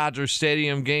at Dodger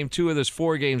Stadium, game 2 of this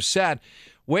 4-game set.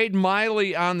 Wade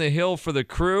Miley on the hill for the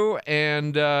Crew,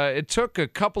 and it took a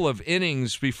couple of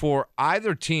innings before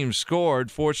either team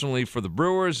scored. Fortunately for the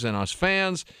Brewers and us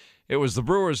fans, it was the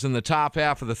Brewers in the top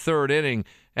half of the third inning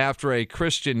after a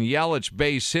Christian Yelich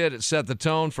base hit. It set the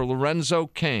tone for Lorenzo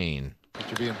Cain.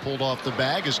 After being pulled off the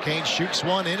bag as Cain shoots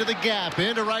one into the gap,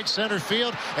 into right center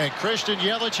field, and Christian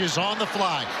Yelich is on the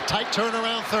fly. Tight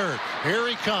turnaround third. Here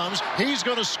he comes. He's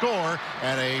going to score,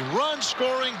 and a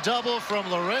run-scoring double from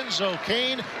Lorenzo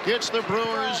Cain gets the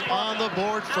Brewers on the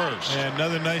board first. And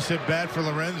another nice at-bat for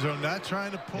Lorenzo, not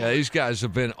trying to pull. Yeah, these guys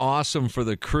have been awesome for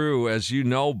the Crew. As you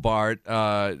know, Bart,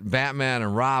 Batman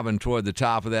and Robin toward the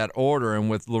top of that order, and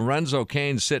with Lorenzo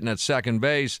Cain sitting at second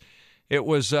base, it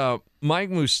was Mike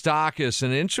Moustakas,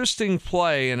 an interesting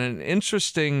play and an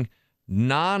interesting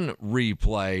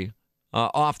non-replay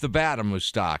off the bat of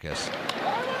Moustakas.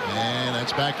 And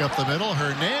that's back up the middle.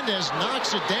 Hernandez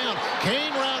knocks it down.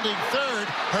 Cain rounding third.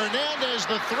 Hernandez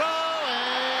the throw,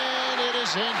 and it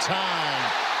is in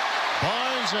time.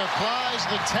 Barnes applies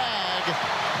the tag.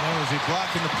 Oh, is he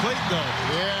blocking the plate, though?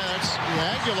 Yeah, that's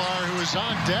Aguilar, who was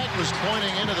on deck, was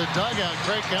pointing into the dugout.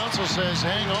 Craig Counsell says,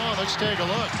 hang on, let's take a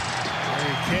look.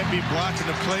 You can't be blocking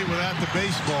the plate without the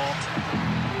baseball.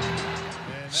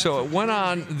 So it went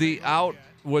on. The out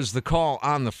was the call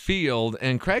on the field,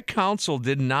 and Craig Counsell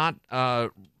did not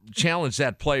challenge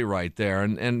that play right there.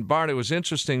 And Bart, it was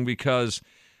interesting because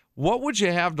what would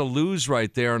you have to lose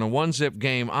right there in a one-zip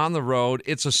game on the road?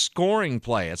 It's a scoring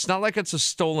play. It's not like it's a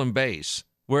stolen base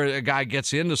where a guy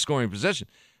gets into scoring position.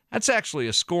 That's actually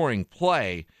a scoring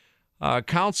play.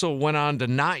 Counsell went on to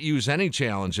not use any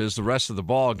challenges the rest of the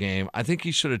ball game. I think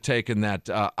he should have taken that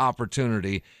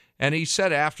opportunity. And he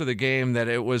said after the game that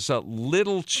it was a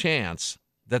little chance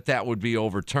that would be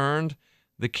overturned.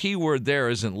 The key word there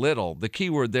isn't little. The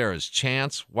key word there is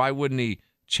chance. Why wouldn't he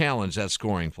challenge that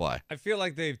scoring play? I feel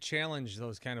like they've challenged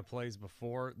those kind of plays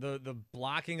before. The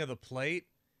blocking of the plate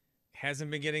hasn't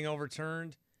been getting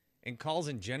overturned, and calls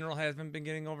in general haven't been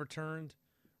getting overturned.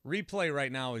 Replay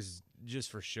right now is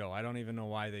just for show. I don't even know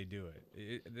why they do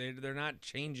it. They're not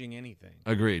changing anything.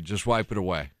 Agreed. Just wipe it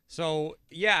away. So,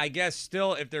 yeah, I guess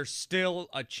still, if there's still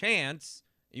a chance,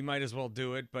 you might as well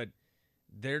do it. But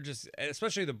they're just,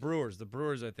 especially the Brewers. The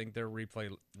Brewers, I think their replay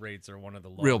rates are one of the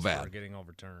lowest. Real bad. For getting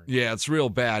overturned. Yeah, it's real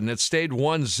bad. And it stayed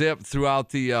 1-zip throughout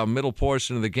the middle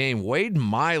portion of the game. Wade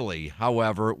Miley,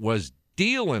 however, was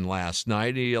dealing last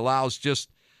night. He allows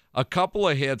just a couple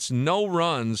of hits, no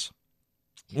runs.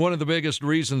 One of the biggest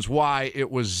reasons why it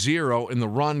was 0 in the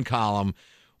run column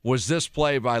was this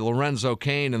play by Lorenzo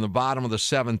Cain in the bottom of the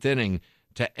 7th inning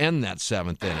to end that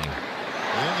 7th inning. In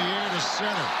the air to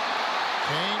center.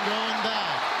 Cain going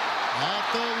back. At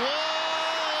the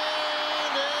wall,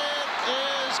 and it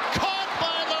is caught by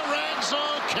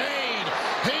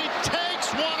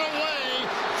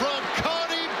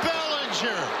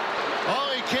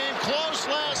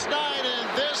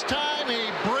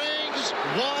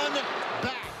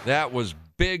That was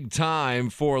big time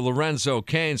for Lorenzo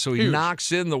Cain. So he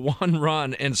knocks in the 1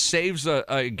 run and saves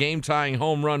a game-tying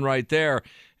home run right there.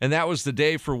 And that was the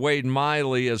day for Wade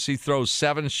Miley as he throws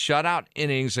 7 shutout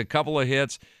innings, a couple of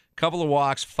hits, couple of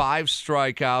walks, 5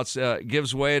 strikeouts,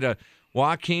 gives way to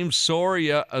Joakim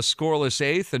Soria, a scoreless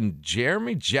 8th, and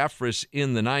Jeremy Jeffress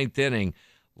in the 9th inning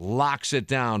locks it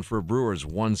down for Brewers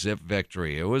 1-zip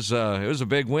victory. It was a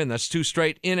big win. That's 2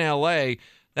 straight in L.A.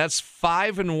 That's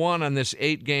 5-1 on this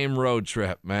 8-game road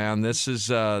trip, man. This is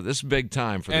big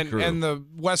time for the crew. And the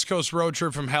West Coast road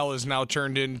trip from hell is now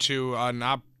turned into an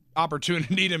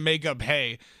opportunity to make up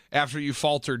hay after you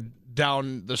faltered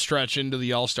down the stretch into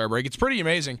the All-Star break. It's pretty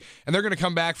amazing. And they're going to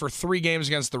come back for 3 games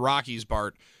against the Rockies,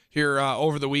 Bart, here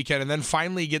over the weekend, and then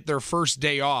finally get their first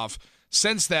day off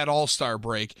since that All-Star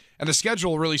break. And the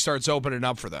schedule really starts opening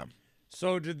up for them.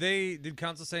 So did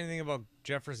Council say anything about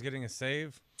Jeffress getting a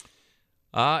save?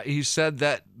 He said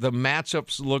that the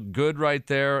matchups look good right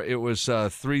there. It was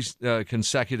 3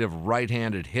 consecutive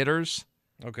right-handed hitters.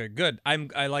 Okay, good.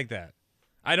 I like that.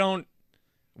 I don't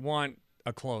want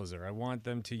a closer. I want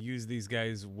them to use these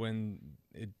guys when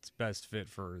it's best fit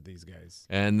for these guys.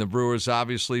 And the Brewers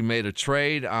obviously made a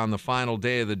trade on the final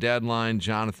day of the deadline.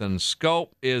 Jonathan Schoop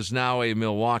is now a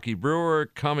Milwaukee Brewer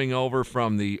coming over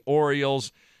from the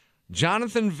Orioles.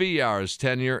 Jonathan Villar's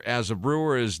tenure as a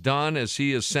Brewer is done as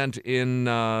he is sent in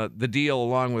the deal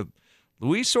along with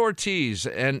Luis Ortiz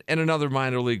and another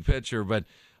minor league pitcher. But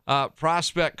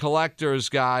prospect collectors,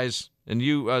 guys, and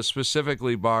you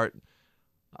specifically, Bart,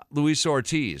 Luis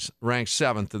Ortiz ranks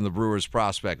 7th in the Brewers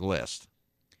prospect list.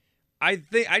 I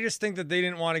just think that they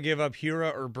didn't want to give up Hira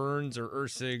or Burns or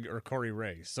Ursig or Corey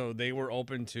Ray, so they were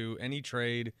open to any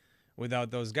trade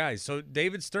without those guys. So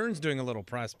David Stern's doing a little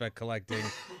prospect collecting.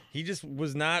 He just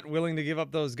was not willing to give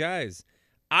up those guys.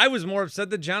 I was more upset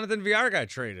that Jonathan Villar got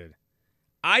traded.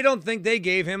 I don't think they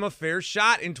gave him a fair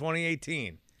shot in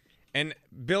 2018. And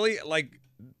Billy,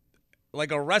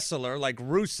 like a wrestler, like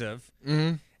Rusev,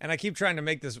 and I keep trying to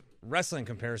make this wrestling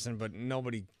comparison, but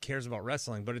nobody cares about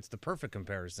wrestling, but it's the perfect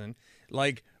comparison.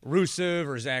 Like Rusev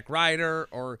or Zack Ryder,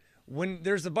 or when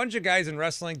there's a bunch of guys in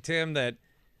wrestling, Tim, that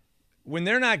when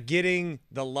they're not getting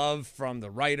the love from the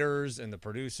writers and the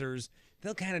producers,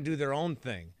 they'll kind of do their own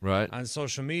thing on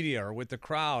social media or with the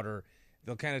crowd, or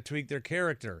they'll kind of tweak their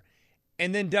character.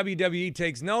 And then WWE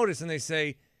takes notice and they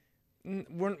say,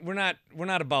 we're not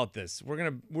about this. We're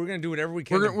gonna do whatever we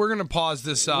can. We're gonna pause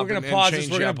this up. We're gonna pause this.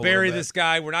 We're gonna bury this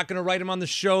guy. We're not gonna write him on the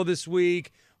show this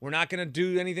week. We're not gonna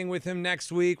do anything with him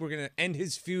next week. We're gonna end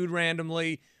his feud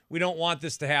randomly. We don't want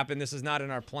this to happen. This is not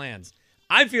in our plans.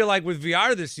 I feel like with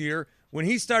VR this year, when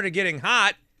he started getting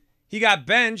hot, he got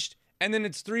benched, and then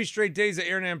it's 3 straight days of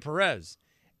Hernan Perez.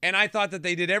 And I thought that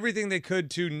they did everything they could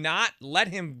to not let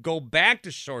him go back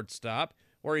to shortstop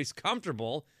where he's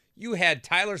comfortable. You had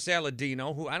Tyler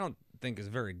Saladino, who I don't think is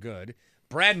very good.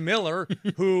 Brad Miller,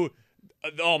 who,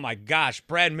 oh my gosh,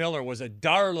 Brad Miller was a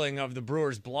darling of the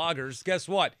Brewers bloggers. Guess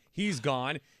what? He's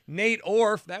gone. Nate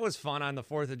Orff, that was fun on the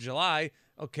 4th of July.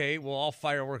 Okay, well, all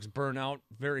fireworks burn out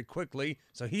very quickly,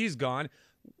 so he's gone.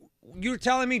 You're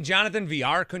telling me Jonathan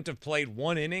Villar couldn't have played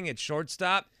 1 inning at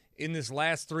shortstop in this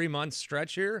last 3 months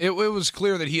stretch here? It was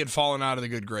clear that he had fallen out of the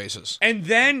good graces. And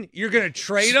then you're going to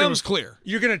trade him? It was clear.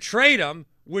 You're going to trade him,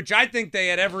 which I think they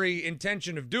had every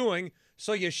intention of doing,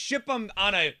 so you ship him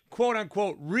on a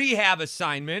quote-unquote rehab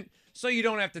assignment so you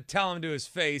don't have to tell him to his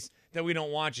face that we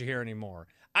don't want you here anymore.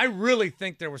 I really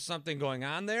think there was something going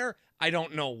on there. I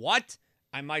don't know what.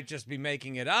 I might just be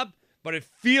making it up, but it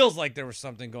feels like there was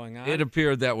something going on. It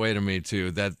appeared that way to me,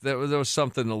 too, that there was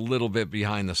something a little bit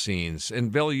behind the scenes.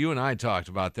 And, Billy, you and I talked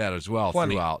about that as well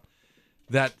throughout.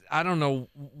 That I don't know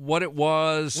what it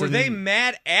was. Were they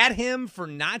mad at him for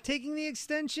not taking the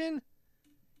extension?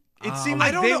 It seemed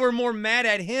like they were more mad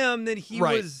at him than he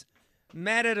was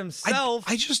mad at himself.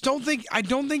 I just don't think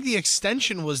the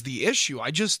extension was the issue.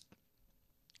 I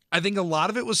think a lot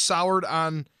of it was soured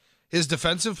on his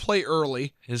defensive play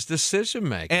early, his decision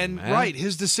making, and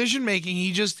his decision making.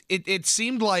 It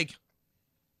seemed like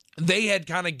they had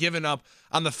kind of given up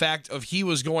on the fact of he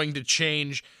was going to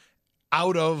change.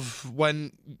 Out of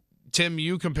when, Tim,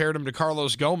 you compared him to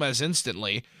Carlos Gomez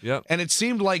instantly. Yep. And it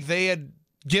seemed like they had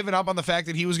given up on the fact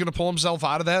that he was going to pull himself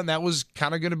out of that, and that was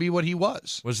kind of going to be what he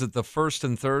was. Was it the 1st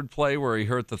and 3rd play where he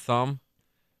hurt the thumb?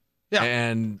 Yeah.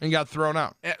 And got thrown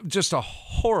out. Just a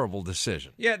horrible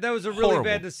decision. Yeah, that was a really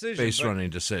bad decision. Base running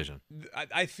decision.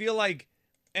 I feel like,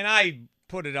 and I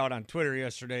put it out on Twitter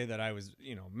yesterday that I was,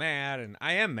 mad, and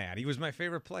I am mad. He was my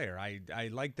favorite player. I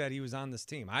liked that he was on this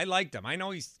team. I liked him. I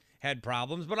know he's had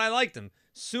problems, but I liked him.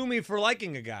 Sue me for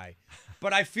liking a guy.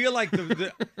 But I feel like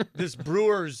this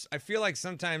Brewers, I feel like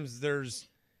sometimes there's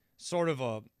sort of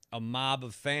a mob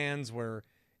of fans where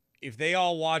if they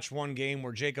all watch one game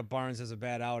where Jacob Barnes has a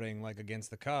bad outing, like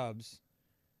against the Cubs,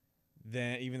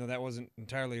 then even though that wasn't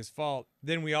entirely his fault,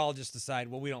 then we all just decide,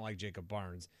 well, we don't like Jacob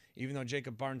Barnes. Even though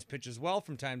Jacob Barnes pitches well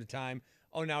from time to time,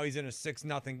 oh, now he's in a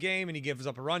 6-0 game and he gives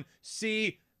up a run.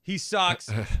 See, he sucks.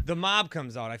 The mob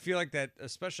comes out. I feel like that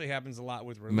especially happens a lot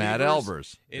with relievers. Matt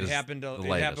Albers. It happened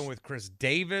with Chris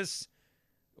Davis,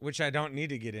 which I don't need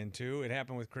to get into. It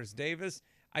happened with Chris Davis.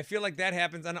 I feel like that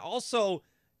happens. And also,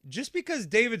 just because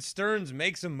David Stearns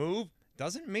makes a move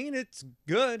doesn't mean it's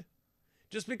good.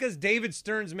 Just because David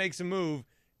Stearns makes a move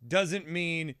doesn't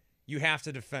mean you have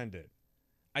to defend it.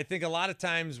 I think a lot of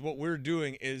times what we're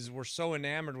doing is we're so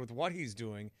enamored with what he's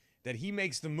doing that he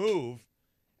makes the move.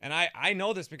 And I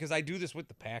know this because I do this with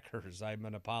the Packers. I'm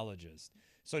an apologist.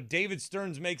 So David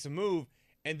Stearns makes a move,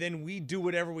 and then we do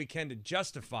whatever we can to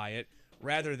justify it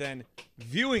rather than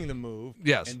viewing the move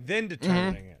and then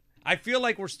determining it. I feel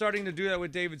like we're starting to do that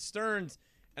with David Stearns,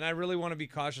 and I really want to be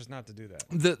cautious not to do that.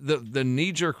 The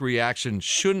knee-jerk reaction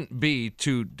shouldn't be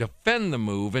to defend the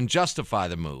move and justify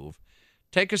the move.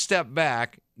 Take a step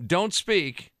back, don't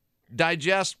speak,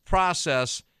 digest,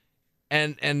 process,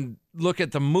 and look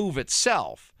at the move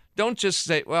itself. Don't just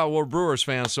say, well, we're Brewers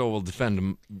fans, so we'll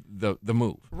defend the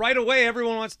move. Right away,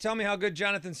 everyone wants to tell me how good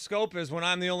Jonathan Scope is when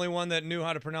I'm the only one that knew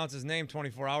how to pronounce his name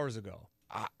 24 hours ago.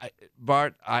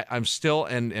 Bart, I'm still,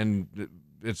 and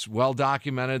it's well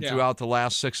documented throughout the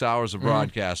last 6 hours of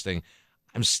broadcasting,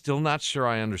 I'm still not sure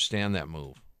I understand that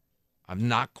move. I'm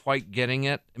not quite getting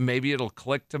it. Maybe it'll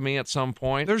click to me at some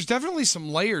point. There's definitely some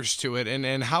layers to it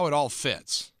and how it all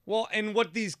fits. Well, and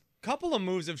what these couple of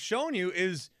moves have shown you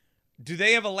is, do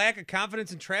they have a lack of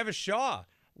confidence in Travis Shaw?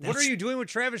 What are you doing with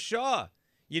Travis Shaw?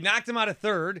 You knocked him out of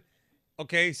third.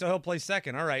 Okay, so he'll play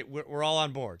second. All right, we're all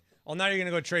on board. Well, now you're going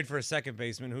to go trade for a second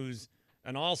baseman who's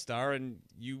an all-star, and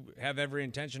you have every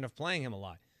intention of playing him a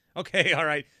lot. Okay, all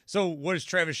right. So what is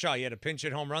Travis Shaw? He had a pinch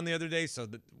hit home run the other day, so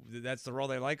that's the role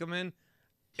they like him in?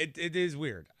 It is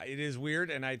weird. It is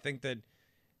weird, and I think that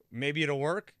maybe it'll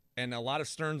work, and a lot of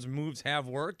Stearns' moves have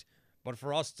worked, but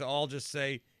for us to all just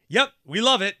say, yep, we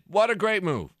love it. What a great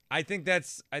move. I think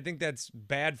that's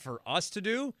bad for us to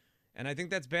do, and I think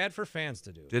that's bad for fans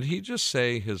to do. Did he just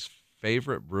say his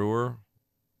favorite Brewer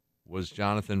was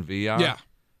Jonathan Villar? Yeah.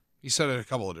 He said it a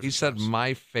couple of different He said times.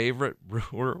 my favorite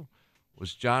Brewer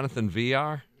was Jonathan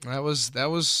Villar? That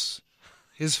was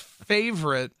his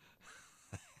favorite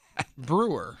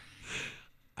Brewer.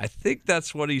 I think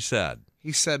that's what he said.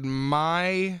 He said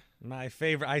my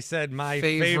favorite. I said my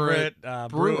favorite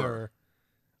Brewer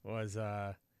was.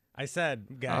 I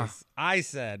said, guys. I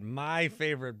said my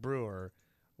favorite Brewer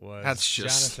was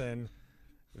Jonathan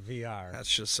Villar. That's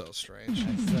just so strange.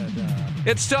 I said.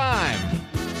 It's time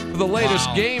for the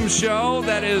latest game show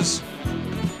that is.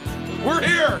 We're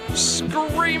here,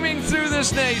 screaming through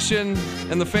this nation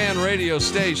and the fan radio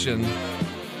station.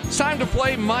 It's time to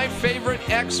play My Favorite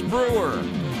Ex-Brewer.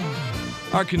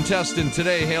 Our contestant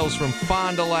today hails from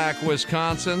Fond du Lac,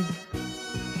 Wisconsin.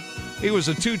 He was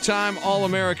a two-time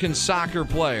All-American soccer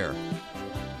player.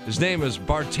 His name is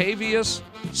Bartavius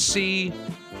C.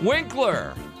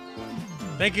 Winkler.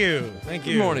 Thank you. Thank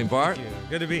you. Good morning, Bart. Thank you.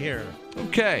 Good to be here.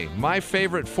 Okay, my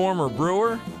favorite former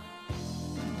Brewer.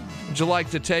 Would you like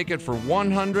to take it for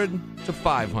 100 to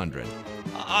 500?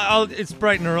 It's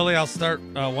bright and early. I'll start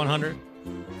 100.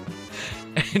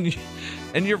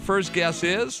 And your first guess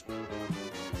is?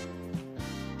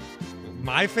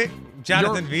 My favorite?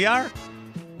 Jonathan Villar?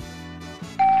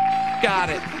 Got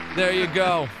it. There you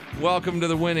go. Welcome to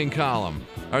the winning column.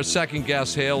 Our second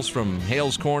guest hails from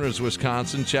Hales Corners,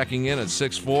 Wisconsin, checking in at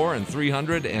 6'4" and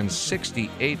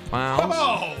 368 pounds.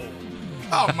 Oh,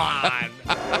 come on.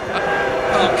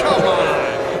 Oh,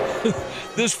 come on.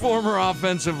 This former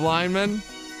offensive lineman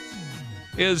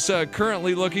is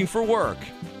currently looking for work,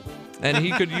 and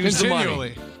he could use the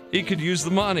money. He could use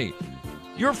the money.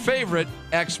 Your favorite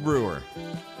ex-Brewer?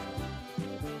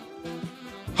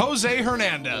 Jose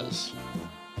Hernandez.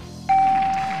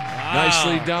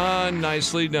 Nicely done.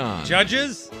 Nicely done.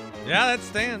 Judges? Yeah, that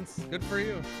stands. Good for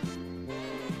you.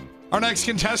 Our next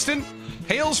contestant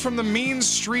hails from the mean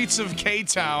streets of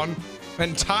K-Town,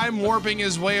 been time warping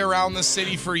his way around the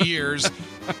city for years,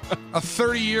 a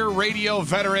 30-year radio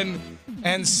veteran,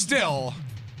 and still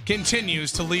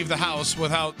continues to leave the house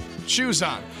without shoes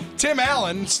on. Tim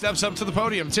Allen steps up to the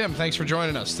podium. Tim, thanks for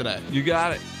joining us today. You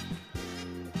got it.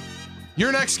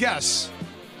 Your next guess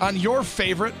on your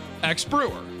favorite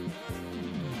ex-Brewer.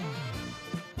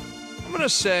 I'm going to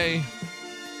say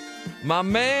My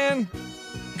man,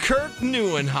 Kurt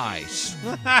Neuenhuis.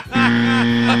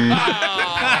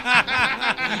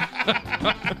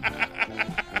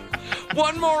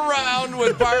 One more round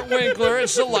with Bart Winkler.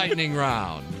 It's the lightning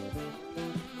round.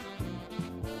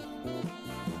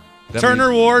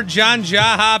 Turner Ward, John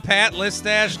Jaha, Pat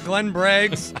Listash, Glenn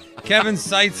Braggs, Kevin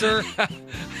Seitzer.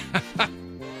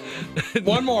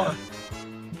 One more.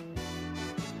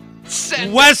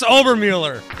 Wes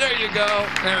Obermueller. There you go.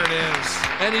 There it is.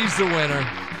 And he's the winner.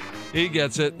 He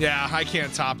gets it. Yeah, I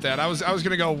can't top that. I was going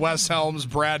to go Wes Helms,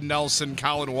 Brad Nelson,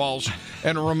 Colin Walsh,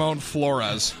 and Ramon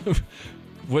Flores.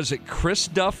 Was it Chris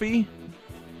Duffy?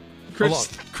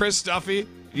 Chris Duffy?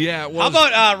 Yeah, it was. How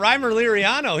about Reimer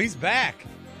Liriano? He's back.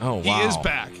 Oh, wow. He is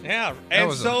back. Yeah,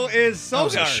 and so is Sogard. That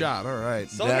was a shot. All right.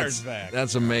 Sogar's back.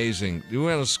 That's amazing. You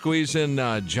want to squeeze in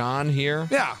John here?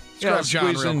 Yeah. Let's grab John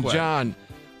squeeze real in quick. John.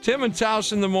 Tim and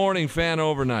Taus in the morning, fan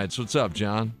overnights. What's up,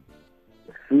 John?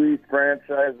 Sweet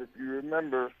franchise. If you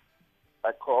remember,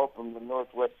 I called from the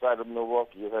northwest side of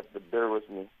Milwaukee. You have to bear with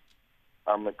me.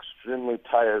 I'm extremely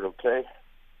tired, okay?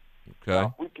 Okay.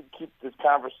 If we could keep this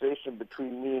conversation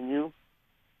between me and you.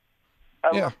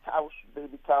 I love Tausch,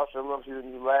 baby Tausch. I love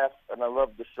hearing you laugh, and I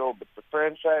love the show. But the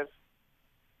franchise,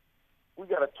 we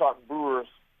got to talk Brewers.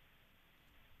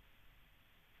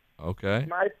 Okay.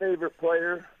 My favorite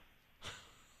player,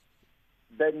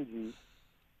 Benji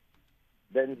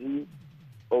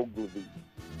Ogilvy.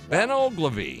 Ben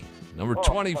Ogilvy, number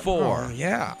 24. Oh,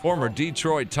 yeah. Former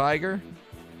Detroit Tiger.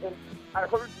 And I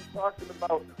heard you talking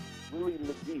about Willie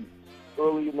McGee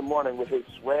early in the morning with his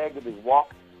swag and his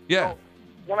walk. Yeah. So,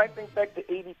 when I think back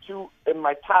to 82 and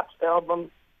my Tops album,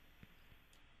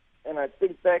 and I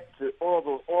think back to all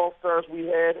those All-Stars we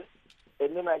had,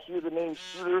 and then I hear the name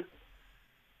Suter,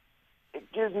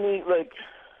 it gives me, like,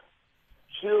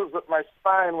 chills up my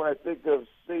spine when I think of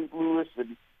St. Louis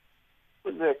and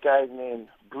what's that guy's name?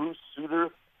 Bruce Suter?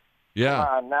 Yeah.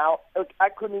 Come on now. Look, I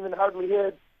couldn't even hardly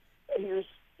hear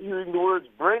hearing the words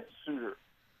Brent Suter.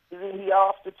 Isn't he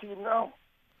off the team now?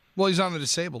 Well, he's on the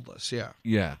disabled list, yeah.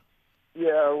 Yeah.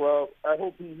 Yeah, well, I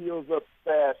hope he heals up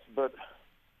fast, but,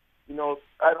 you know,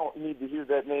 I don't need to hear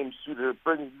that name Suter. It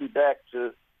brings me back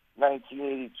to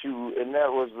 1982, and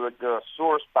that was like a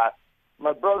sore spot.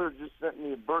 My brother just sent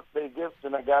me a birthday gift,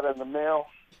 and I got it in the mail,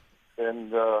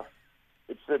 and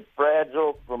it said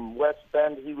Fragile from West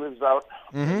Bend. He lives out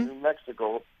in New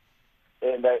Mexico,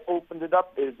 and I opened it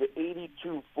up. It's an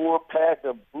 82 4-pack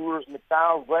of Brewers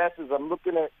McDonald's glasses. I'm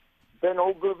looking at Ben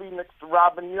Ogilvy next to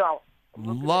Robin Young.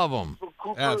 Love him.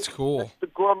 That's cool. Next to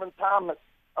Gorman Thomas.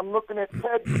 I'm looking at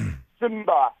Ted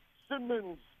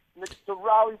Simmons next to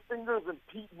Raleigh Fingers and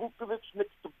Pete Vukovich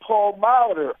next to Paul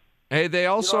Mauder. Hey, they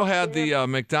also had the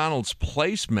McDonald's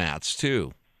placemats,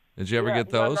 too. Did you ever get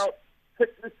those? Now,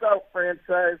 check this out,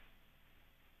 franchise.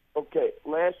 Okay,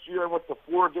 last year I went to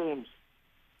 4 games.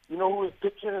 You know who was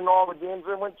pitching in all the games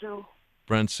I went to?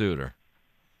 Brent Suter.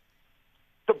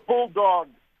 The Bulldog,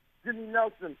 Jimmy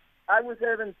Nelson. I was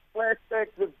having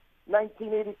flashbacks of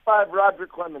 1985 Roger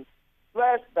Clemens.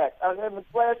 Flashbacks. I was having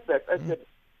flashbacks. I said,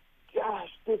 gosh,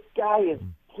 this guy is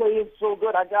playing so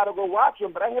good. I got to go watch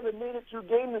him. But I haven't made it to a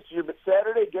game this year. But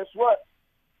Saturday, guess what?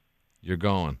 You're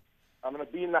going. I'm going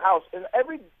to be in the house. And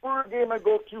every Brewer game I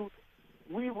go to,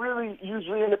 we really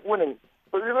usually end up winning.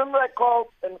 But remember I called,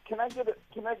 and can I get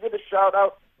a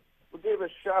shout-out? We gave a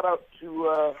shout-out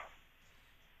to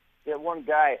that one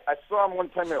guy. I saw him one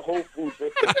time at Whole Foods.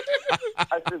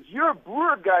 I said, you're a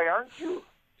Brewer guy, aren't you?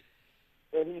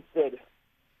 And he said,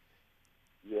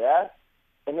 yeah.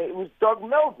 And it was Doug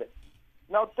Melvin.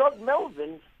 Now, Doug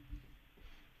Melvin,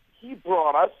 he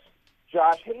brought us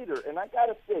Josh Hader. And I got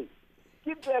to say,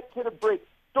 give that kid a break.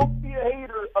 Don't be a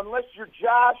hater unless you're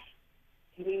Josh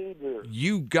Hader.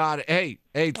 You got it. Hey,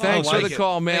 thanks for the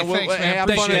call, man. Hey, thanks, man. Have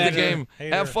fun Appreciate at the it. game.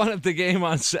 Hater. Have fun at the game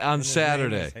on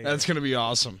Saturday. That's going to be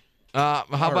awesome. How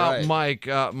All about right. Mike?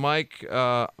 Mike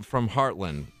from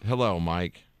Heartland. Hello,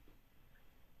 Mike.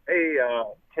 Hey,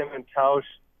 Tim and Tausch.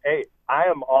 Hey, I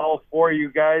am all for you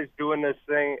guys doing this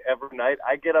thing every night.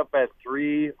 I get up at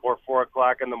 3 or 4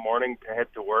 o'clock in the morning to head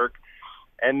to work,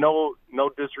 and no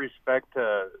disrespect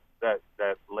to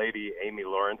that lady Amy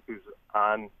Lawrence who's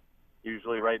on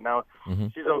usually right now. Mm-hmm.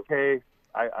 She's okay.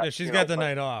 She's you got know, the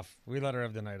night off. We let her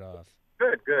have the night off.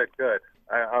 Good.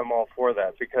 I'm all for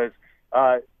that because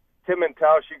Tim and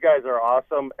Tausch, you guys are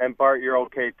awesome, and Bart, you're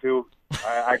okay too.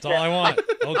 That's all I want.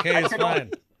 Okay, it's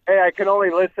fine. Hey, I can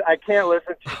only listen. I can't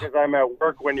listen to you because I'm at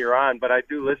work when you're on, but I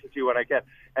do listen to you when I can.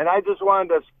 And I just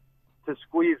wanted to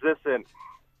squeeze this in.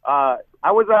 I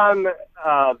was on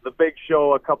the Big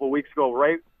Show a couple weeks ago,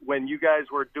 right when you guys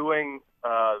were doing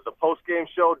the post-game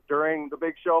show during the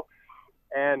Big Show.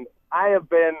 and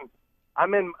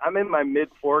I'm in my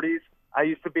mid-40s. I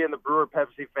used to be in the Brewer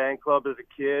Pepsi fan club as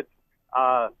a kid.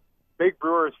 Big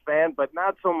Brewers fan, but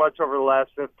not so much over the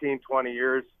last 15, 20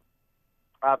 years.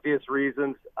 Obvious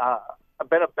reasons. I've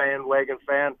been a bandwagon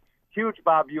fan. Huge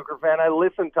Bob Uecker fan. I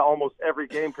listen to almost every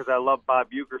game because I love Bob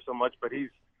Uecker so much, but he's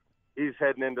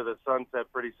heading into the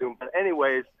sunset pretty soon. But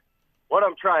anyways, what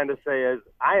I'm trying to say is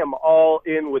I am all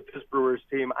in with this Brewers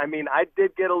team. I mean, I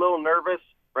did get a little nervous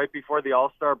right before the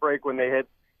All-Star break when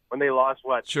they lost,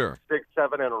 Sure. 6,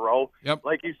 7 in a row. Yep.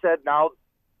 Like you said, now,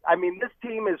 I mean, this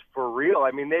team is for real.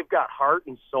 I mean, they've got heart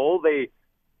and soul. They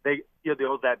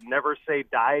that never say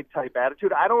die type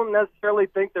attitude. I don't necessarily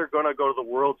think they're going to go to the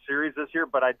World Series this year,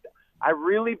 but I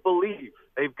really believe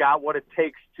they've got what it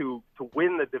takes to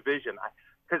win the division.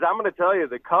 Because I'm going to tell you,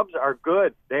 the Cubs are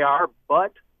good. They are,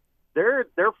 but they're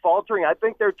faltering. I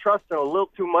think they're trusting a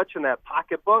little too much in that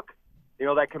pocketbook,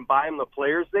 that can buy them the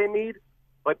players they need.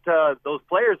 But those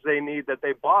players they need that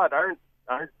they bought aren't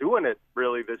doing it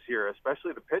really this year,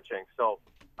 especially the pitching. So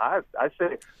I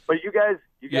say, but you guys,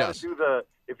 got to do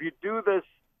if you do this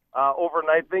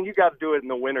overnight thing, you got to do it in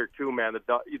the winter too, man.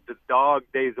 The dog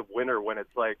days of winter when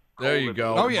it's like there you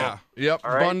go. Oh yeah. Yep.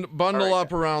 All right. Bundle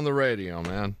up around the radio,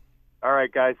 man. All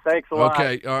right, guys. Thanks a lot.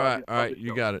 Okay. All right.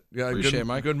 You got it. Yeah, Appreciate it,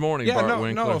 Mike. Good morning, Yeah, Bart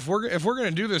Winkler. no. If we're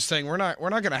gonna do this thing, we're not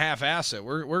gonna half-ass it.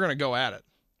 We're gonna go at it.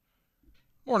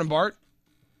 Morning, Bart.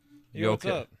 You What's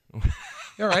okay? up?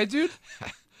 You all right, dude?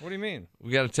 What do you mean?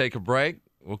 We got to take a break.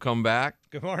 We'll come back.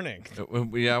 Good morning.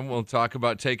 Yeah, we'll talk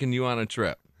about taking you on a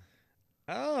trip.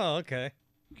 Oh, okay.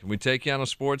 Can we take you on a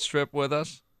sports trip with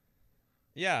us?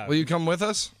 Yeah. Will you come with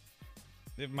us?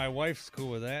 If my wife's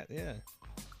cool with that, yeah.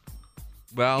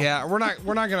 Well, yeah, we're not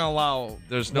gonna allow.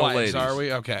 There's no wives, ladies, are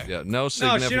we? Okay. Yeah, no No,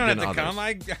 significant she don't have to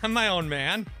others. come. I'm my own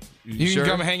man. You sure?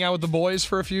 can come hang out with the boys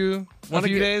for a few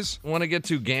days. Want to get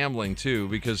to gambling too,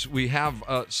 because we have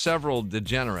several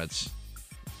degenerates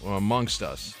amongst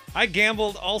us. I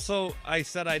gambled. Also, I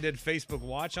said I did Facebook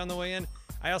Watch on the way in.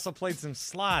 I also played some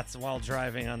slots while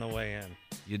driving on the way in.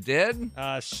 You did?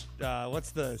 What's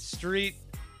the street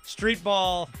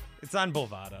ball? It's on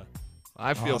Bovada.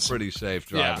 I feel Awesome. pretty safe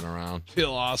driving around.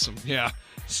 Feel awesome. Yeah.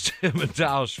 Tim and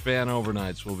Tausch fan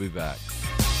overnights. We'll be back.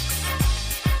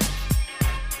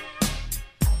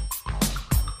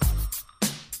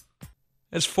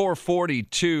 It's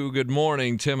 4:42. Good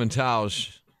morning, Tim and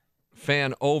Tausch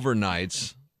fan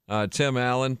overnights. Tim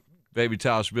Allen, Baby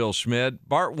Tausch, Bill Schmid,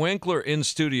 Bart Winkler in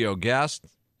studio guest,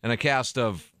 and a cast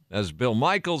of, as Bill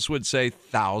Michaels would say,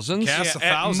 thousands. Cast of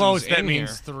At thousands most, that in means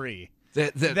here. 3.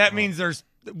 That That means there's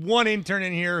one intern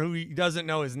in here who doesn't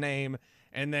know his name,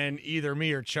 and then either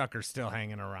me or Chuck are still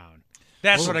hanging around.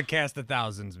 That's what a cast of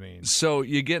thousands means. So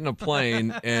you get in a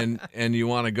plane and you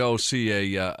want to go see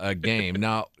a game.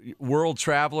 Now, world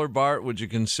traveler, Bart, would you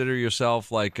consider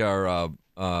yourself like our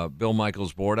Bill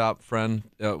Michaels board op friend,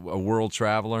 a world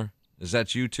traveler? Is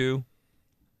that you too?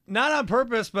 Not on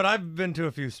purpose, but I've been to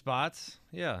a few spots.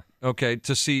 Yeah. Okay,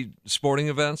 to see sporting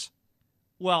events?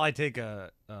 Well, I take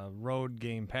a road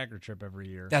game Packer trip every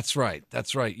year. That's right.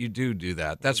 You do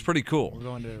that. That's pretty cool. We're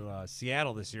going to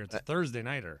Seattle this year. It's a Thursday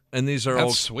nighter. And these are That's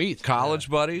old sweet. college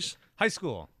buddies? High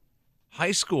school.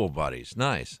 High school buddies.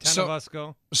 Nice. 10 of us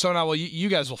go. So now, you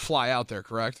guys will fly out there,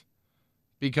 correct?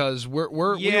 Because we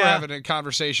were Yeah. having a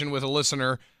conversation with a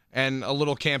listener and a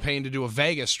little campaign to do a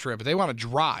Vegas trip, but they want to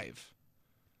drive.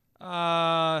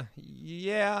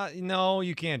 Yeah. No,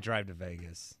 you can't drive to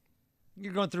Vegas.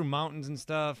 You're going through mountains and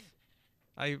stuff.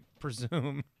 I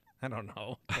presume. I don't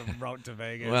know. The route to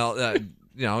Vegas. Well,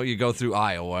 you go through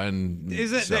Iowa and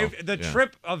Is it so, the yeah.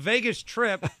 trip, a Vegas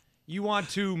trip? You want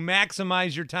to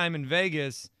maximize your time in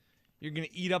Vegas. You're going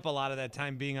to eat up a lot of that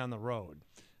time being on the road.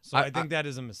 So I think that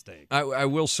is a mistake. I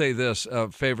will say this,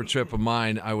 favorite trip of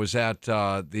mine, I was at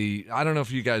I don't know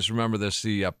if you guys remember this,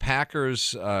 the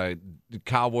Packers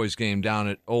Cowboys game down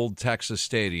at Old Texas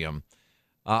Stadium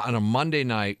on a Monday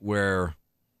night where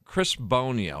Chris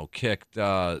Bonio kicked,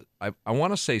 I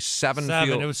want to say 7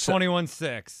 field. It was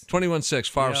 21-6. 21-6.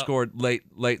 Favre Yep. scored late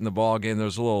in the ball game. There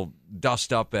was a little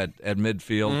dust up at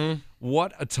midfield. Mm-hmm.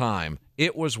 What a time.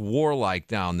 It was warlike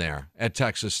down there at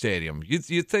Texas Stadium.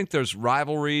 You think there's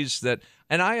rivalries that,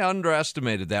 and I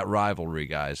underestimated that rivalry,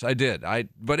 guys. I did.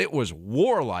 But it was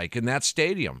warlike in that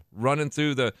stadium, running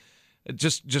through the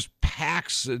just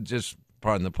packs, just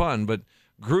pardon the pun, but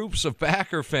groups of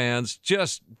Packer fans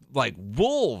just like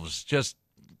wolves, just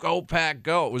go Pack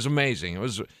go. It was amazing. It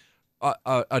was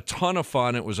a ton of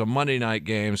fun. It was a Monday night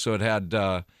game, so it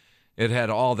had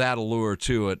all that allure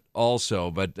to it also.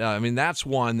 But I mean, that's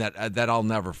one that I'll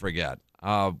never forget.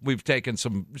 We've taken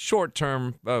some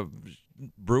short-term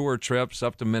Brewer trips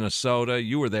up to Minnesota.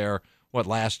 You were there,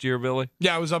 last year, Billy?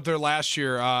 Yeah, I was up there last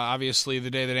year, obviously the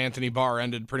day that Anthony Barr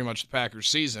ended pretty much the Packers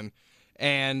season.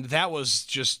 And that was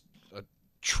just a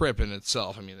trip in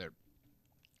itself. I mean, they're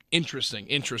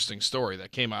interesting story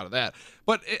that came out of that.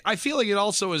 But I feel like it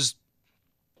also is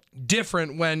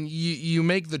different when you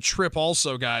make the trip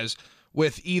also, guys,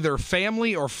 with either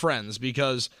family or friends,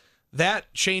 because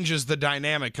that changes the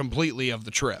dynamic completely of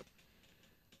the trip.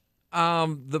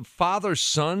 The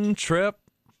father-son trip,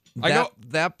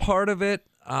 that part of it.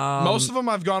 Most of them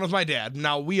I've gone with my dad.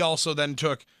 Now, we also then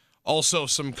took also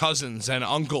some cousins and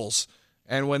uncles,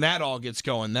 and when that all gets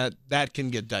going, that can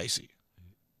get dicey.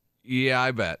 Yeah,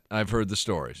 I bet. I've heard the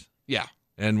stories. Yeah.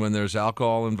 And when there's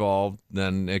alcohol involved,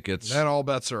 then it gets... Then all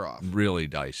bets are off. Really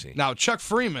dicey. Now, Chuck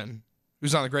Freeman,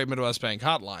 who's on the Great Midwest Bank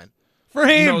hotline,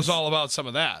 Freems knows all about some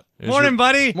of that. Morning,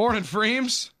 buddy. Morning,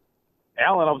 Freems.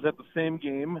 Alan, I was at the same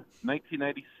game,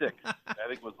 1996. I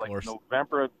think it was like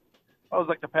November. I was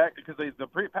like the Packers, because the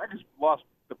Packers lost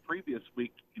the previous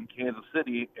week in Kansas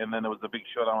City, and then there was a big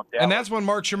showdown with Dallas. And that's when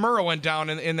Mark Chmura went down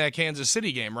in that Kansas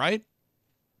City game, right?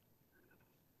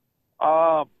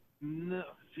 No,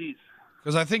 jeez.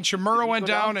 Because I think Chmura went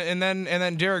down, and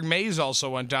then Derek Mays also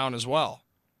went down as well.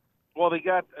 Well, they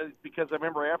got because I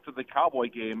remember after the Cowboy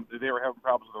game, they were having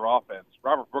problems with their offense.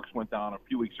 Robert Brooks went down a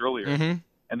few weeks earlier,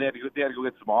 and they had to go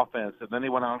get some offense, and then they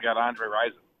went out and got Andre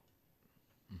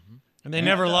Rison. And they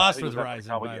never lost with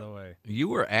Rison, by the way. You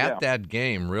were at that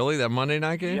game, really? That Monday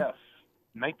night game? Yes,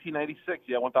 1996.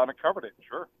 Yeah, I went down and covered it.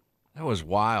 Sure. That was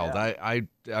wild. Yeah.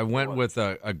 I went with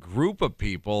a group of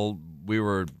people.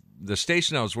 The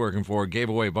station I was working for gave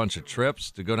away a bunch of trips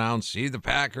to go down and see the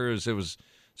Packers. It was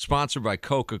sponsored by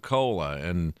Coca-Cola,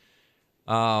 and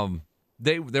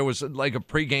there was like a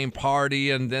pregame party,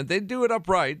 and then they do it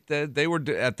upright. They were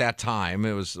at that time.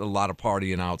 It was a lot of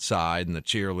partying outside and the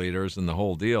cheerleaders and the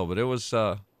whole deal. But it was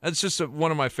it's just one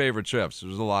of my favorite trips. It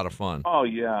was a lot of fun. Oh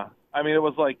yeah, I mean it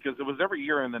was like because it was every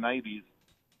year in the 90s.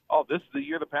 Oh, this is the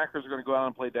year the Packers are going to go out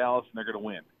and play Dallas, and they're going to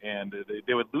win. And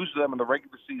they would lose to them in the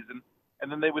regular season,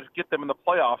 and then they would get them in the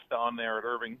playoffs down there at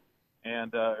Irving,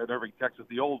 Texas,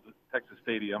 the old Texas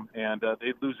Stadium, and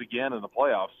they'd lose again in the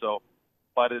playoffs. So,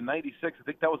 but in '96, I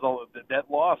think that was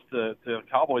that loss to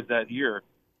Cowboys that year.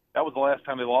 That was the last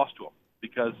time they lost to them,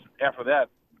 because after that,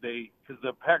 because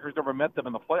the Packers never met them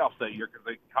in the playoffs that year, because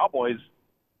the Cowboys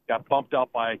got bumped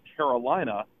out by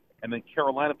Carolina, and then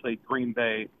Carolina played Green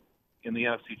Bay in the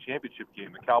NFC Championship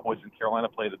game. The Cowboys and Carolina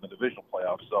played in the divisional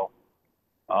playoffs. So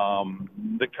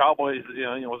the Cowboys,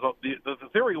 the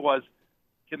theory was,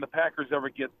 can the Packers ever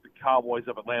get the Cowboys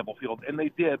up at Lambeau Field? And they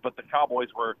did, but the Cowboys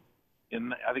were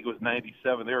I think it was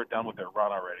 '97. They were done with their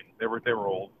run already. They were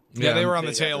old. Yeah, they were on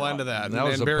the tail end of that. And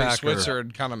Barry Packer, Switzer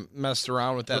had kind of messed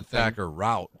around with that thing. Packer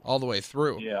route all the way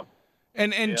through. Yeah.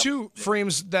 And two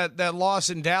frames that loss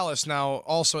in Dallas now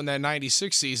also in that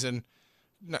 '96 season.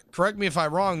 Correct me if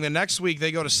I'm wrong. The next week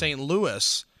they go to St.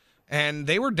 Louis, and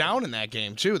they were down in that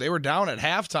game too. They were down at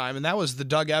halftime, and that was the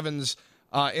Doug Evans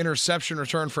interception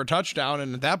return for a touchdown.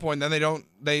 And at that point, then they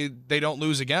don't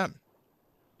lose again.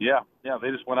 Yeah.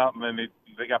 They just went out and then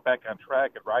they got back on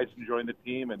track. And Rison joined the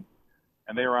team, and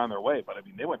they were on their way. But I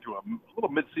mean, they went through a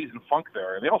little midseason funk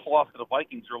there, and they also lost to the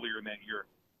Vikings earlier in that year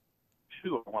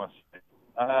too. I want to say.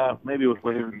 Maybe it was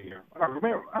later in the year. I don't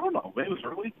know. Maybe it was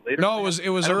early. Later. No, it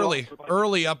was early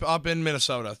up in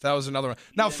Minnesota. That was another one.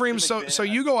 Now, Freem, so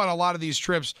you go on a lot of these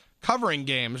trips covering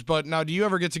games, but now do you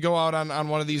ever get to go out on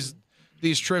one of these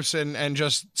trips and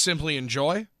just simply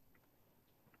enjoy?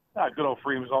 Good old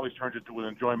Freeman's always turns into an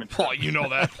enjoyment. Oh, you know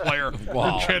that player.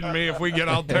 Wow. You're kidding me. If we get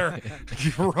out there,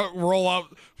 roll out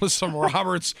with some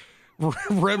Roberts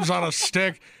ribs on a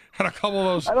stick. And a couple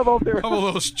of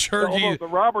those turkey. The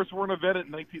Roberts weren't invented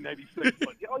in 1996,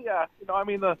 but going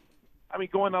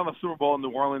down the Super Bowl in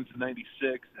New Orleans in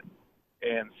 '96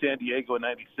 and San Diego in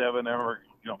 '97. I remember,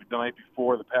 the night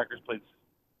before the Packers played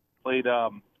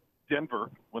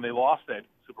Denver when they lost that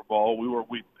Super Bowl.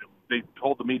 They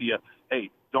told the media, "Hey,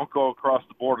 don't go across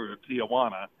the border to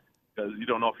Tijuana because you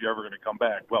don't know if you're ever going to come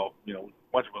back." Well,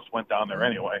 much of us went down there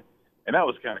anyway. And that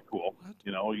was kind of cool.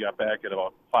 We got back at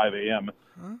about 5 a.m.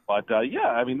 Huh? But, those,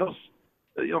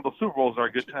 the Super Bowls are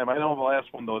a good time. I know the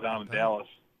last one, though, down in Dallas,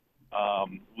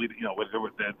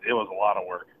 it was a lot of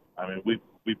work. I mean, we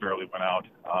barely went out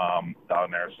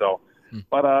down there. So,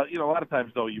 but, a lot of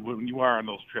times, though, when you are on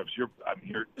those trips, you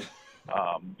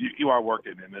are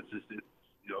working, and it's just,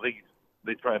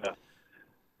 they try to,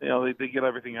 they get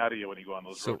everything out of you when you go on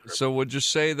those road trips. So would you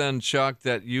say then, Chuck,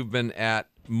 that you've been at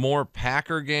more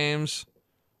Packer games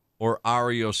or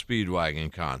REO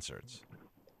Speedwagon concerts?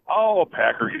 Oh,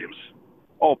 Packer games.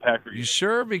 Oh, Packer. You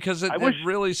sure? Because it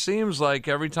really seems like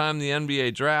every time the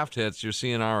NBA draft hits, you're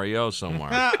seeing REO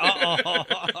somewhere.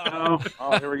 Oh,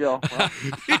 here we go. Well,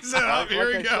 He's up.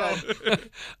 Here we go.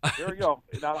 Here we go.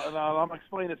 Now I'm gonna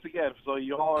explain this again, so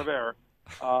you all are there.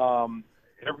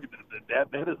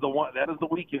 That is the one. That is the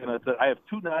weekend. I have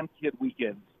 2 non-kid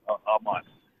weekends a month,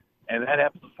 and that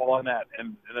happens to fall on that.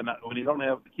 And then when you don't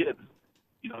have the kids,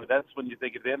 that's when you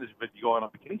take advantage of it. You go on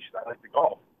vacation. I like to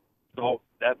golf, so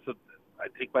I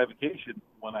take my vacation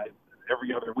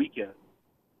every other weekend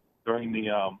during the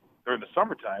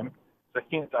summertime. So I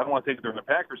don't want to take it during the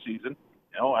Packer season.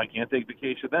 I can't take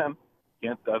vacation then.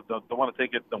 Don't want to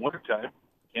take it in the wintertime.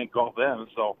 Can't golf then.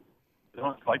 So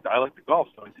I like to golf.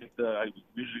 So I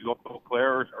usually go to Eau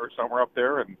Claire or somewhere up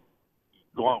there and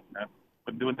go out. I've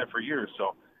been doing that for years.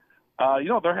 So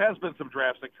there has been some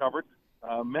drafts that covered.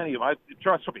 Many of them.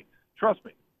 Trust me,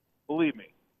 believe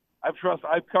me. I've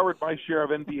covered my share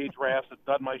of NBA drafts and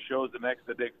done my shows the next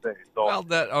day. So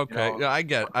Yeah, I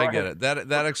get it.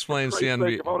 That explains the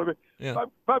NBA. If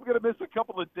I'm going to miss a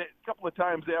couple of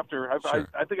times after, I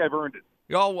think I've earned it.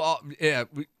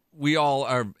 We all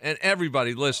are, and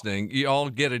everybody listening, you all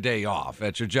get a day off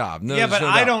at your job. No, but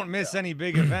I don't miss any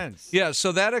big events. Yeah,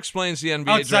 so that explains the NBA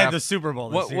outside draft. the Super Bowl.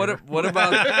 This What year.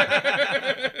 about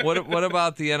what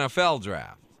about the NFL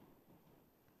draft?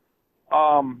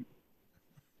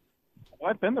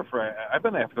 I've been there I've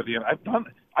been after the.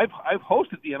 I've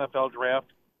hosted the NFL draft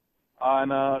on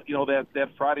that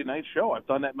Friday night show. I've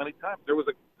done that many times. There was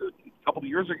a couple of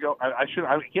years ago. First of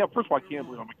all, I can't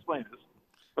believe I'm explaining this,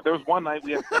 but there was one night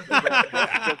we had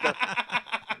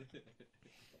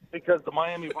because the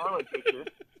Miami Marlins pitcher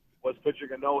was pitching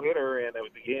a no hitter, and the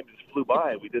game just flew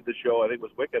by. We did the show. I think it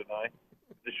was Wicked and I.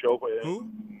 The show. Who?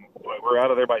 We're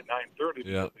out of there by 9:30.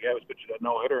 Yeah. The guy was pitching a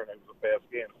no hitter, and it was a fast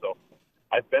game. So.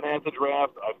 I've been at the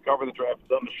draft. I've covered the draft. I've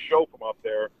done the show from up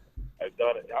there. I've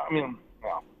done it.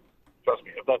 Trust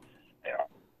me.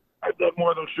 I've done more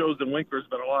of those shows than Winkler's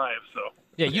been alive. So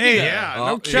Chuck,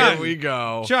 here we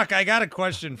go. Chuck, I got a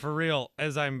question for real.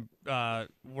 As I'm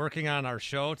working on our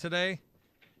show today,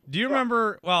 do you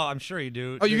remember? Well, I'm sure you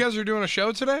do. Oh, you guys are doing a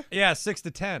show today? Yeah, 6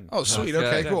 to 10. Oh, sweet.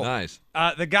 Okay, cool. Nice.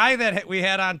 The guy that we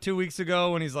had on 2 weeks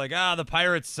ago when he's like, the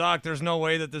Pirates suck. There's no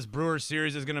way that this Brewers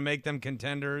series is going to make them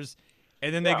contenders.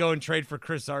 And then they go and trade for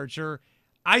Chris Archer.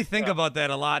 I think about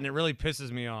that a lot, and it really pisses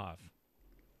me off.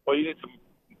 Well, you need to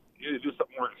do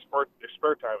something more in your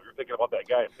spare time. You're thinking about that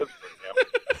guy in Pittsburgh.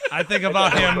 I think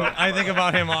about him. I think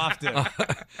about him often.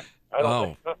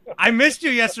 I I missed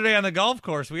you yesterday on the golf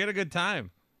course. We had a good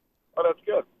time. Oh, that's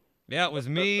good. Yeah, it was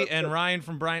me and Ryan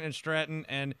from Bryant and Stratton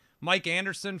and Mike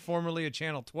Anderson, formerly of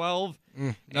Channel 12.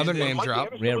 Another name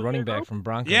drop. We had a running back from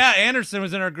Broncos. Yeah, Anderson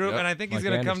was in our group, Yep. and I think he's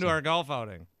Mike going to come to Anderson. our golf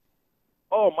outing.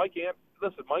 Oh, Mike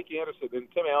Anderson and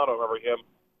Tim Allen. I remember him.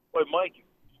 Boy, Mike,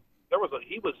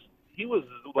 he was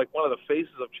like one of the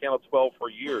faces of Channel 12 for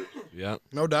years. Yeah,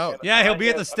 no doubt. Yeah, he'll be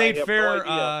at the I State have Fair. no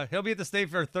idea. He'll be at the State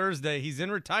Fair Thursday. He's in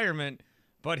retirement,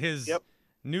 but his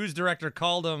news director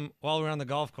called him while we were on the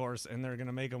golf course, and they're going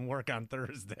to make him work on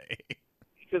Thursday.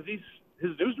 Because his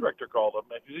news director called him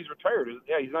because he's retired.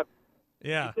 Yeah, he's not.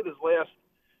 Yeah.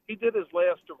 He did his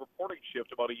last reporting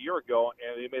shift about a year ago,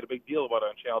 and they made a big deal about it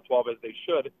on Channel 12 as they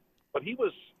should. But he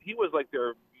was like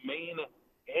their main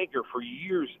anchor for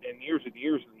years and years and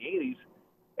years in the 80s,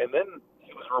 and then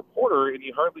he was a reporter, and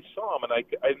you hardly saw him. And I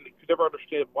could never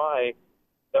understand why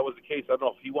that was the case. I don't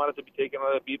know if he wanted to be taken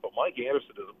on that beat, but Mike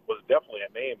Anderson was definitely a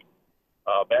name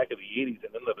back in the 80s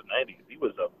and into the 90s. He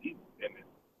was a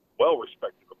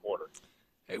well-respected reporter.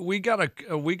 Hey, we got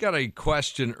a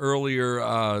question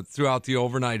earlier throughout the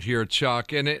overnight here,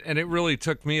 Chuck, and it really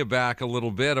took me aback a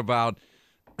little bit about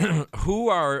who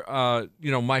are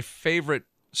my favorite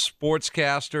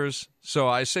sportscasters. So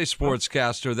I say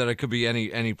sportscaster that it could be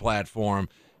any platform,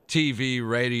 TV,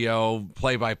 radio,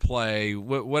 play-by-play,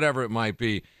 whatever it might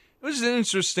be. It was an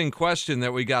interesting question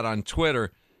that we got on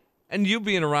Twitter. And you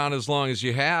being around as long as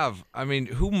you have, I mean,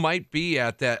 who might be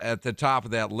at the top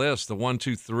of that list, the 1,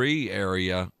 2, 3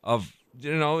 area of,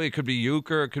 it could be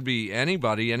Euchre, it could be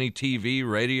anybody, any TV,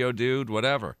 radio dude,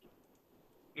 whatever.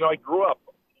 I grew up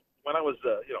when I was,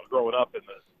 growing up in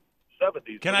the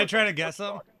 70s. Can I try to guess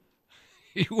them?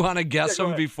 You want to guess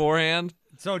them beforehand?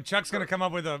 So Chuck's going to come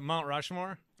up with a Mount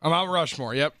Rushmore? A Mount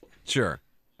Rushmore, yep. Sure.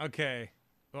 Okay.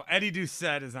 Well, Eddie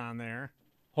Doucette is on there.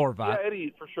 Horvat. Yeah,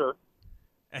 Eddie, for sure.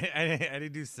 Eddie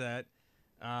Doucette.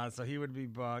 So he would be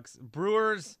Bucks.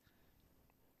 Brewers.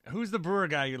 Who's the Brewer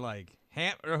guy you like?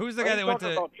 Or who's the guy that went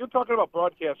to? You're talking about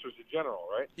broadcasters in general,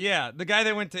 right? Yeah, the guy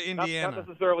that went to Indiana. Not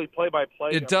necessarily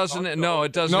play-by-play. It doesn't. No,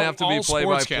 it doesn't have to be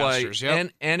play-by-play. sportscasters, yep.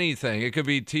 And anything. It could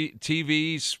be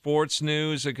TV, sports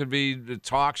news. It could be the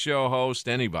talk show host.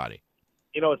 Anybody.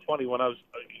 You know, it's funny. When I was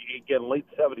again late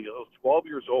 '70s, I was 12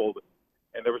 years old,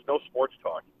 and there was no sports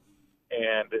talk,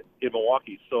 and in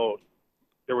Milwaukee, so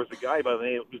there was a guy by the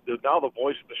name who's now the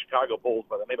voice of the Chicago Bulls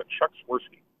by the name of Chuck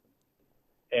Swirsky.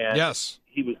 And yes,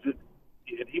 he was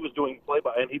doing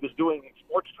play-by, and he was doing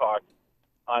sports talk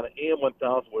on AM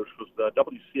 1000, which was the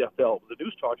WCFL, the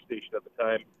news talk station at the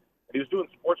time, and he was doing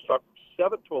sports talk from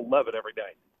 7 to 11 every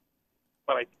night.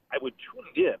 But I would tune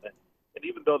in, and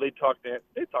even though they talk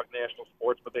national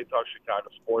sports, but they talk Chicago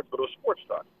sports, but it was sports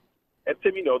talk. And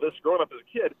Tim, you know this, growing up as a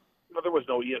kid, there was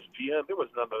no ESPN, there was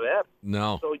none of that.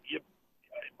 No. So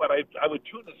but I would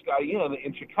tune this guy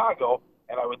in Chicago,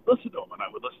 and I would listen to him, and I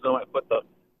would listen to him. I put the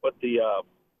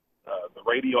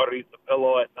radio underneath the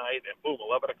pillow at night, and boom,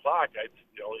 11 o'clock,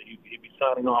 he'd be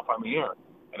signing off on the air,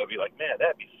 and I'd be like, man,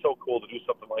 that'd be so cool to do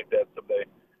something like that someday.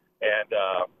 And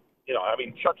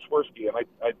Chuck Swirsky, and I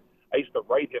used to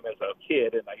write him as a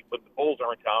kid, and when the Bulls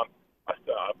are in town, I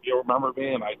said, you remember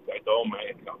me? And I told him,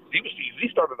 he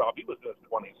started off, he was in his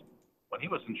 20s when he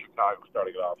was in Chicago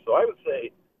starting it off. So I would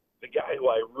say the guy who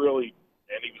I really,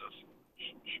 and he was a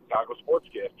Chicago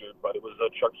sportscaster, but it was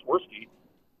Chuck Swirsky,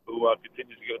 who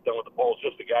continues to get it done with the Bulls.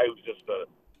 Just a guy who's just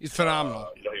he's phenomenal.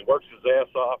 He works his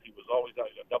ass off. He was always on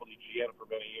WGN for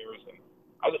many years, and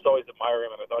I just always admire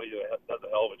him, and I thought he does a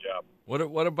hell of a job.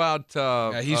 What about?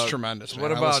 He's tremendous. Man.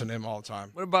 What about? I listen to him all the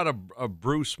time. What about a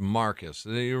Bruce Marcus?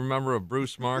 Do you remember a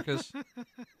Bruce Marcus?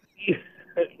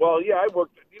 Well, yeah, I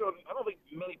worked. I don't think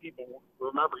many people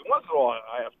remember. Once in a while,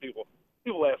 I ask people.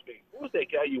 People ask me, who was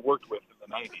that guy you worked with in the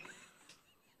 '90s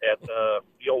at the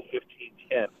old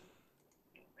 1510?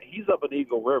 He's up in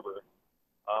Eagle River.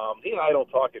 He and I don't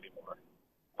talk anymore.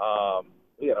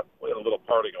 We had a little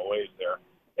parting of ways there.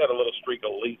 He had a little streak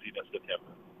of laziness in him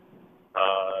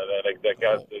that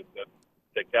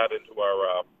got into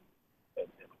our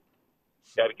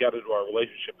got into our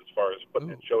relationship as far as putting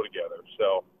the show together.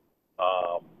 So,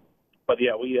 but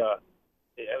yeah, I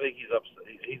think he's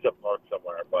up north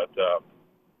somewhere, but got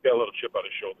a little chip on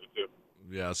his shoulder too.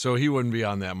 Yeah, so he wouldn't be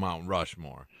on that Mount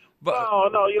Rushmore. But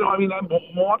no,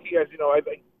 Milwaukee guys. I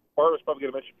think Barbara's probably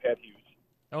going to mention Pat Hughes.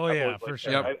 Oh yeah, for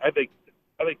sure. Yep. I think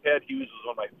Pat Hughes is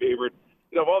one of my favorite.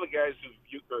 Of all the guys who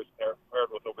Bucher has paired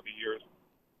with over the years,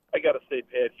 I got to say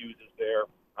Pat Hughes is there.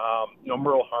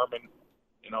 Merle Harmon.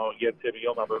 Again, Timmy,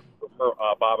 you'll remember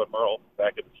Bob and Merle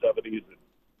back in the '70s. And,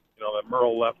 then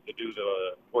Merle left to do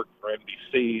the work for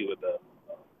NBC with the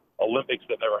Olympics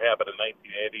that never happened in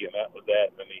 1980, and that was that.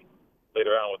 And then he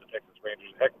later on with the Texas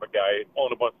Rangers, heck of a guy,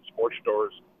 owned a bunch of sports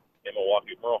stores in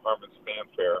Milwaukee. Merle Harmon's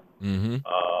Fanfare. Mm-hmm.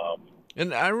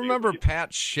 And I remember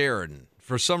Pat Sheridan.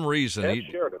 For some reason,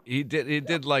 he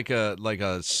did like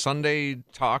a Sunday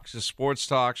sports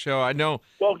talk show. I know.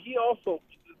 Well, he also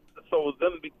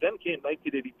then came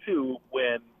 1982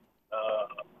 when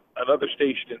another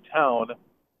station in town,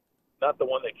 not the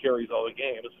one that carries all the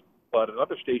games, but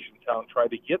another station in town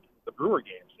tried to get the Brewer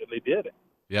games, and they did.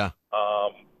 Yeah.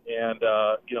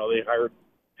 They hired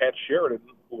Pat Sheridan,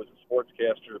 who was a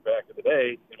sportscaster back in the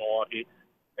day in Milwaukee,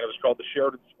 and it was called the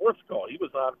Sheridan Sports Call. He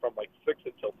was on from like 6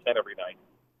 until 10 every night.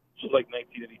 This was like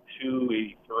 1982,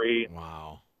 83.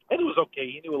 Wow. And it was okay.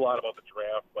 He knew a lot about the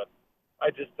draft, but I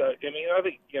just, I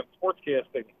think,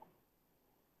 sportscasting,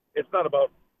 it's not about,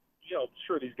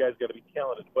 sure, these guys got to be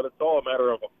talented, but it's all a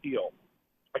matter of a feel.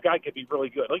 A guy can be really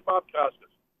good. Like Bob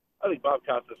Costas. I think Bob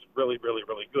Costas is really, really,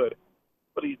 really good,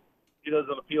 but he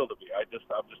doesn't appeal to me. I'm just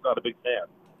not a big fan.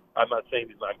 I'm not saying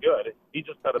he's not good. He's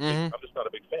just not a big, I'm just not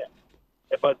a big fan.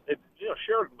 But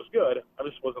Sheridan was good. I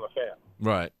just wasn't a fan.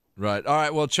 Right. All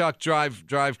right. Well, Chuck,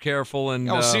 drive careful, and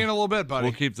we'll see you in a little bit, buddy.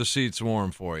 We'll keep the seats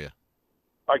warm for you.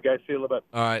 All right, guys. See you in a little bit.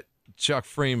 All right, Chuck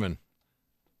Freeman.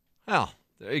 Well,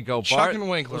 there you go, Bart. Chuck and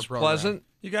Winkler was program. Pleasant.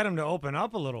 You got him to open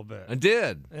up a little bit. I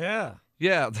did. Yeah.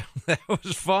 Yeah, that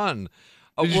was fun.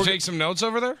 Did you take some notes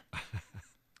over there?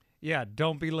 Yeah,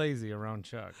 don't be lazy around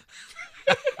Chuck.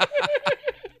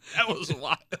 That was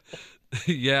wild.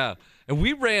 Yeah, and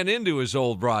we ran into his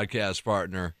old broadcast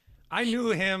partner. I knew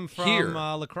him from Here.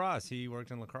 lacrosse. He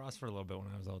worked in lacrosse for a little bit when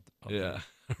I was out there.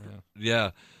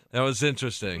 Yeah, that was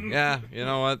interesting. Yeah, you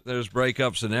know what? There's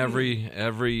breakups in every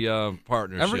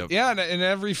partnership. In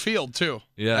every field too.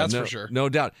 Yeah, that's for sure. No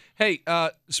doubt. Hey,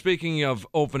 speaking of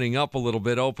opening up a little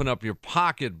bit, open up your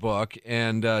pocketbook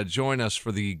and join us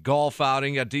for the golf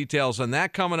outing. Got details on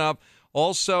that coming up.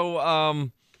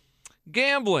 Also,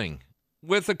 gambling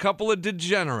with a couple of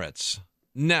degenerates.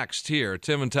 next here.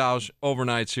 Tim and Tausch,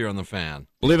 overnights here on The Fan.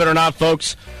 Believe it or not,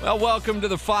 folks. Well, welcome to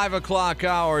the 5 o'clock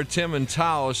hour. Tim and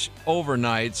Tausch,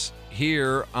 overnights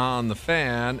here on The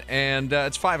Fan. And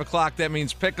it's 5 o'clock. That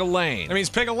means pick a lane. That means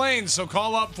pick a lane. So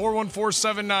call up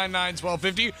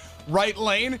 414-799-1250. Right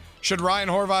lane. Should Ryan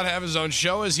Horvath have his own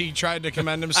show as he tried to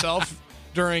commend himself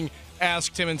during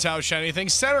Ask Tim and Tausch Anything?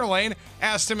 Center lane.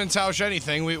 Ask Tim and Tausch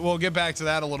Anything. We'll get back to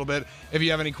that a little bit if you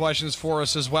have any questions for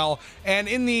us as well. And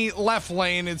in the left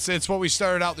lane, it's what we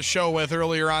started out the show with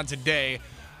earlier on today,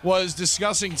 was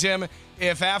discussing, Tim,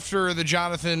 if after the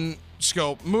Jonathan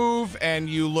Scope move and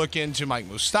you look into Mike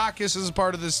Moustakas as a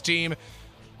part of this team,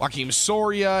 Joakim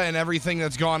Soria and everything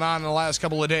that's gone on in the last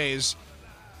couple of days,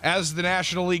 as the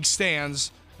National League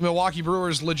stands, Milwaukee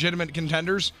Brewers legitimate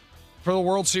contenders for the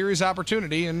World Series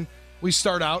opportunity. And we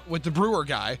start out with the Brewer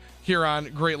guy here on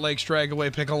Great Lakes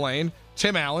Dragaway Pick a Lane.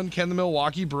 Tim Allen, can the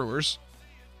Milwaukee Brewers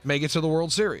make it to the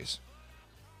World Series?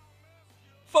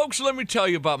 Folks, let me tell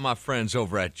you about my friends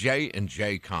over at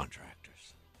J&J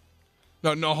Contractors.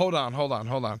 No, hold on.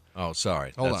 Oh,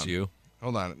 sorry. Hold That's on. you?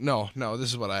 Hold on. No,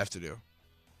 this is what I have to do.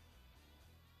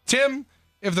 Tim,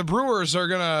 if the Brewers are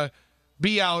going to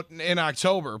be out in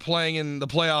October playing in the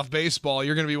playoff baseball,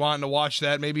 you're going to be wanting to watch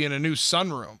that maybe in a new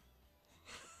sunroom.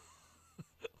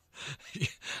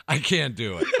 I can't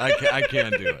do it. I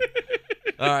can't do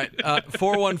it. All right.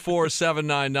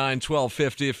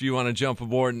 414-799-1250 if you want to jump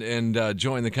aboard and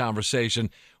join the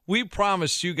conversation. We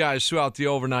promised you guys throughout the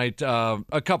overnight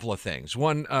a couple of things.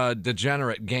 One,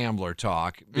 degenerate gambler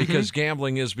talk, because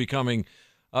gambling is becoming,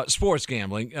 sports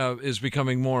gambling is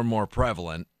becoming more and more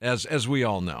prevalent, as we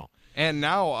all know. And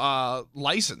now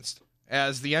licensed,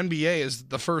 as the NBA is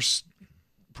the first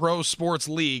pro sports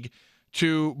league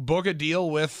to book a deal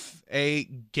with a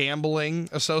gambling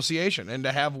association and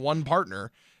to have one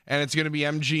partner, and it's going to be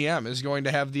MGM is going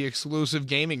to have the exclusive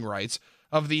gaming rights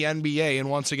of the NBA. And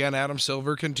once again, Adam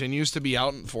Silver continues to be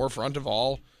out in forefront of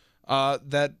all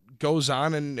that goes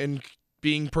on and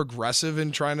being progressive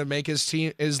and trying to make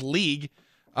his league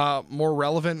more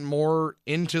relevant, more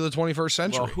into the 21st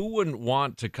century. Well, who wouldn't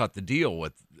want to cut the deal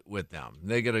with them?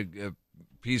 They get a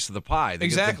piece of the pie. They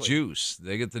Exactly. get the juice.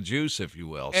 They get the juice, if you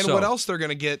will. And what else they're going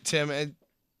to get, Tim? And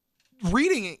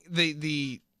reading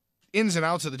the ins and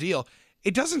outs of the deal,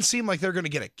 it doesn't seem like they're going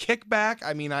to get a kickback.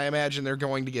 I mean, I imagine they're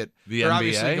going to get they're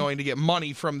obviously going to get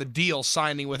money from the deal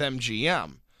signing with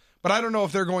MGM, but I don't know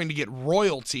if they're going to get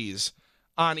royalties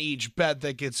on each bet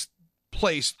that gets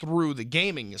placed through the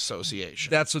gaming association.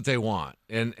 That's what they want,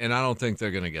 and I don't think they're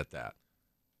going to get that.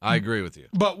 I agree with you.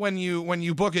 But when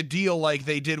you book a deal like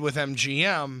they did with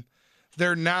MGM,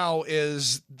 there now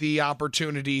is the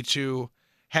opportunity to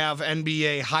have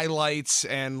NBA highlights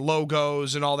and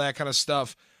logos and all that kind of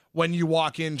stuff when you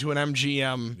walk into an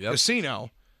MGM casino.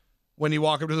 When you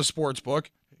walk up to the sports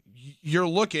book, you're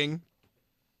looking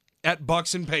at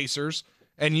Bucks and Pacers,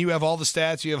 and you have all the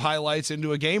stats, you have highlights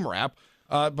into a game wrap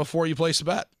before you place a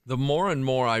bet. The more and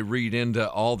more I read into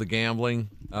all the gambling,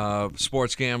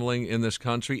 sports gambling in this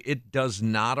country, it does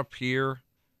not appear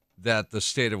that the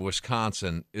state of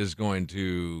Wisconsin is going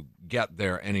to get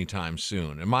there anytime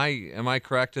soon. Am I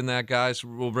correct in that, guys?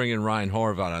 We'll bring in Ryan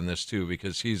Horvath on this too,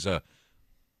 because he's a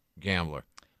gambler.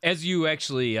 As you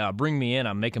actually bring me in,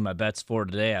 I'm making my bets for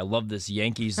today. I love this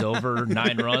Yankees over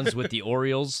 9 runs with the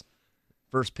Orioles.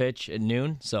 First pitch at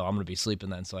noon, so I'm going to be sleeping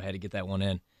then, so I had to get that one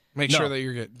in. Make sure that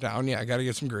you get down. Yeah, I got to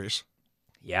get some grease.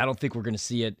 Yeah, I don't think we're going to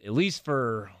see it, at least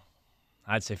for,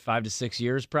 I'd say, 5 to 6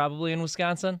 years probably in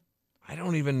Wisconsin. I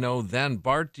don't even know then.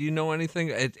 Bart, do you know anything?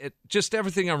 It just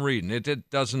everything I'm reading,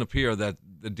 it doesn't appear that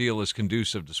the deal is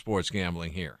conducive to sports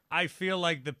gambling here. I feel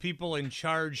like the people in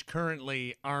charge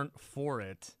currently aren't for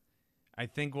it. I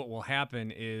think what will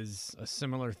happen is a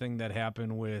similar thing that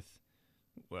happened with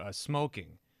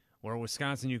smoking, where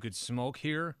Wisconsin, you could smoke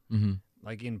here,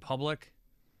 like in public,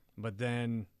 but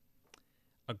then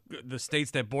the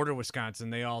states that border Wisconsin,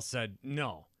 they all said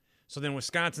no. So then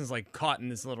Wisconsin's like caught in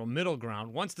this little middle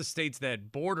ground. Once the states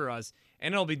that border us,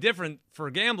 and it'll be different for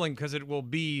gambling because it will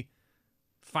be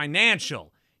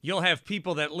financial. You'll have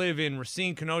people that live in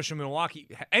Racine, Kenosha, Milwaukee,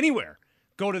 anywhere,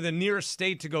 go to the nearest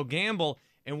state to go gamble.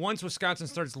 And once Wisconsin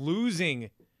starts losing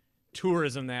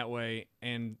tourism that way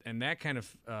and that kind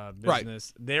of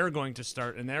business, they're going to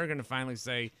start, and they're going to finally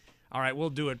say, all right, we'll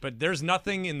do it. But there's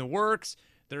nothing in the works.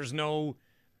 There's no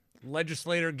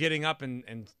legislator getting up and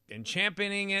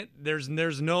championing it. There's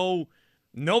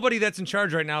nobody that's in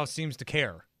charge right now seems to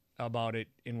care about it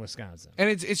in Wisconsin. And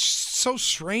it's so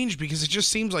strange because it just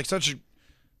seems like such a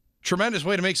tremendous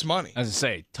way to make some money. As I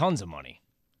say, tons of money.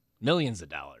 Millions of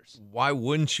dollars. Why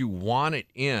wouldn't you want it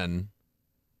in?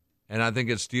 And I think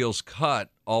it's deals cut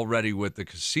already with the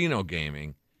casino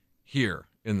gaming here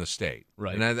in the state.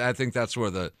 Right. And I think that's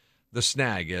where the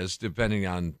snag is, depending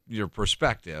on your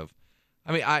perspective.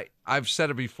 I mean, I've said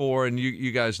it before, and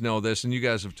you guys know this, and you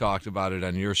guys have talked about it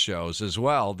on your shows as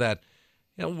well, that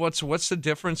what's the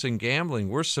difference in gambling?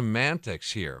 We're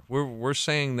semantics here. We're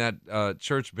saying that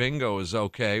church bingo is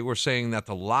okay. We're saying that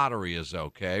the lottery is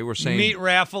okay. We're saying meat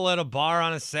raffle at a bar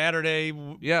on a Saturday.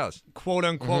 Yes. Quote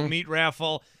unquote meat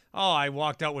raffle. Oh, I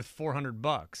walked out with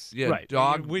 $400. Yeah, right.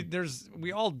 dog.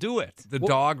 We all do it. The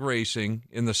dog racing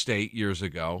in the state years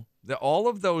ago. All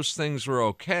of those things were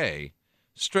okay.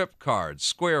 Strip cards,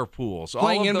 square pools,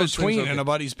 playing all of in those between things in a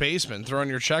buddy's basement, throwing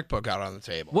your checkbook out on the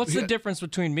table. What's the difference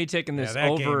between me taking this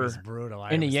that game over is brutal.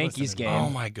 in a Yankees game? Oh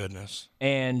my goodness!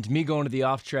 And me going to the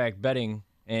off-track betting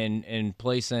and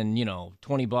placing,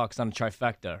 $20 on a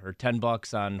trifecta or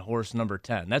 $10 on horse number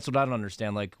 10. That's what I don't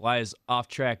understand. Like, why is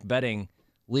off-track betting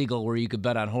legal where you could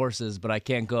bet on horses, but I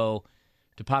can't go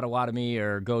to Potawatomi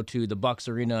or go to the Bucks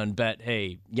Arena and bet,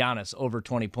 hey, Giannis over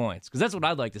 20 points? Because that's what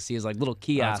I'd like to see is like little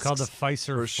kiosks. It's called the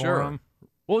Pfizer For Forum. sure.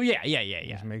 Well, yeah.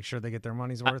 Just make sure they get their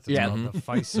money's worth. It's yeah. called the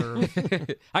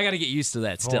Pfizer I got to get used to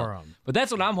that still. Forum. But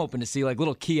that's what I'm hoping to see, like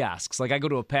little kiosks. Like I go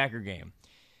to a Packer game.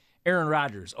 Aaron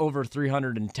Rodgers, over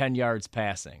 310 yards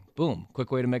passing. Boom.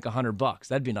 Quick way to make $100.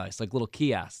 That'd be nice. Like little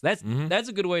kiosks. That's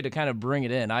a good way to kind of bring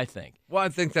it in, I think. Well, I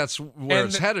think that's where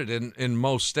it's headed in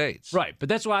most states. Right. But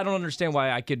that's why I don't understand why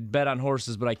I could bet on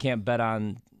horses, but I can't bet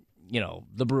on,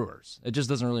 the Brewers. It just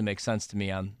doesn't really make sense to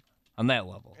me on that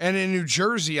level. And in New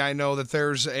Jersey, I know that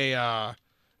there's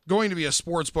going to be a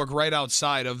sports book right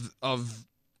outside of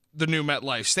the new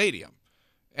MetLife Stadium.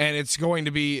 And it's going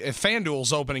to be,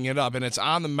 FanDuel's opening it up, and it's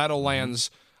on the Meadowlands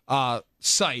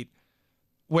site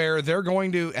where they're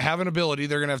going to have an ability.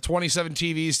 They're going to have 27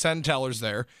 TVs, 10 tellers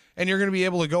there, and you're going to be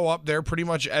able to go up there pretty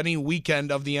much any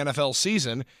weekend of the NFL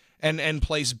season and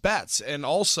place bets. And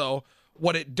also,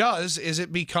 what it does is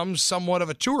it becomes somewhat of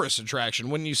a tourist attraction,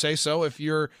 wouldn't you say so? If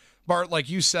you're, Bart, like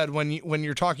you said, when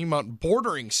you're talking about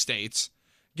bordering states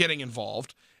getting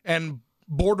involved, and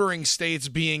bordering states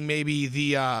being maybe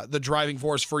the driving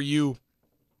force for you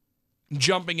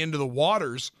jumping into the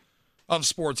waters of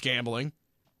sports gambling,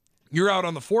 you're out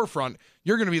on the forefront.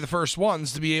 You're going to be the first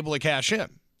ones to be able to cash in.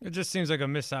 It just seems like a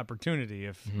missed opportunity.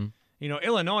 If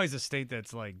Illinois is a state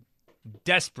that's like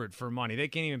desperate for money. They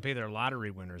can't even pay their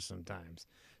lottery winners sometimes.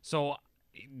 So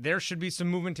there should be some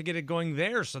movement to get it going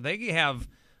there so they have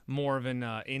more of an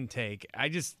intake. I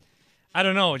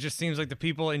don't know. It just seems like the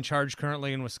people in charge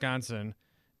currently in Wisconsin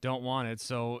don't want it.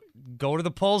 So go to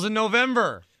the polls in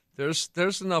November.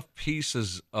 There's enough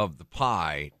pieces of the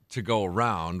pie to go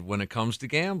around when it comes to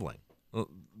gambling.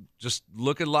 Just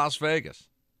look at Las Vegas.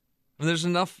 I mean, there's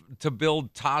enough to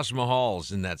build Taj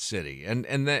Mahals in that city, and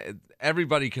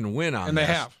everybody can win on this. And they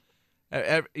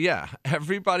have. Yeah,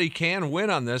 everybody can win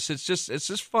on this. It's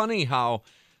just funny how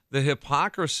the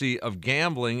hypocrisy of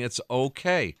gambling. It's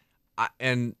okay.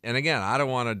 And again, I don't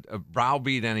want to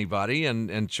browbeat anybody,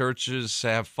 and churches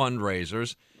have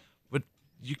fundraisers, but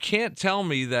you can't tell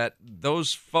me that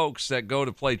those folks that go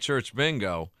to play church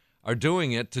bingo are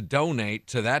doing it to donate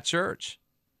to that church.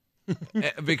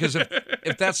 Because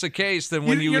if that's the case, then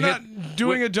when you're not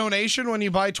doing a donation when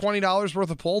you buy $20 worth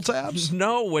of pull tabs?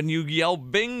 No, when you yell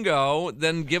bingo,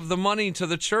 then give the money to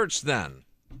the church then.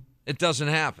 It doesn't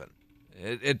happen.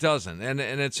 It doesn't. And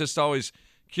it's just always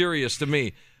curious to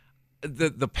me.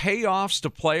 The payoffs to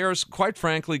players, quite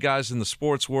frankly, guys, in the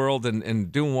sports world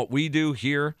and doing what we do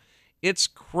here, it's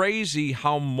crazy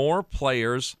how more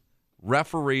players,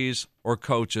 referees, or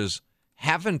coaches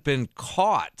haven't been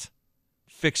caught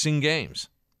fixing games.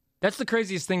 That's the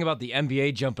craziest thing about the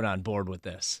NBA jumping on board with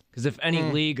this. Because if any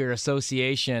league or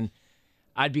association,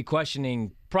 I'd be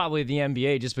questioning probably the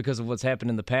NBA just because of what's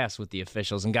happened in the past with the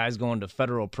officials and guys going to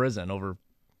federal prison over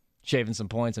shaving some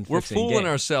points and fixing We're fooling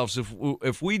games. ourselves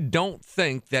if we don't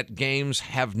think that games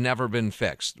have never been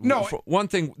fixed. No. One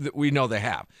thing that we know they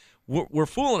have. We're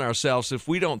fooling ourselves if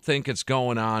we don't think it's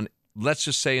going on, let's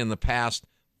just say in the past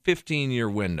 15-year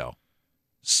window.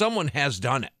 Someone has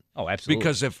done it. Oh, absolutely.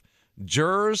 Because if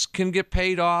jurors can get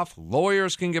paid off,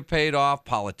 lawyers can get paid off,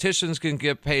 politicians can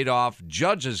get paid off,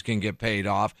 judges can get paid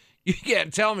off, you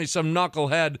can't tell me some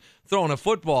knucklehead throwing a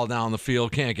football down the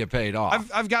field can't get paid off.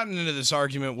 I've gotten into this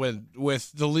argument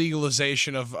with the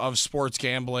legalization of sports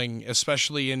gambling,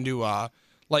 especially into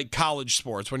like college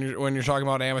sports when you're talking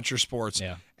about amateur sports.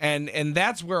 Yeah. And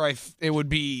that's where it would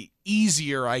be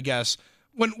easier, I guess.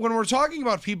 When we're talking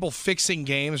about people fixing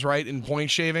games, right, in point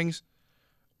shavings,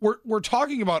 we're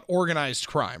talking about organized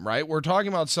crime, right? We're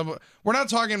not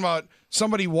talking about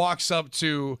somebody walks up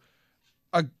to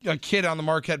a kid on the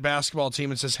Marquette basketball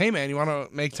team and says, "Hey, man, you want to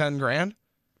make $10,000?"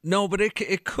 No, but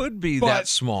it could be that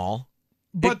small.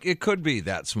 But it could be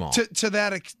that small. To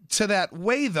that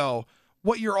way, though,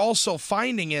 what you're also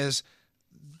finding is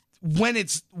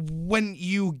when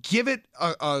you give it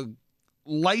a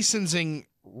licensing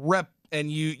rep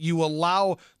and you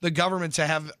allow the government to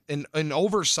have an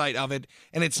oversight of it,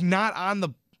 and it's not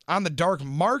on the dark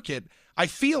market, I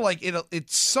feel like it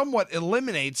somewhat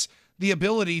eliminates the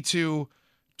ability to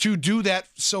do that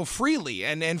so freely,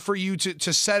 and for you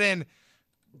to set in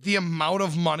the amount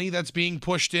of money that's being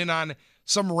pushed in on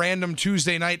some random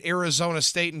Tuesday night Arizona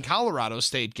State and Colorado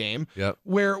State game,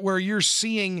 where you're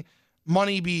seeing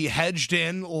money be hedged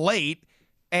in late,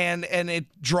 and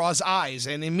it draws eyes,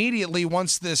 and immediately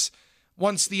once the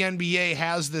NBA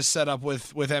has this set up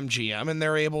with MGM, and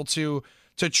they're able to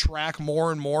track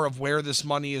more and more of where this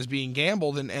money is being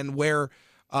gambled and where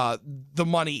the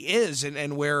money is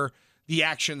and where the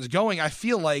action's going, I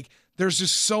feel like there's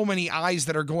just so many eyes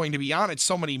that are going to be on it,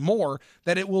 so many more,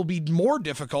 that it will be more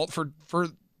difficult for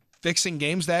fixing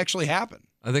games to actually happen.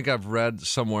 I think I've read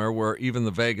somewhere where even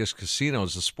the Vegas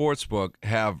casinos, the sports book,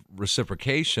 have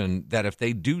reciprocation that if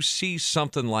they do see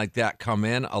something like that come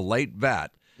in, a late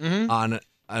bet on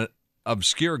an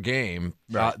obscure game,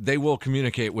 they will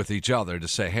communicate with each other to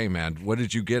say, hey, man, what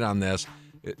did you get on this?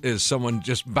 Is someone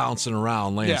just bouncing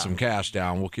around, laying some cash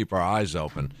down? We'll keep our eyes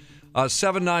open.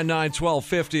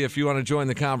 799-1250 if you want to join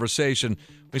the conversation.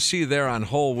 We see you there on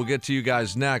hold. We'll get to you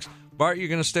guys next. Bart, you're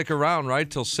going to stick around, right,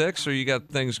 till 6, or you got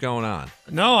things going on?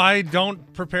 No, I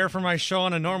don't prepare for my show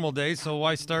on a normal day, so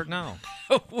why start now?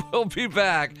 We'll be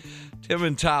back. Tim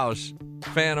and Tausch,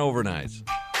 Fan Overnights.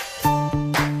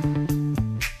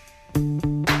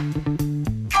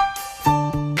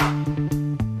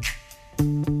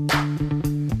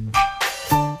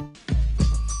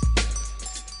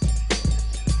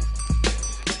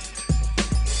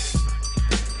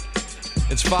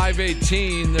 It's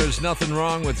 5:18. There's nothing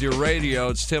wrong with your radio.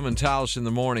 It's Tim and Tausch in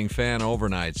the morning, Fan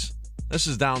Overnights. This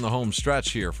is down the home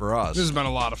stretch here for us. This has been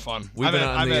a lot of fun. We've been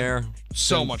on the air.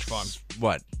 So much fun.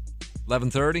 What,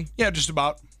 11:30? Yeah, just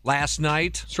about. Last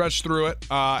night. Stretched through it. Did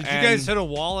you guys hit a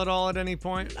wall at all at any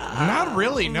point? Not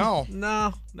really, no.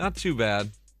 No, not too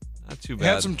bad. Not too bad.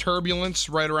 Had some turbulence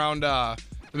right around the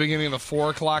beginning of the 4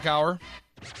 o'clock hour.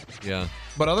 Yeah.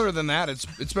 But other than that, it's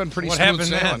been pretty What smooth happened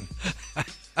sailing. then?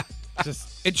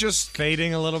 It just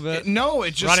fading a little bit.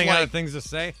 It just running like, out of things to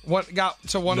say. What got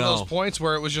to one of those points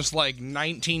where it was just like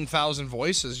 19,000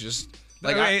 voices, just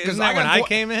like Isn't that when I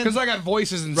came in? Because I got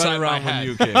voices inside my head. When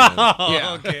you came in.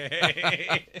 Yeah.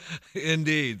 Okay.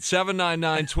 Indeed.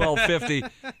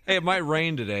 799-1250. Hey, it might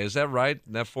rain today. Is that right?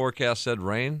 That forecast said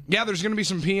rain? Yeah, there's going to be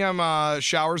some PM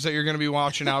showers that you're going to be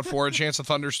watching out for. A chance of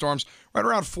thunderstorms right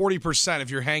around 40% if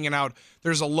you're hanging out.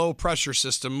 There's a low pressure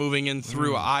system moving in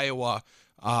through Iowa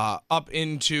up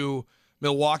into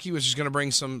Milwaukee, which is going to bring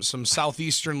some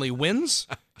southeasterly winds,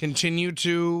 continue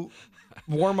to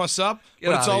warm us up,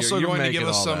 but it's also going to give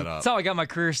us some. That's how I got my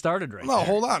career started right No, there.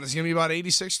 hold on. It's going to be about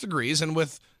 86 degrees, and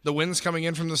with the winds coming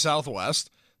in from the southwest,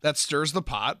 that stirs the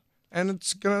pot, and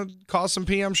it's going to cause some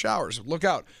PM showers. Look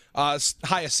out.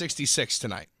 High of 66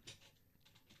 tonight.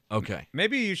 Okay.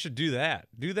 Maybe you should do that.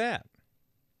 Do that.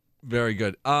 Very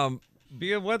good.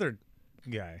 Be a weather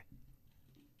guy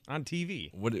on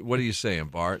TV. What are you saying,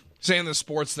 Bart? Saying the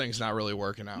sports thing's not really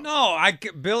working out. No,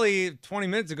 Billy 20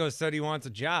 minutes ago said he wants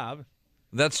a job.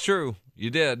 That's true. You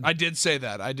did. I did say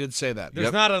that.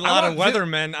 There's not a lot of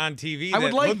weathermen on TV. I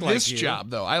would that like look this you. job,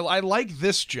 though. I like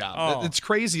this job. Oh. It's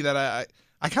crazy that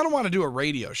I kind of want to do a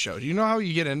radio show. Do you know how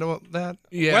you get into that?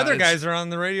 Yeah, Weather guys are on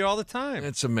the radio all the time.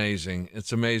 It's amazing.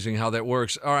 It's amazing how that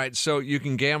works. All right, so you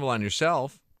can gamble on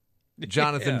yourself.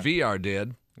 Jonathan VR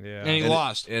did. Yeah. And he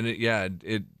lost. And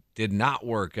it did not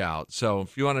work out. So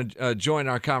if you want to join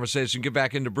our conversation, get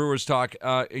back into Brewers talk.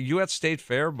 Are you at State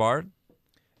Fair, Bart?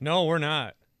 No, we're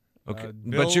not. Okay,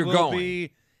 Bill but you're will going.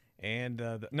 be,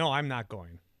 and no, I'm not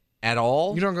going. At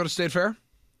all? You don't go to State Fair?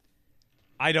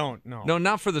 I don't. No. No,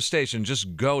 not for the station.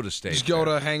 Just go to State Just Fair. go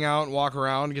to hang out, walk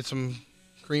around, get some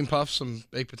cream puffs, some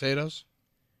baked potatoes?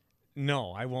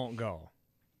 No, I won't go.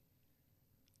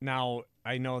 Now,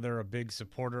 I know they're a big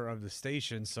supporter of the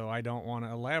station, so I don't want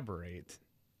to elaborate.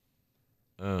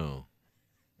 Oh.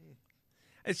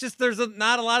 It's just there's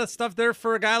not a lot of stuff there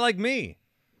for a guy like me.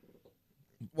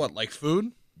 What, like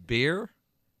food? Beer?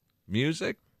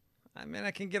 Music? I mean,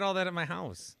 I can get all that at my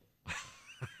house.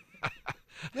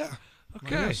 Yeah.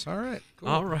 Okay. Yes, all right. Cool.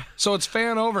 All right. So it's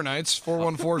Fan Overnights,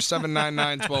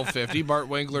 414-799-1250. Bart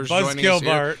Winkler's joining Buzzkill us here.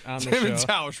 Bart on the Tim and show.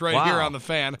 Tausch right Wow. here on the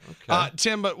Fan. Okay.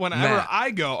 Tim, but whenever Matt.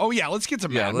 I go, let's get to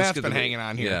Matt. Yeah, let's Matt's get been to- hanging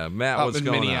on here. yeah, Matt, up what's in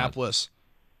going on? Minneapolis.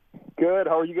 Good.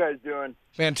 How are you guys doing?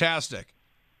 Fantastic.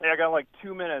 Hey, I got like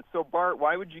 2 minutes. So, Bart,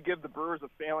 why would you give the Brewers a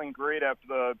failing grade after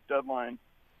the deadline?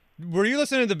 Were you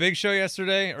listening to the Big Show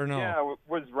yesterday or no? Yeah,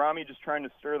 was Rami just trying to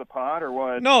stir the pot or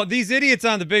what? No, these idiots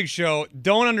on the Big Show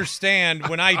don't understand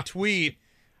when I tweet.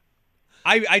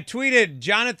 I tweeted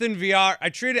Jonathan VR. I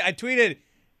tweeted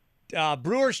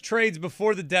Brewers trades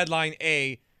before the deadline,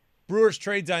 A. Brewers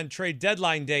trades on trade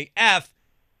deadline day, F.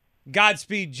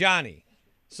 Godspeed, Johnny.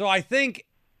 So I think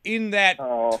in that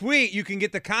tweet you can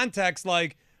get the context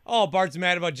like, oh, Bart's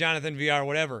mad about Jonathan VR,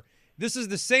 whatever. This is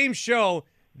the same show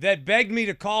that begged me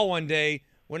to call one day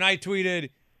when I tweeted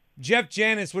Jeff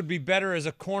Janis would be better as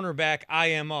a cornerback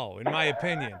IMO, in my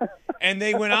opinion. And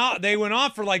they went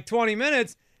off for like 20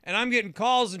 minutes, and I'm getting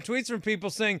calls and tweets from people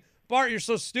saying, Bart, you're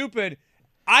so stupid.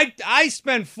 I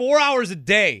spend 4 hours a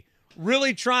day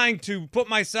really trying to put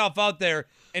myself out there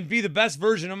and be the best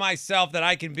version of myself that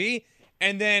I can be.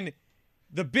 And then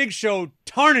the Big Show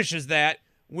tarnishes that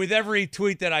with every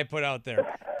tweet that I put out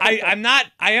there. I am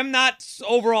not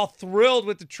overall thrilled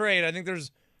with the trade. I think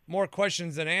there's more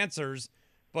questions than answers,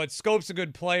 but Scope's a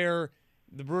good player.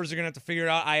 The Brewers are going to have to figure it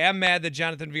out. I am mad that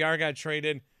Jonathan VR got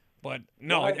traded, but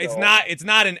no, it's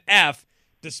not an F,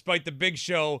 despite the Big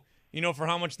Show, for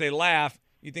how much they laugh.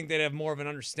 You think they'd have more of an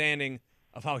understanding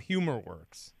of how humor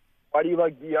works. Why do you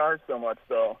like VR so much,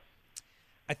 though?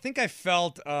 I think I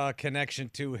felt a connection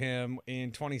to him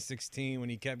in 2016 when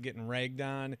he kept getting ragged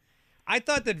on. I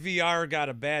thought that VR got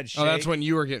a bad shake. Oh, that's when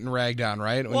you were getting ragged on,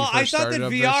 right? When I thought that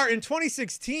VR in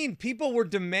 2016, people were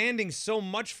demanding so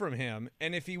much from him,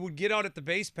 and if he would get out at the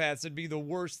base paths, it'd be the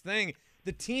worst thing.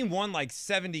 The team won like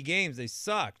 70 games. They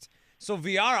sucked. So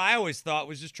VR, I always thought,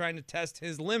 was just trying to test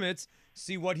his limits,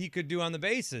 see what he could do on the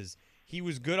bases. He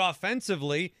was good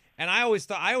offensively, and I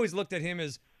always looked at him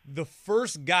as the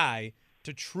first guy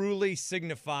to truly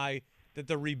signify that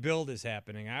the rebuild is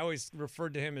happening. I always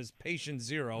referred to him as patient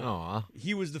zero. Aww.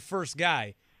 He was the first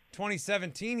guy.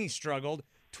 2017, he struggled.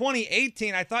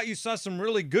 2018, I thought you saw some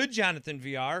really good Jonathan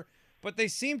VR, but they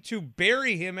seemed to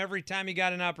bury him every time he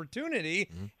got an opportunity,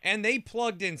 and they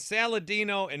plugged in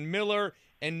Saladino and Miller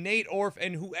and Nate Orff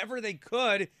and whoever they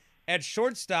could at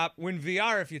shortstop when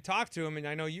VR, if you talk to him, and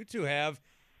I know you two have,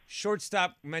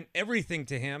 shortstop meant everything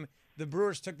to him. The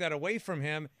Brewers took that away from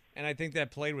him, and I think that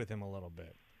played with him a little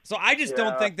bit. So I just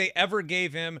don't think they ever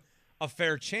gave him a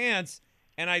fair chance,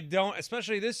 and I don't,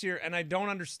 especially this year, and I don't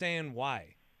understand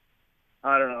why.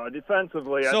 I don't know.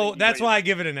 Defensively, so that's why I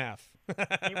give it an F.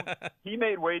 he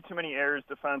made way too many errors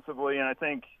defensively, and I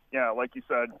think, like you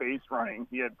said, base running,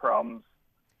 he had problems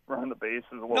running the bases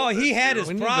a little bit. He had his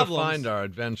we problems. We need to find our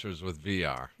adventures with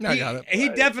VR. He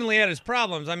definitely had his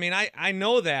problems. I mean, I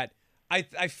know that.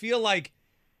 I feel like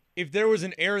if there was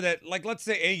an error that, like, let's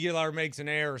say Aguilar makes an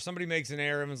error or somebody makes an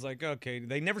error and was like, okay,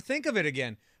 they never think of it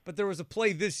again. But there was a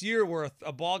play this year where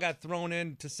a ball got thrown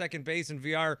in to second base and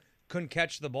VR couldn't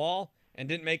catch the ball and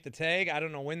didn't make the tag. I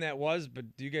don't know when that was,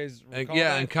 but do you guys recall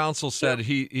that? And Counsell said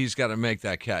he's got to make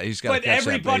that catch. He's got to catch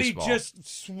that baseball. But everybody just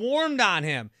swarmed on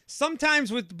him.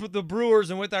 Sometimes with the Brewers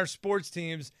and with our sports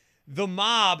teams, the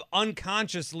mob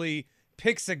unconsciously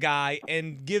picks a guy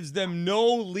and gives them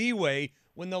no leeway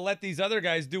when they'll let these other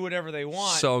guys do whatever they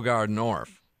want. Sogard and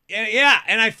Orff.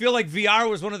 And I feel like VR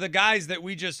was one of the guys that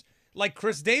we just, like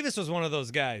Chris Davis was one of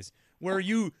those guys where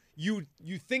you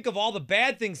think of all the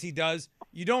bad things he does.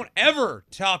 You don't ever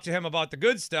talk to him about the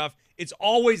good stuff. It's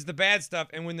always the bad stuff.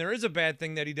 And when there is a bad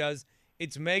thing that he does,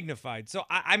 it's magnified. So,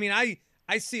 I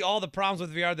see all the problems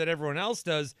with VR that everyone else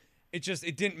does. It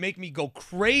didn't make me go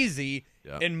crazy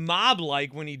and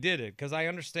mob-like when he did it, because I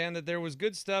understand that there was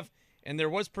good stuff and there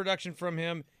was production from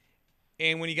him.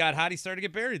 And when he got hot, he started to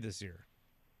get buried this year.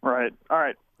 Right. All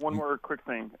right. One more quick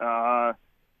thing.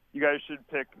 You guys should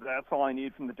pick That's All I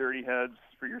Need from the Dirty Heads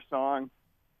for your song.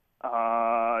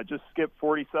 Just skip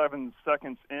 47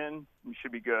 seconds in. You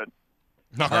should be good.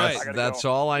 All right. That's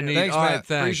all I need. Thanks, all Matt. right,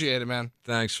 thanks. Appreciate it, man.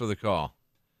 Thanks for the call.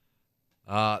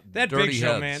 That Dirty Big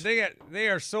Show, Heads. man, they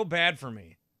are so bad for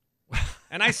me.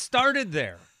 And I started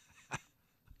there.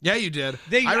 Yeah, you did.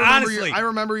 Honestly, I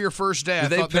remember your first day. I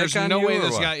Did they thought there's pick on no you way or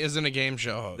this what? guy isn't a game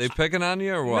show host. They picking on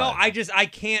you or what? No, I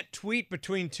can't tweet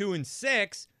between 2 and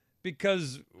 6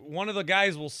 because one of the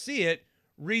guys will see it,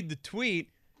 read the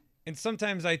tweet, and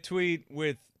sometimes I tweet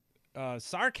with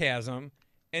sarcasm,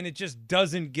 and it just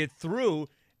doesn't get through.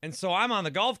 And so I'm on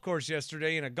the golf course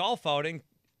yesterday in a golf outing,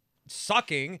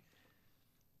 sucking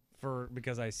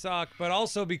because I suck, but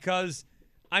also because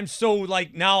I'm so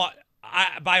like now.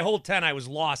 By hole 10, I was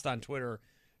lost on Twitter,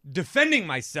 defending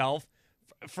myself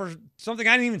for something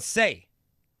I didn't even say.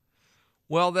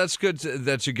 Well, that's good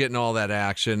that you're getting all that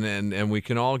action, and we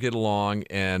can all get along,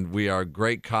 and we are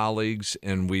great colleagues,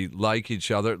 and we like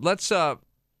each other. Let's, of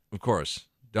course,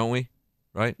 don't we?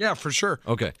 Right? Yeah, for sure.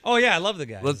 Okay. Oh, yeah, I love the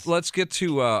guys. Let's get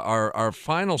to our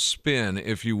final spin,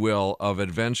 if you will, of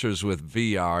Adventures with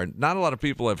VR. Not a lot of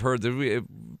people have heard that. We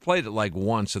played it like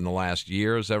once in the last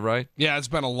year. Is that right? Yeah, it's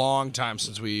been a long time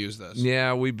since we used this.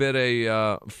 Yeah, we bid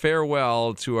a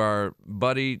farewell to our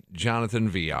buddy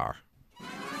Jonathan VR.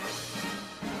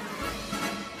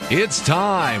 It's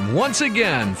time once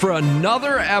again for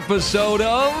another episode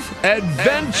of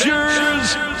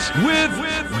Adventures with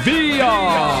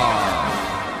VR.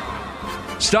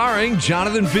 Starring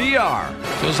Jonathan VR.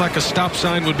 Feels like a stop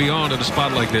sign would be on at a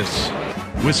spot like this.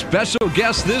 With special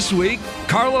guest this week,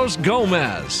 Carlos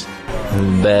Gomez.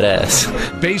 Badass.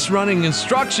 Base running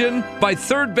instruction by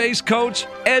third base coach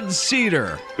Ed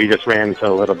Cedar. We just ran into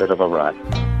a little bit of a rut.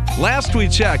 Last we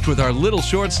checked with our little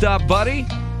shortstop buddy,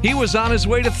 he was on his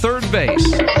way to third base.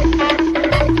 Another base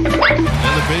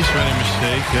running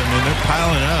mistake. I mean, they're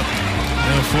piling up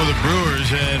for the Brewers,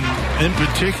 and in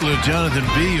particular, Jonathan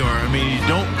VR. I mean, you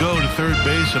don't go to third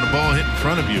base and a ball hit in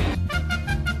front of you.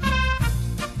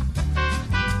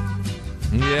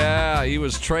 Yeah, he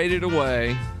was traded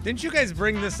away. Didn't you guys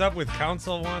bring this up with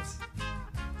counsel once?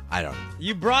 I don't know.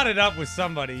 You brought it up with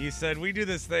somebody. You said, we do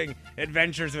this thing,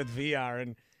 Adventures with VR,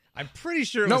 and I'm pretty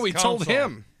sure it was we counsel. told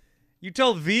him. You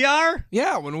told VR?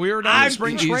 Yeah, when we were down in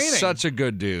spring training. He's such a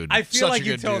good dude. I feel Such like a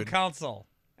you good told dude. counsel.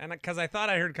 And because I thought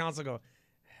I heard counsel go,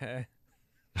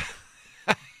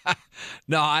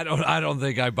 No, I don't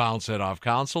think I bounced it off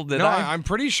counsel, did No, I? I'm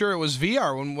pretty sure it was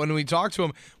VR when we talked to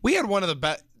him. We had one of the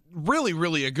best,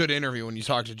 really a good interview when you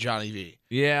talked to Johnny V.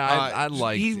 Yeah, I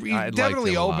like. He liked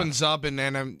definitely him a lot. opens up, and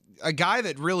a guy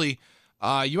that really,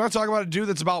 you want to talk about a dude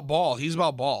that's about ball. He's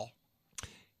about ball.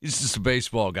 He's just a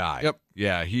baseball guy. Yep.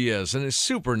 Yeah, he is, and he's a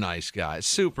super nice guy.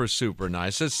 Super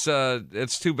nice.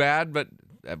 It's too bad, but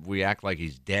we act like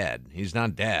he's dead. He's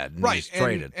not dead. And Right. He's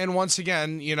traded. And once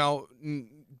again,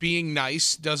 being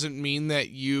nice doesn't mean that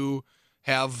you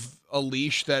have a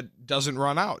leash that doesn't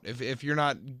run out. If you're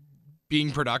not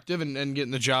being productive and getting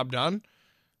the job done,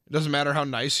 it doesn't matter how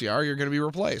nice you are, you're going to be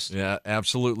replaced. Yeah,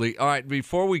 absolutely. All right,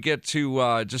 before we get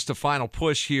to just a final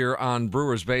push here on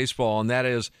Brewers baseball, and that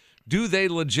is, do they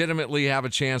legitimately have a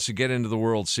chance to get into the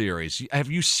World Series?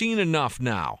 Have you seen enough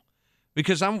now?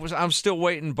 Because I'm still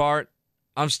waiting, Bart.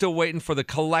 I'm still waiting for the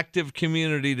collective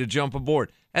community to jump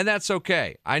aboard, and that's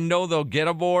okay. I know they'll get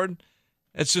aboard.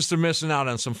 It's just they're missing out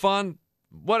on some fun.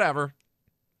 Whatever.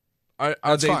 Are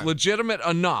That's they fine. legitimate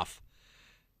enough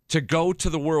to go to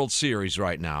the World Series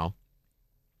right now?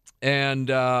 And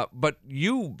but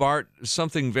you, Bart,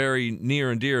 something very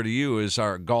near and dear to you is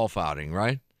our golf outing,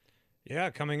 right? yeah,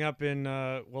 coming up in,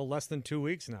 less than 2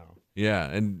 weeks now. Yeah,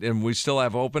 and we still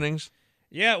have openings?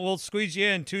 Yeah, we'll squeeze you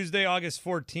in Tuesday, August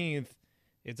 14th.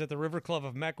 It's at the River Club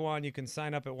of Mequon. You can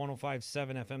sign up at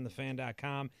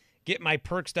 1057fmthefan.com.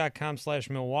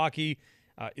 Getmyperks.com/Milwaukee.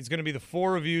 It's going to be the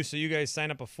four of you, so you guys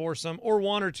sign up a foursome, or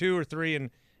one or two or three,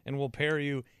 and we'll pair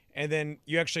you. And then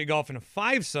you actually golf in a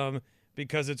fivesome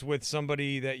because it's with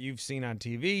somebody that you've seen on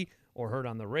TV or heard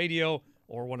on the radio,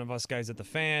 or one of us guys at the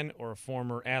Fan, or a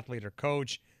former athlete or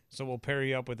coach. So we'll pair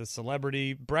you up with a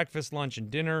celebrity, breakfast, lunch, and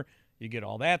dinner. You get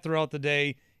all that throughout the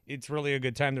day. It's really a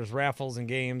good time. There's raffles and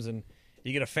games, and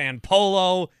you get a fan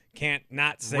polo. Can't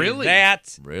not say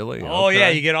that. Really? Oh, Okay. yeah,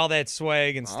 you get all that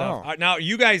swag and stuff. Oh. Now,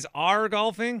 you guys are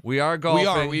golfing? We are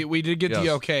golfing. We did get the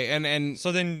Yes. okay. And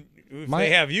So then if My- they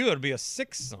have you, it'll be a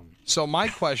sixsome. so my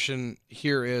question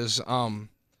here is,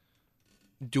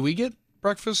 do we get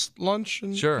breakfast, lunch,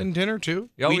 and, Sure. and dinner too?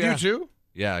 Oh, we yeah. do too?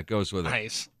 Yeah, it goes with it.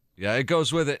 Nice. Yeah, it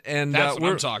goes with it. And That's what I'm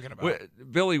we're talking about.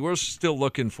 Billy, we're still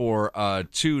looking for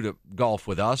two to golf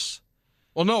with us.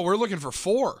 Well, no, we're looking for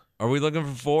four. Are we looking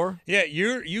for four? Yeah,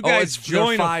 you Oh, guys they're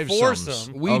join a fivesomes.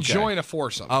 foursome. We Okay. join a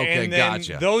foursome. Okay, and then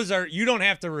gotcha. those are, you don't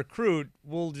have to recruit.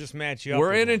 We'll just match you up. We're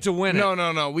with in one. it to win it.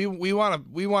 No. We want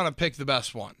to pick the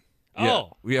best one.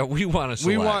 Oh. Yeah, we want to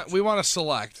select. We want to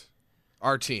select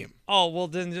our team. Oh, well,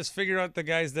 then just figure out the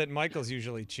guys that Michaels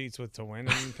usually cheats with to win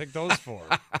and pick those four.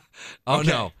 Oh, Okay.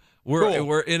 no. We're Cool.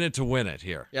 we're in it to win it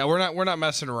here. Yeah, we're not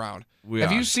messing around. We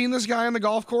Have are. you seen this guy on the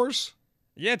golf course?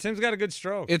 Yeah, Tim's got a good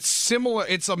stroke. It's similar.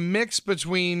 It's a mix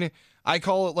between, I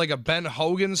call it like a Ben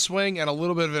Hogan swing and a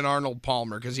little bit of an Arnold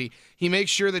Palmer, because he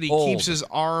makes sure that he Old. keeps his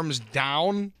arms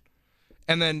down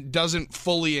and then doesn't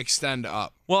fully extend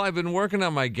up. Well, I've been working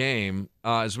on my game.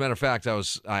 As a matter of fact,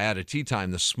 I had a tee time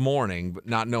this morning, but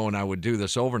not knowing I would do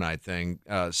this overnight thing.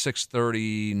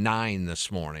 6:39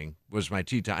 this morning was my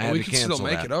tee time. I had we to can cancel still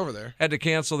make that. it over there. Had to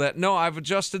cancel that. No, I've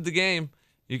adjusted the game.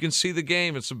 You can see the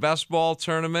game. It's a best ball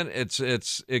tournament.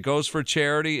 It goes for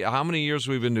charity. How many years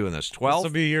have we been doing this? 12? This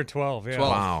will be year 12. Yeah.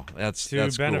 12. Wow, that's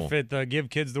benefit the Give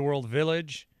Kids the World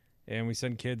Village, and we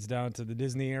send kids down to the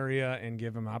Disney area and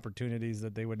give them opportunities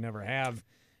that they would never have.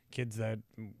 Kids that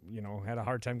had a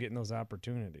hard time getting those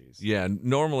opportunities. Yeah,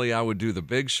 normally I would do the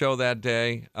big show that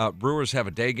day. Brewers have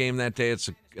a day game that day. It's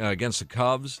against the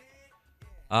Cubs,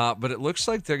 but it looks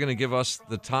like they're going to give us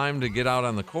the time to get out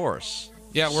on the course.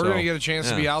 Yeah, we're going to get a chance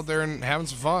to be out there and having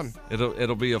some fun.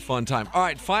 It'll be a fun time. All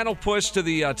right, final push to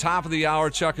the top of the hour.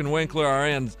 Chuck and Winkler are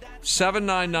in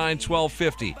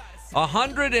 799-1250.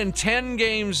 110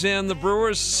 games in, the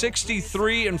Brewers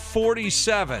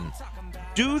 63-47.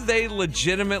 Do they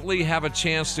legitimately have a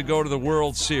chance to go to the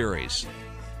World Series?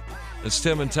 It's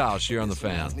Tim and Tausch here on The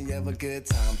Fan.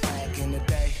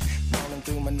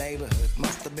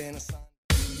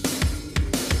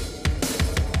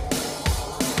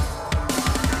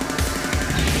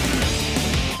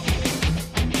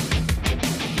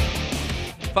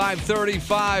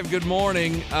 5:35. Good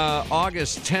morning.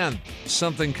 August 10th.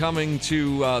 Something coming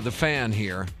to the Fan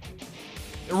here.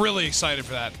 Really excited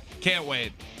for that. Can't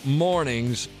wait.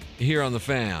 Mornings here on the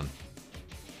Fan.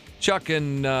 Chuck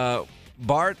and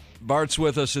Bart. Bart's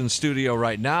with us in studio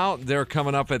right now. They're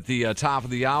coming up at the top of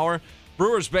the hour.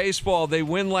 Brewers baseball, they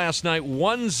win last night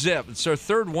 1-0. It's their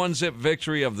third 1-0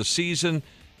 victory of the season.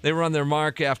 They run their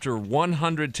mark after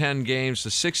 110 games to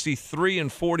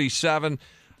 63-47.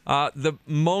 The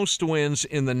most wins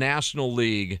in the National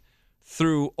League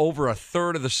through over a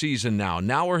third of the season now.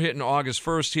 Now we're hitting August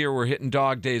 1st here. We're hitting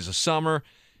dog days of summer.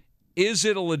 Is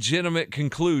it a legitimate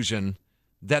conclusion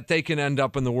that they can end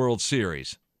up in the World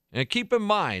Series? And keep in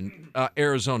mind,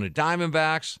 Arizona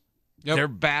Diamondbacks, they're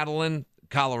battling.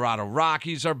 Colorado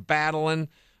Rockies are battling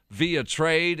via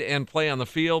trade and play on the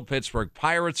field. Pittsburgh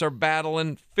Pirates are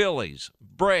battling. Phillies,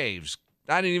 Braves.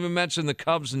 I didn't even mention the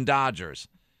Cubs and Dodgers.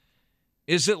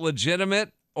 Is it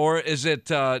legitimate, or is it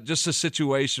just a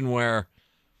situation where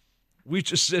we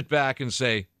just sit back and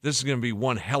say, this is going to be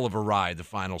one hell of a ride the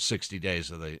final 60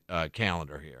 days of the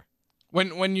calendar here?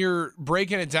 When you're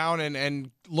breaking it down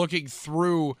and looking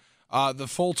through the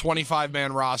full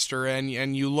 25-man roster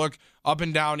and you look up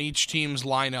and down each team's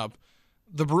lineup,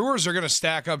 the Brewers are going to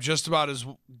stack up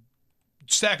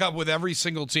with every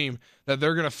single team that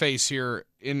they're going to face here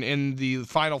in the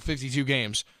final 52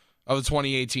 games of the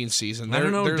 2018 season. I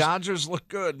don't know. Dodgers look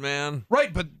good, man.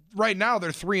 Right, but right now they're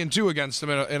 3-2 against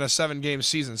them in a 7-game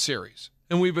season series.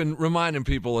 And we've been reminding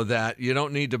people of that. You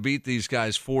don't need to beat these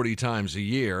guys 40 times a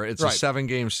year. It's a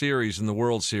 7-game series in the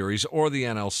World Series or the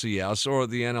NLCS or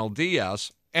the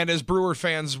NLDS. And as Brewer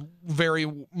fans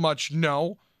very much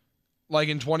know, like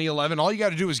in 2011, all you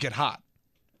got to do is get hot.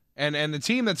 And the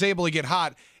team that's able to get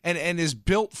hot and is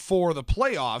built for the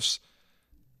playoffs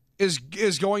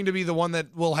is going to be the one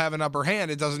that will have an upper hand.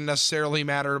 It doesn't necessarily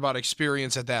matter about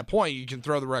experience at that point. You can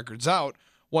throw the records out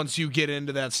once you get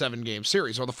into that 7-game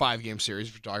series or the 5-game series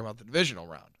if you're talking about the divisional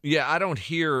round. Yeah, I don't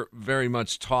hear very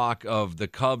much talk of the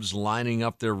Cubs lining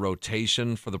up their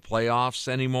rotation for the playoffs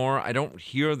anymore. I don't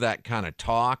hear that kind of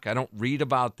talk. I don't read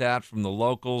about that from the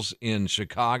locals in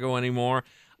Chicago anymore.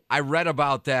 I read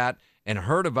about that and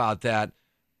heard about that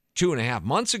 2.5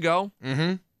 months ago.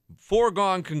 Mm-hmm.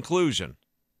 Foregone conclusion.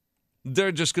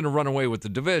 They're just going to run away with the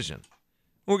division.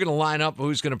 We're going to line up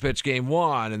who's going to pitch game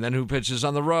 1 and then who pitches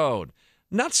on the road.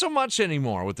 Not so much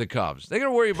anymore with the Cubs. They're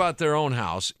going to worry about their own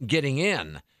house, getting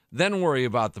in, then worry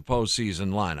about the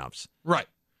postseason lineups. Right.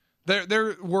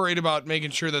 They're worried about making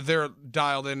sure that they're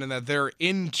dialed in and that they're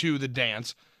into the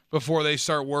dance before they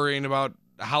start worrying about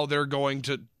how they're going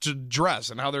to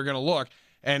dress and how they're going to look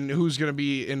and who's going to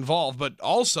be involved. But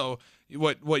also,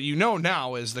 what you know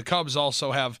now is the Cubs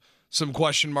also have some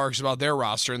question marks about their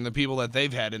roster and the people that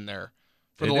they've had in there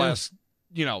for the last,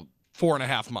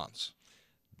 4.5 months.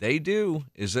 They do.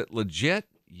 Is it legit?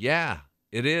 Yeah,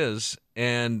 it is.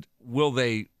 And will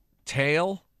they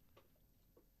tail?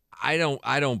 I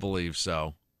don't believe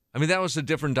so. I mean, that was a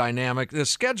different dynamic. The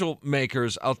schedule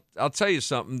makers, I'll tell you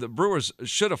something. The Brewers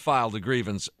should have filed a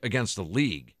grievance against the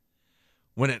league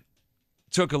when it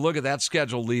took a look at that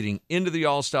schedule leading into the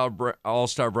All-Star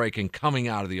break and coming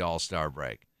out of the All-Star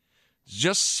break.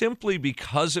 Just simply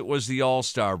because it was the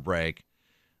All-Star break,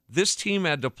 this team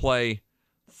had to play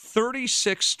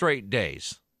 36 straight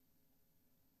days.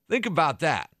 Think about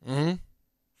that. Mm-hmm.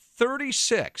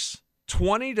 36.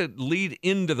 20 to lead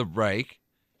into the break,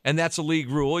 and that's a league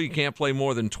rule. You can't play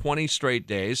more than 20 straight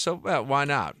days, so why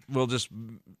not?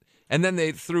 And then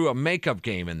they threw a makeup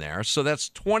game in there, so that's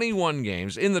 21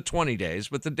 games in the 20 days,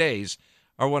 but the days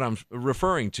are what I'm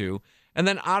referring to. And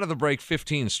then out of the break,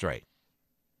 15 straight.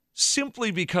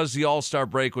 simply because the All-Star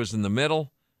break was in the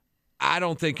middle. I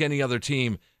don't think any other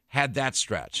team had that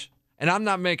stretch. And I'm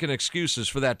not making excuses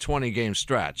for that 20-game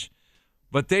stretch,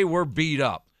 but they were beat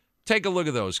up. Take a look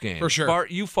at those games. For sure.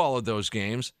 Bart, you followed those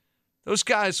games. Those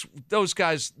guys,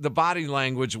 the body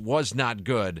language was not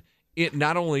good,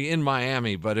 not only in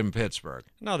Miami, but in Pittsburgh.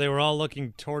 No, they were all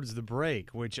looking towards the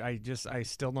break, which I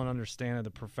still don't understand at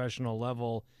the professional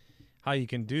level how you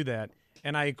can do that.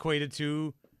 And I equated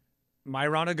to my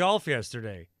round of golf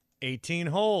yesterday, 18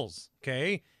 holes,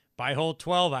 okay? By hole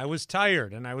 12, I was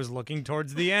tired, and I was looking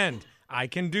towards the end. I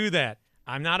can do that.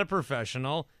 I'm not a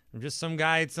professional. I'm just some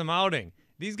guy at some outing.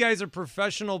 These guys are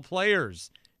professional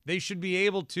players. They should be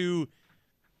able to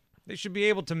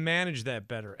manage that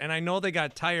better. And I know they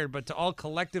got tired, but to all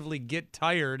collectively get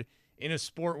tired in a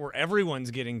sport where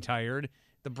everyone's getting tired,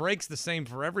 the break's the same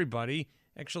for everybody,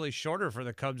 actually shorter for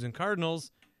the Cubs and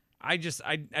Cardinals. I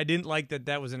didn't like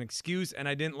that was an excuse, and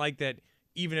I didn't like that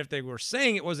even if they were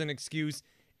saying it was an excuse,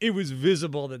 it was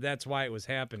visible that that's why it was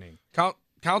happening.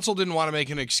 Council didn't want to make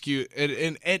an excuse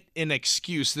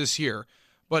this year,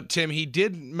 but Tim, he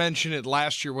did mention it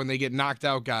last year when they get knocked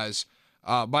out, guys,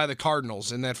 by the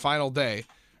Cardinals in that final day.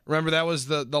 Remember, that was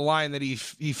the line that he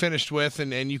finished with,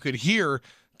 and you could hear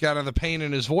kind of the pain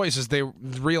in his voice as they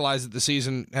realized that the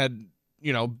season had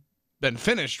been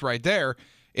finished right there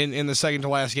in the second to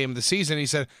last game of the season. He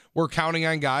said, "We're counting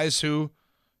on guys who,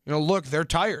 look, they're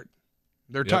tired.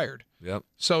 They're tired." Yep.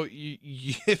 So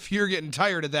if you're getting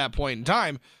tired at that point in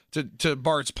time, to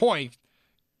Bart's point,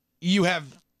 you're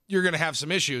going to have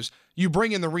some issues. You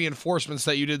bring in the reinforcements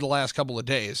that you did the last couple of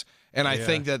days, and I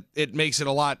think that it makes it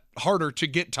a lot harder to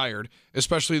get tired,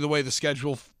 especially the way the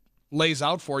schedule lays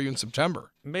out for you in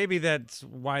September. Maybe that's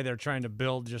why they're trying to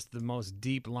build just the most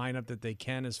deep lineup that they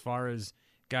can as far as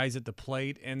guys at the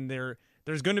plate, and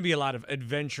there's going to be a lot of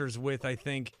adventures with, I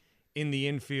think, in the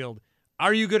infield.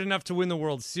 Are you good enough to win the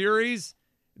World Series?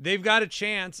 They've got a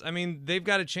chance. I mean, they've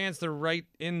got a chance. They're right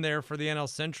in there for the NL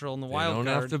Central and the wild card.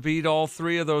 They don't have to beat all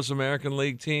three of those American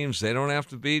League teams. They don't have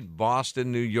to beat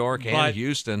Boston, New York, and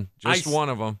Houston. Just one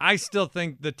of them. I still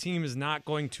think the team is not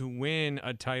going to win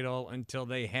a title until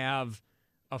they have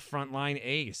a frontline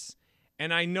ace.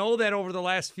 And I know that over the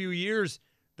last few years,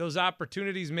 those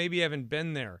opportunities maybe haven't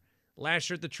been there.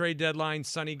 Last year at the trade deadline,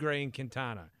 Sonny Gray and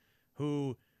Quintana,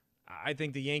 who I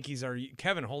think the Yankees are –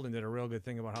 Kevin Holden did a real good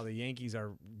thing about how the Yankees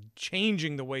are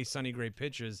changing the way Sonny Gray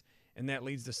pitches, and that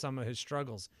leads to some of his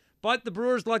struggles. But the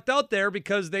Brewers lucked out there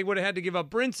because they would have had to give up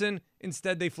Brinson.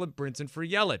 Instead, they flipped Brinson for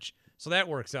Yelich. So that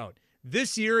works out.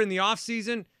 This year in the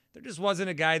offseason, there just wasn't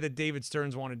a guy that David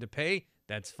Stearns wanted to pay.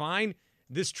 That's fine.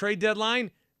 This trade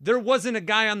deadline, there wasn't a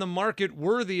guy on the market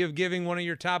worthy of giving one of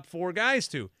your top four guys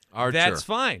to. Archer. That's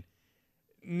fine.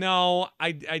 No,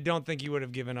 I don't think you would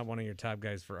have given up one of your top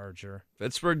guys for Archer.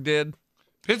 Pittsburgh did.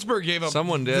 Pittsburgh gave up.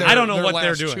 Someone did. I don't know what they're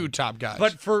last doing. Two top guys,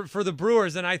 but for the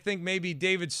Brewers, and I think maybe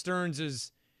David Stearns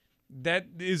is a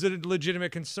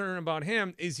legitimate concern about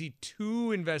him. Is he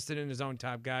too invested in his own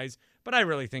top guys? But I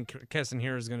really think Keston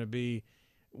here is going to be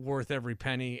worth every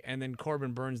penny, and then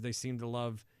Corbin Burns they seem to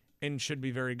love and should be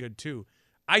very good too.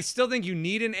 I still think you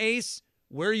need an ace.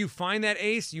 Where you find that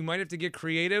ace, you might have to get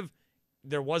creative.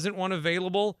 There wasn't one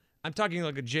available. I'm talking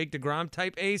like a Jake DeGrom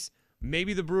type ace.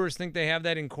 Maybe the Brewers think they have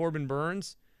that in Corbin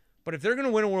Burns. But if they're going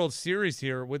to win a World Series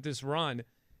here with this run,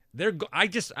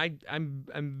 I'm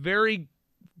very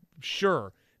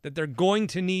sure that they're going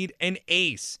to need an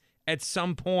ace at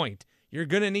some point. You're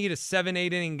going to need a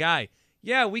 7-8 inning guy.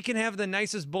 Yeah, we can have the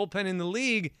nicest bullpen in the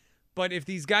league, but if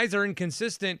these guys are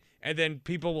inconsistent, and then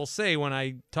people will say when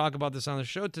I talk about this on the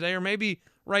show today, or maybe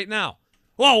right now,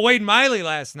 well, Wade Miley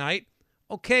last night.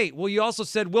 Okay, well, you also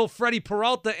said Will Freddie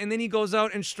Peralta, and then he goes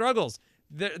out and struggles.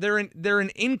 They're an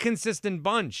inconsistent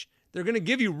bunch. They're going to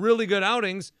give you really good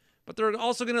outings, but they're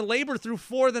also going to labor through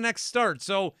 4 the next start.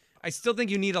 So I still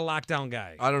think you need a lockdown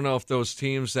guy. I don't know if those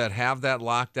teams that have that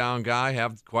lockdown guy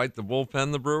have quite the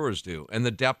bullpen the Brewers do and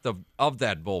the depth of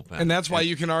that bullpen. And that's why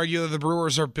you can argue that the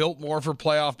Brewers are built more for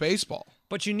playoff baseball.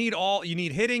 But you need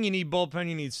hitting, you need bullpen,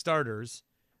 you need starters.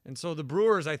 And so the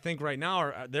Brewers, I think right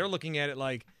now, they're looking at it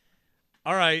like,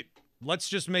 all right, let's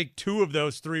just make 2 of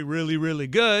those 3 really, really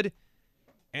good,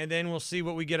 and then we'll see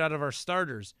what we get out of our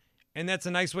starters. And that's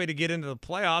a nice way to get into the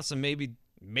playoffs and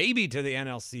maybe to the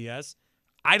NLCS.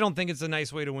 I don't think it's a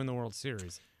nice way to win the World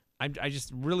Series. I just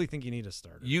really think you need a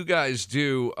starter. You guys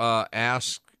do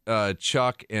ask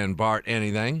Chuck and Bart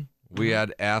anything. We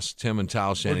had asked Tim and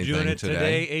Tausch anything We're doing it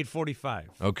today. 8:45.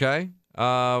 Okay.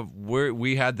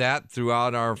 We had that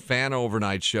throughout our fan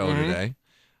overnight show today.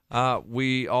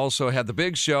 We also had the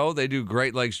big show. They do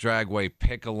Great Lakes Dragway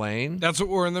Pick-A-Lane. That's what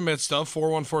we're in the midst of,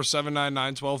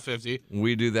 414-799-1250.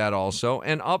 We do that also.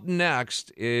 And up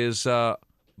next is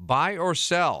Buy or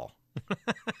Sell.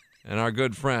 And our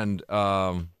good friend,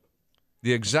 the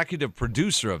executive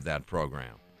producer of that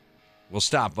program, will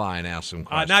stop by and ask some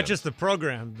questions. Not just the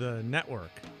program, the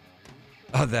network.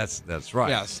 Oh, that's right.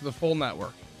 Yes, the full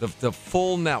network. The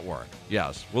full network.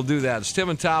 Yes, we'll do that. It's Tim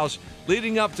and Taos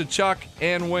leading up to Chuck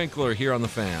and Winkler here on The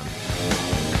Fan.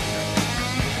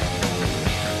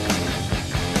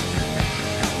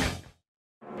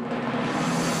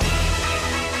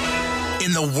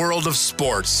 In the world of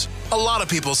sports, a lot of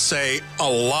people say a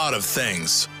lot of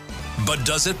things. But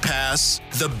does it pass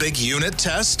the big unit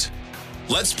test?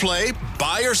 Let's play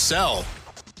Buy or Sell.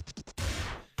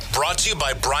 Brought to you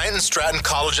by Bryant & Stratton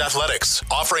College Athletics,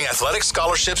 offering athletic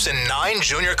scholarships in 9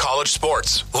 junior college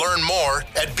sports. Learn more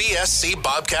at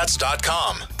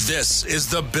bscbobcats.com. This is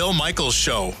the Bill Michaels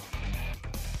Show.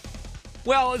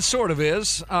 Well, it sort of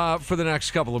is. For the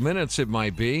next couple of minutes, it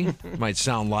might be. Might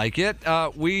sound like it.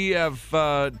 We have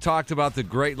talked about the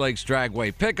Great Lakes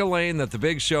Dragway Pick-A-Lane that the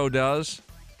big show does.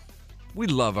 We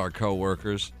love our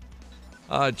coworkers.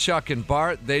 Chuck and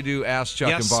Bart, they do Ask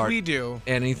Chuck and Bart. Yes, we do.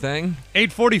 Anything.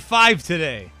 8:45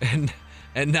 today.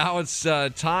 And now it's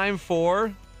time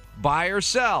for Buy or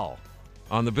Sell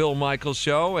on the Bill Michaels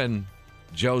Show and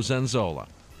Joe Zenzola.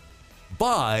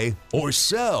 Buy or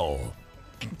sell.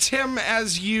 Tim,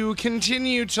 as you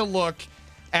continue to look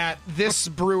at this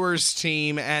Brewers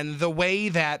team and the way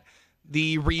that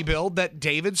the rebuild that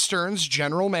David Stearns,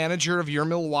 general manager of your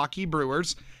Milwaukee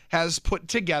Brewers, has put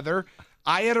together,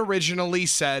 I had originally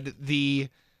said the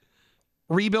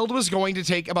rebuild was going to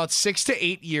take about 6 to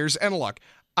 8 years. And look,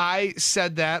 I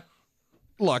said that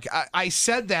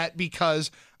because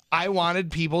I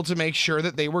wanted people to make sure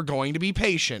that they were going to be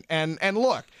patient. And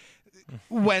look,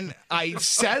 when I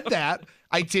said that,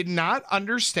 I did not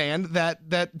understand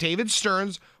that David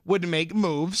Stearns would make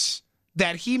moves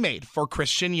that he made for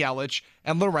Christian Yelich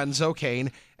and Lorenzo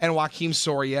Cain and Joakim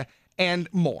Soria and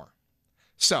more.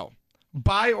 So,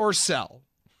 buy or sell.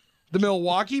 The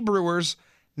Milwaukee Brewers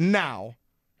now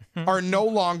are no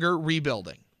longer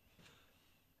rebuilding.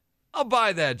 I'll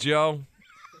buy that, Joe.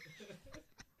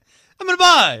 I'm going to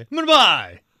buy.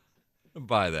 I'll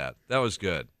buy that. That was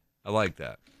good. I like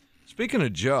that. Speaking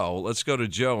of Joe, let's go to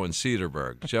Joe in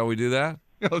Cedarburg. Shall we do that?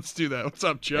 Let's do that. What's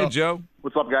up, Joe? Hey, Joe.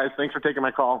 What's up, guys? Thanks for taking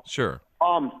my call. Sure.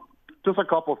 Just a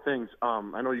couple of things.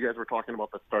 I know you guys were talking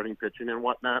about the starting pitching and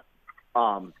whatnot.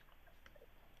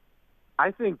 I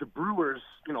think the Brewers,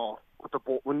 with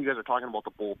when you guys are talking about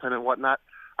the bullpen and whatnot,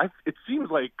 it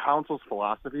seems like Council's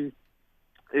philosophy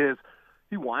is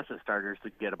he wants his starters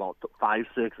to get about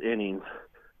 5-6 innings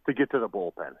to get to the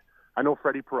bullpen. I know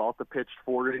Freddie Peralta pitched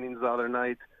 4 innings the other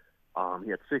night. He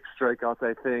had 6 strikeouts,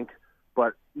 I think.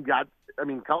 But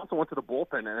Council went to the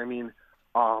bullpen, and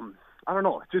I don't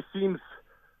know. It just seems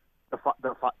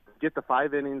get the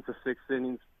 5 innings to 6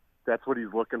 innings. That's what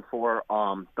he's looking for.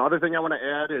 The other thing I want to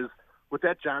add is with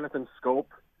that Jonathan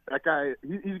Scope, that guy,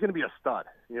 he's going to be a stud.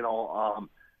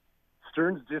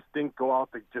 Stearns just didn't go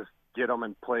out to just get him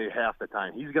and play half the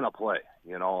time. He's going to play.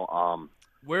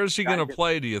 Where's he going to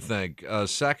play, do you think?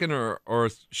 Second or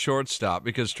shortstop?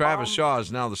 Because Travis Shaw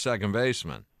is now the second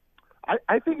baseman.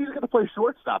 I think he's going to play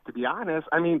shortstop, to be honest.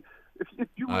 I mean, if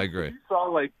you saw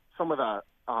like some of the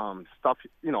stuff,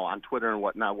 on Twitter and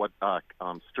whatnot, what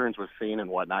Stearns was saying and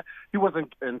whatnot, he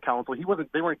wasn't in Council.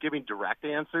 They weren't giving direct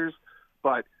answers,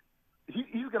 but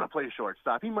he's going to play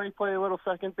shortstop. He might play a little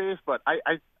second base, but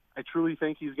I truly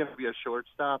think he's going to be a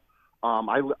shortstop.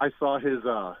 I saw his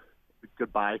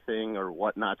goodbye thing or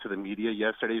whatnot to the media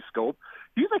yesterday, Scope.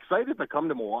 He's excited to come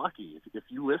to Milwaukee. If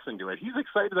you listen to it, he's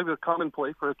excited to come and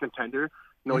play for a contender.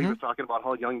 He was talking about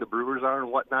how young the Brewers are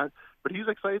and whatnot, but he's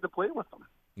excited to play with them.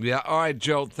 Yeah, all right,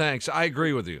 Joe, thanks. I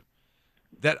agree with you.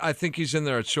 That I think he's in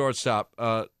there at shortstop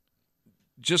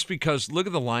just because look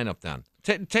at the lineup then.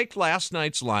 Take last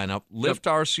night's lineup, lift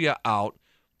Arcia out,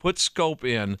 put Scope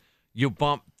in, you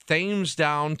bump Thames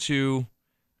down to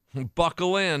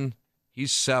buckle in,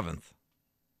 he's 7th.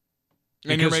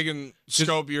 And you're making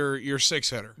Scope your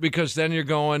 6-hitter. Because then you're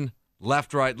going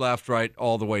left, right,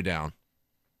 all the way down.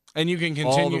 And you can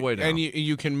continue. All the way down. And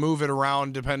you can move it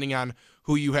around depending on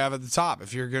who you have at the top.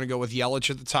 If you're going to go with Yelich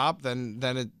at the top, then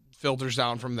it filters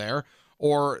down from there.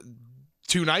 Or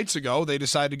 2 nights ago, they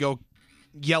decided to go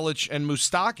Yelich and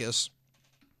Moustakas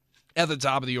at the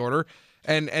top of the order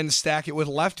and stack it with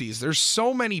lefties. There's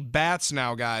so many bats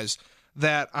now, guys,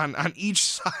 that on each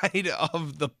side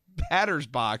of the batter's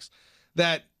box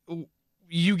that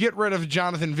you get rid of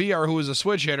Jonathan Villar, who is a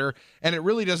switch hitter, and it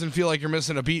really doesn't feel like you're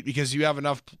missing a beat because you have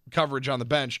enough coverage on the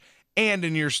bench and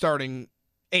in your starting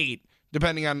 8,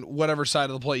 depending on whatever side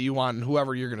of the plate you want and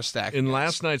whoever you're going to stack. In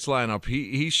last night's lineup,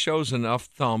 he shows enough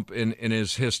thump in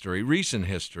his history, recent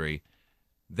history,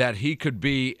 that he could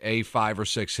be a 5 or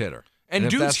 6 hitter. And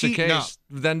if that's the case,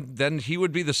 then he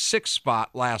would be the 6th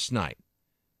spot last night.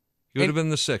 He would have been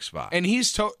the 6th spot. And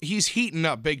he's heating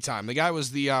up big time. The guy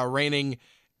was the reigning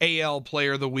AL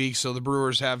Player of the Week, so the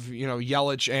Brewers have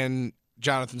Yelich and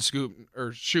Jonathan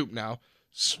Schoop now.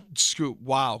 Scoop.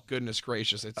 Wow, goodness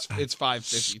gracious. It's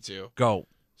 5:52. Go.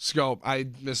 Scope. I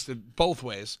missed it both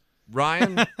ways.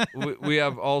 Ryan, we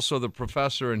have also the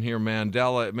professor in here,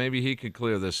 Mandela. Maybe he could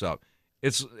clear this up.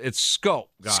 It's Scope,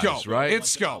 guys, Scope. Right? It's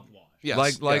Scope. Yes.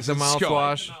 Like the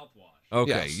mouthwash?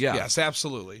 Okay, yeah. Yes,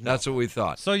 absolutely. No. That's what we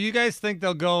thought. So you guys think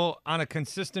they'll go on a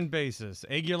consistent basis?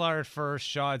 Aguilar at first,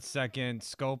 Shaw at second,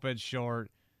 Scope at short,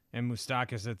 and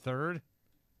Moustakas at third?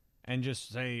 And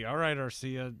just say, all right,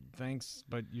 Arcia, thanks,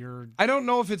 but you're... I don't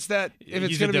know if it's that. If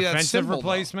it's going to be that simple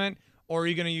replacement, or are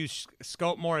you going to use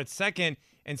Scope more at second,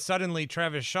 and suddenly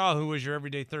Travis Shaw, who was your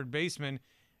everyday third baseman,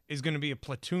 is going to be a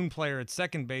platoon player at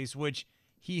second base, which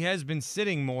he has been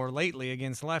sitting more lately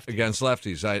against lefties. Against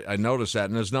lefties, I noticed that,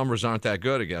 and his numbers aren't that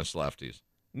good against lefties.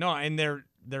 No, and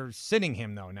they're sitting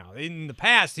him though now. In the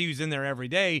past, he was in there every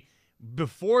day.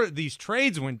 Before these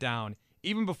trades went down,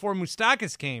 even before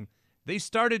Moustakas came, they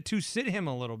started to sit him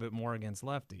a little bit more against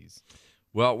lefties.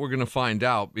 Well, we're going to find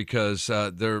out because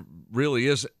there really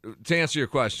is, to answer your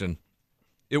question,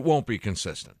 it won't be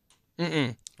consistent.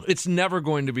 Mm-mm. It's never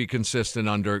going to be consistent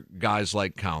under guys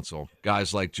like Counsell,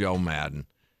 guys like Joe Madden.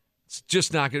 It's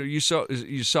just not going to.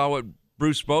 You saw what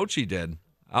Bruce Bochy did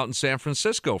out in San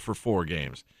Francisco for 4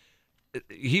 games.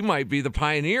 He might be the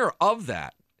pioneer of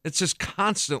that. It's just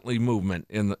constantly movement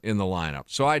in the lineup.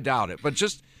 So I doubt it. But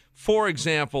just for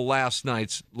example, last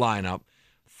night's lineup,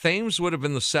 Thames would have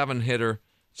been the 7-hitter,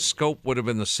 Scope would have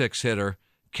been the 6-hitter,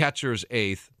 catcher's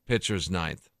 8th, pitcher's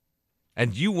 9th.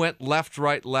 And you went left,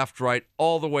 right,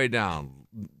 all the way down.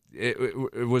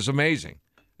 It was amazing.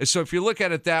 So if you look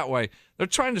at it that way, they're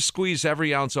trying to squeeze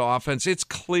every ounce of offense. It's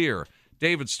clear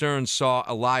David Stearns saw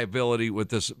a liability with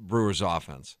this Brewers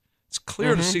offense. It's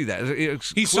clear to see that.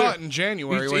 He saw it in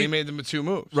January when he made the 2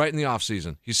 moves. Right in the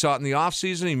offseason. He saw it in the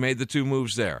offseason. He made the 2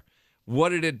 moves there. What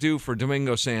did it do for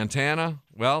Domingo Santana?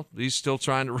 Well, he's still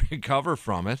trying to recover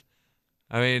from it.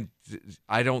 I mean,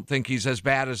 I don't think he's as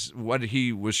bad as what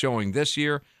he was showing this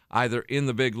year, either in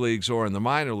the big leagues or in the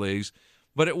minor leagues.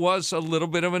 But it was a little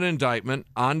bit of an indictment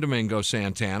on Domingo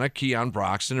Santana, Keon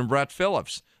Broxton, and Brett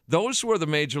Phillips. Those were the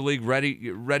major league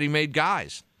ready-made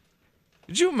guys.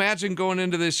 Did you imagine going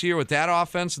into this year with that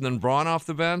offense and then Braun off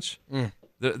the bench?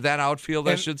 That outfield,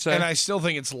 I should say. And I still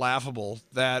think it's laughable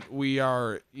that we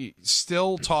are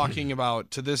still talking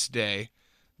about, to this day,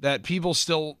 that people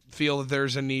still feel that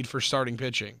there's a need for starting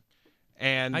pitching.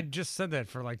 And I just said that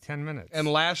for like 10 minutes. And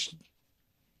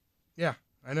yeah,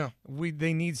 I know.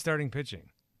 They need starting pitching.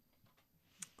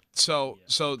 So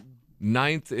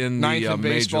 9th in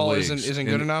baseball major leagues. isn't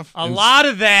good enough. A lot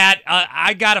of that,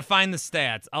 I got to find the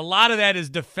stats. A lot of that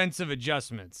is defensive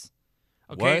adjustments.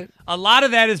 Okay, what? A lot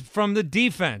of that is from the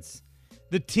defense.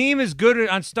 The team is good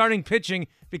on starting pitching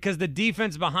because the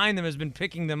defense behind them has been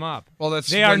picking them up. Well,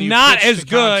 they are not as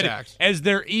good as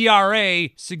their ERA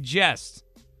suggests.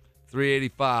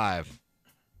 385.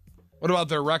 What about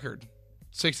their record?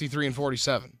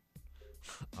 63-47.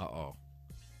 Uh-oh.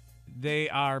 They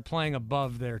are playing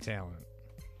above their talent.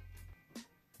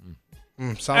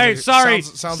 Sorry.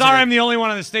 I'm the only one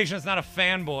on the station that's not a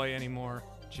fanboy anymore.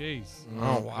 Jeez.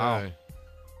 Oh, wow. Okay.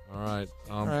 All right.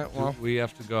 All right, well, we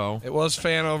have to go. It was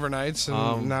fan overnights,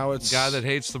 and now it's guy that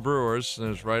hates the Brewers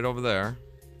is right over there.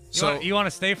 So you want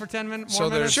to stay for 10 minutes? More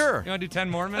minutes? Sure. You want to do 10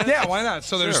 more minutes? Yeah, why not?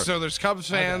 So there's Cubs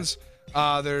fans,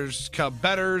 there's Cub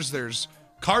bettors, there's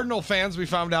Cardinal fans. We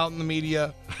found out in the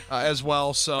media as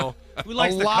well. So who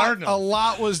likes the Cardinals? A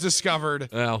lot was discovered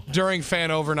during fan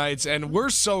overnights, and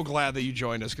we're so glad that you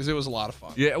joined us because it was a lot of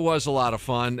fun. Yeah, it was a lot of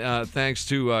fun. Thanks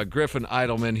to Griffin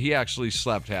Eidelman. He actually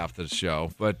slept half the show,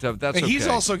 but that's okay. He's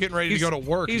also getting ready to go to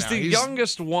work. He's now. the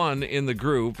youngest one in the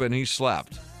group, and he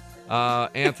slept.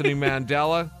 Anthony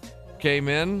Mandela came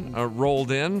in,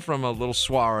 rolled in from a little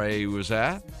soiree he was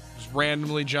at. Just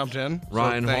randomly jumped in.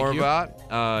 Ryan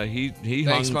Horvat, he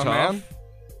Thanks, hung my tough. man.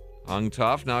 Hung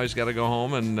tough. Now he's got to go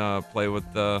home and play with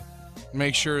the.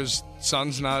 Make sure his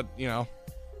son's not,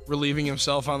 relieving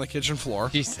himself on the kitchen floor.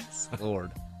 Jesus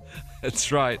Lord.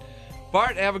 That's right.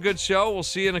 Bart, have a good show. We'll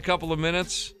see you in a couple of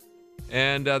minutes.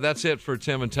 And that's it for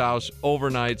Tim and Tausch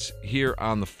overnights here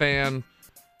on The Fan.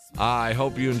 I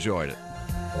hope you enjoyed it.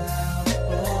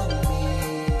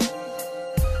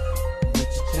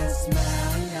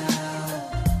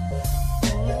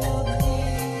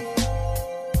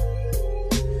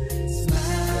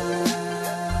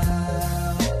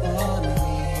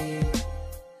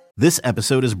 This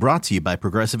episode is brought to you by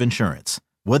Progressive Insurance.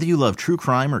 Whether you love true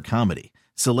crime or comedy,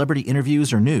 celebrity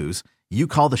interviews or news, you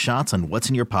call the shots on what's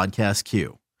in your podcast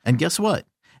queue. And guess what?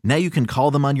 Now you can call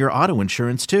them on your auto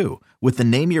insurance too with the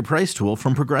Name Your Price tool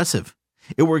from Progressive.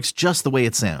 It works just the way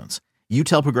it sounds. You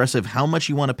tell Progressive how much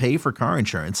you want to pay for car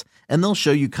insurance, and they'll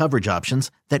show you coverage options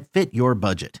that fit your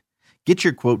budget. Get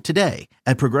your quote today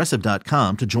at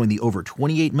Progressive.com to join the over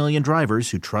 28 million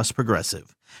drivers who trust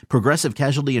Progressive. Progressive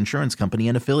Casualty Insurance Company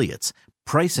and Affiliates.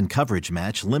 Price and coverage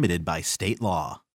match limited by state law.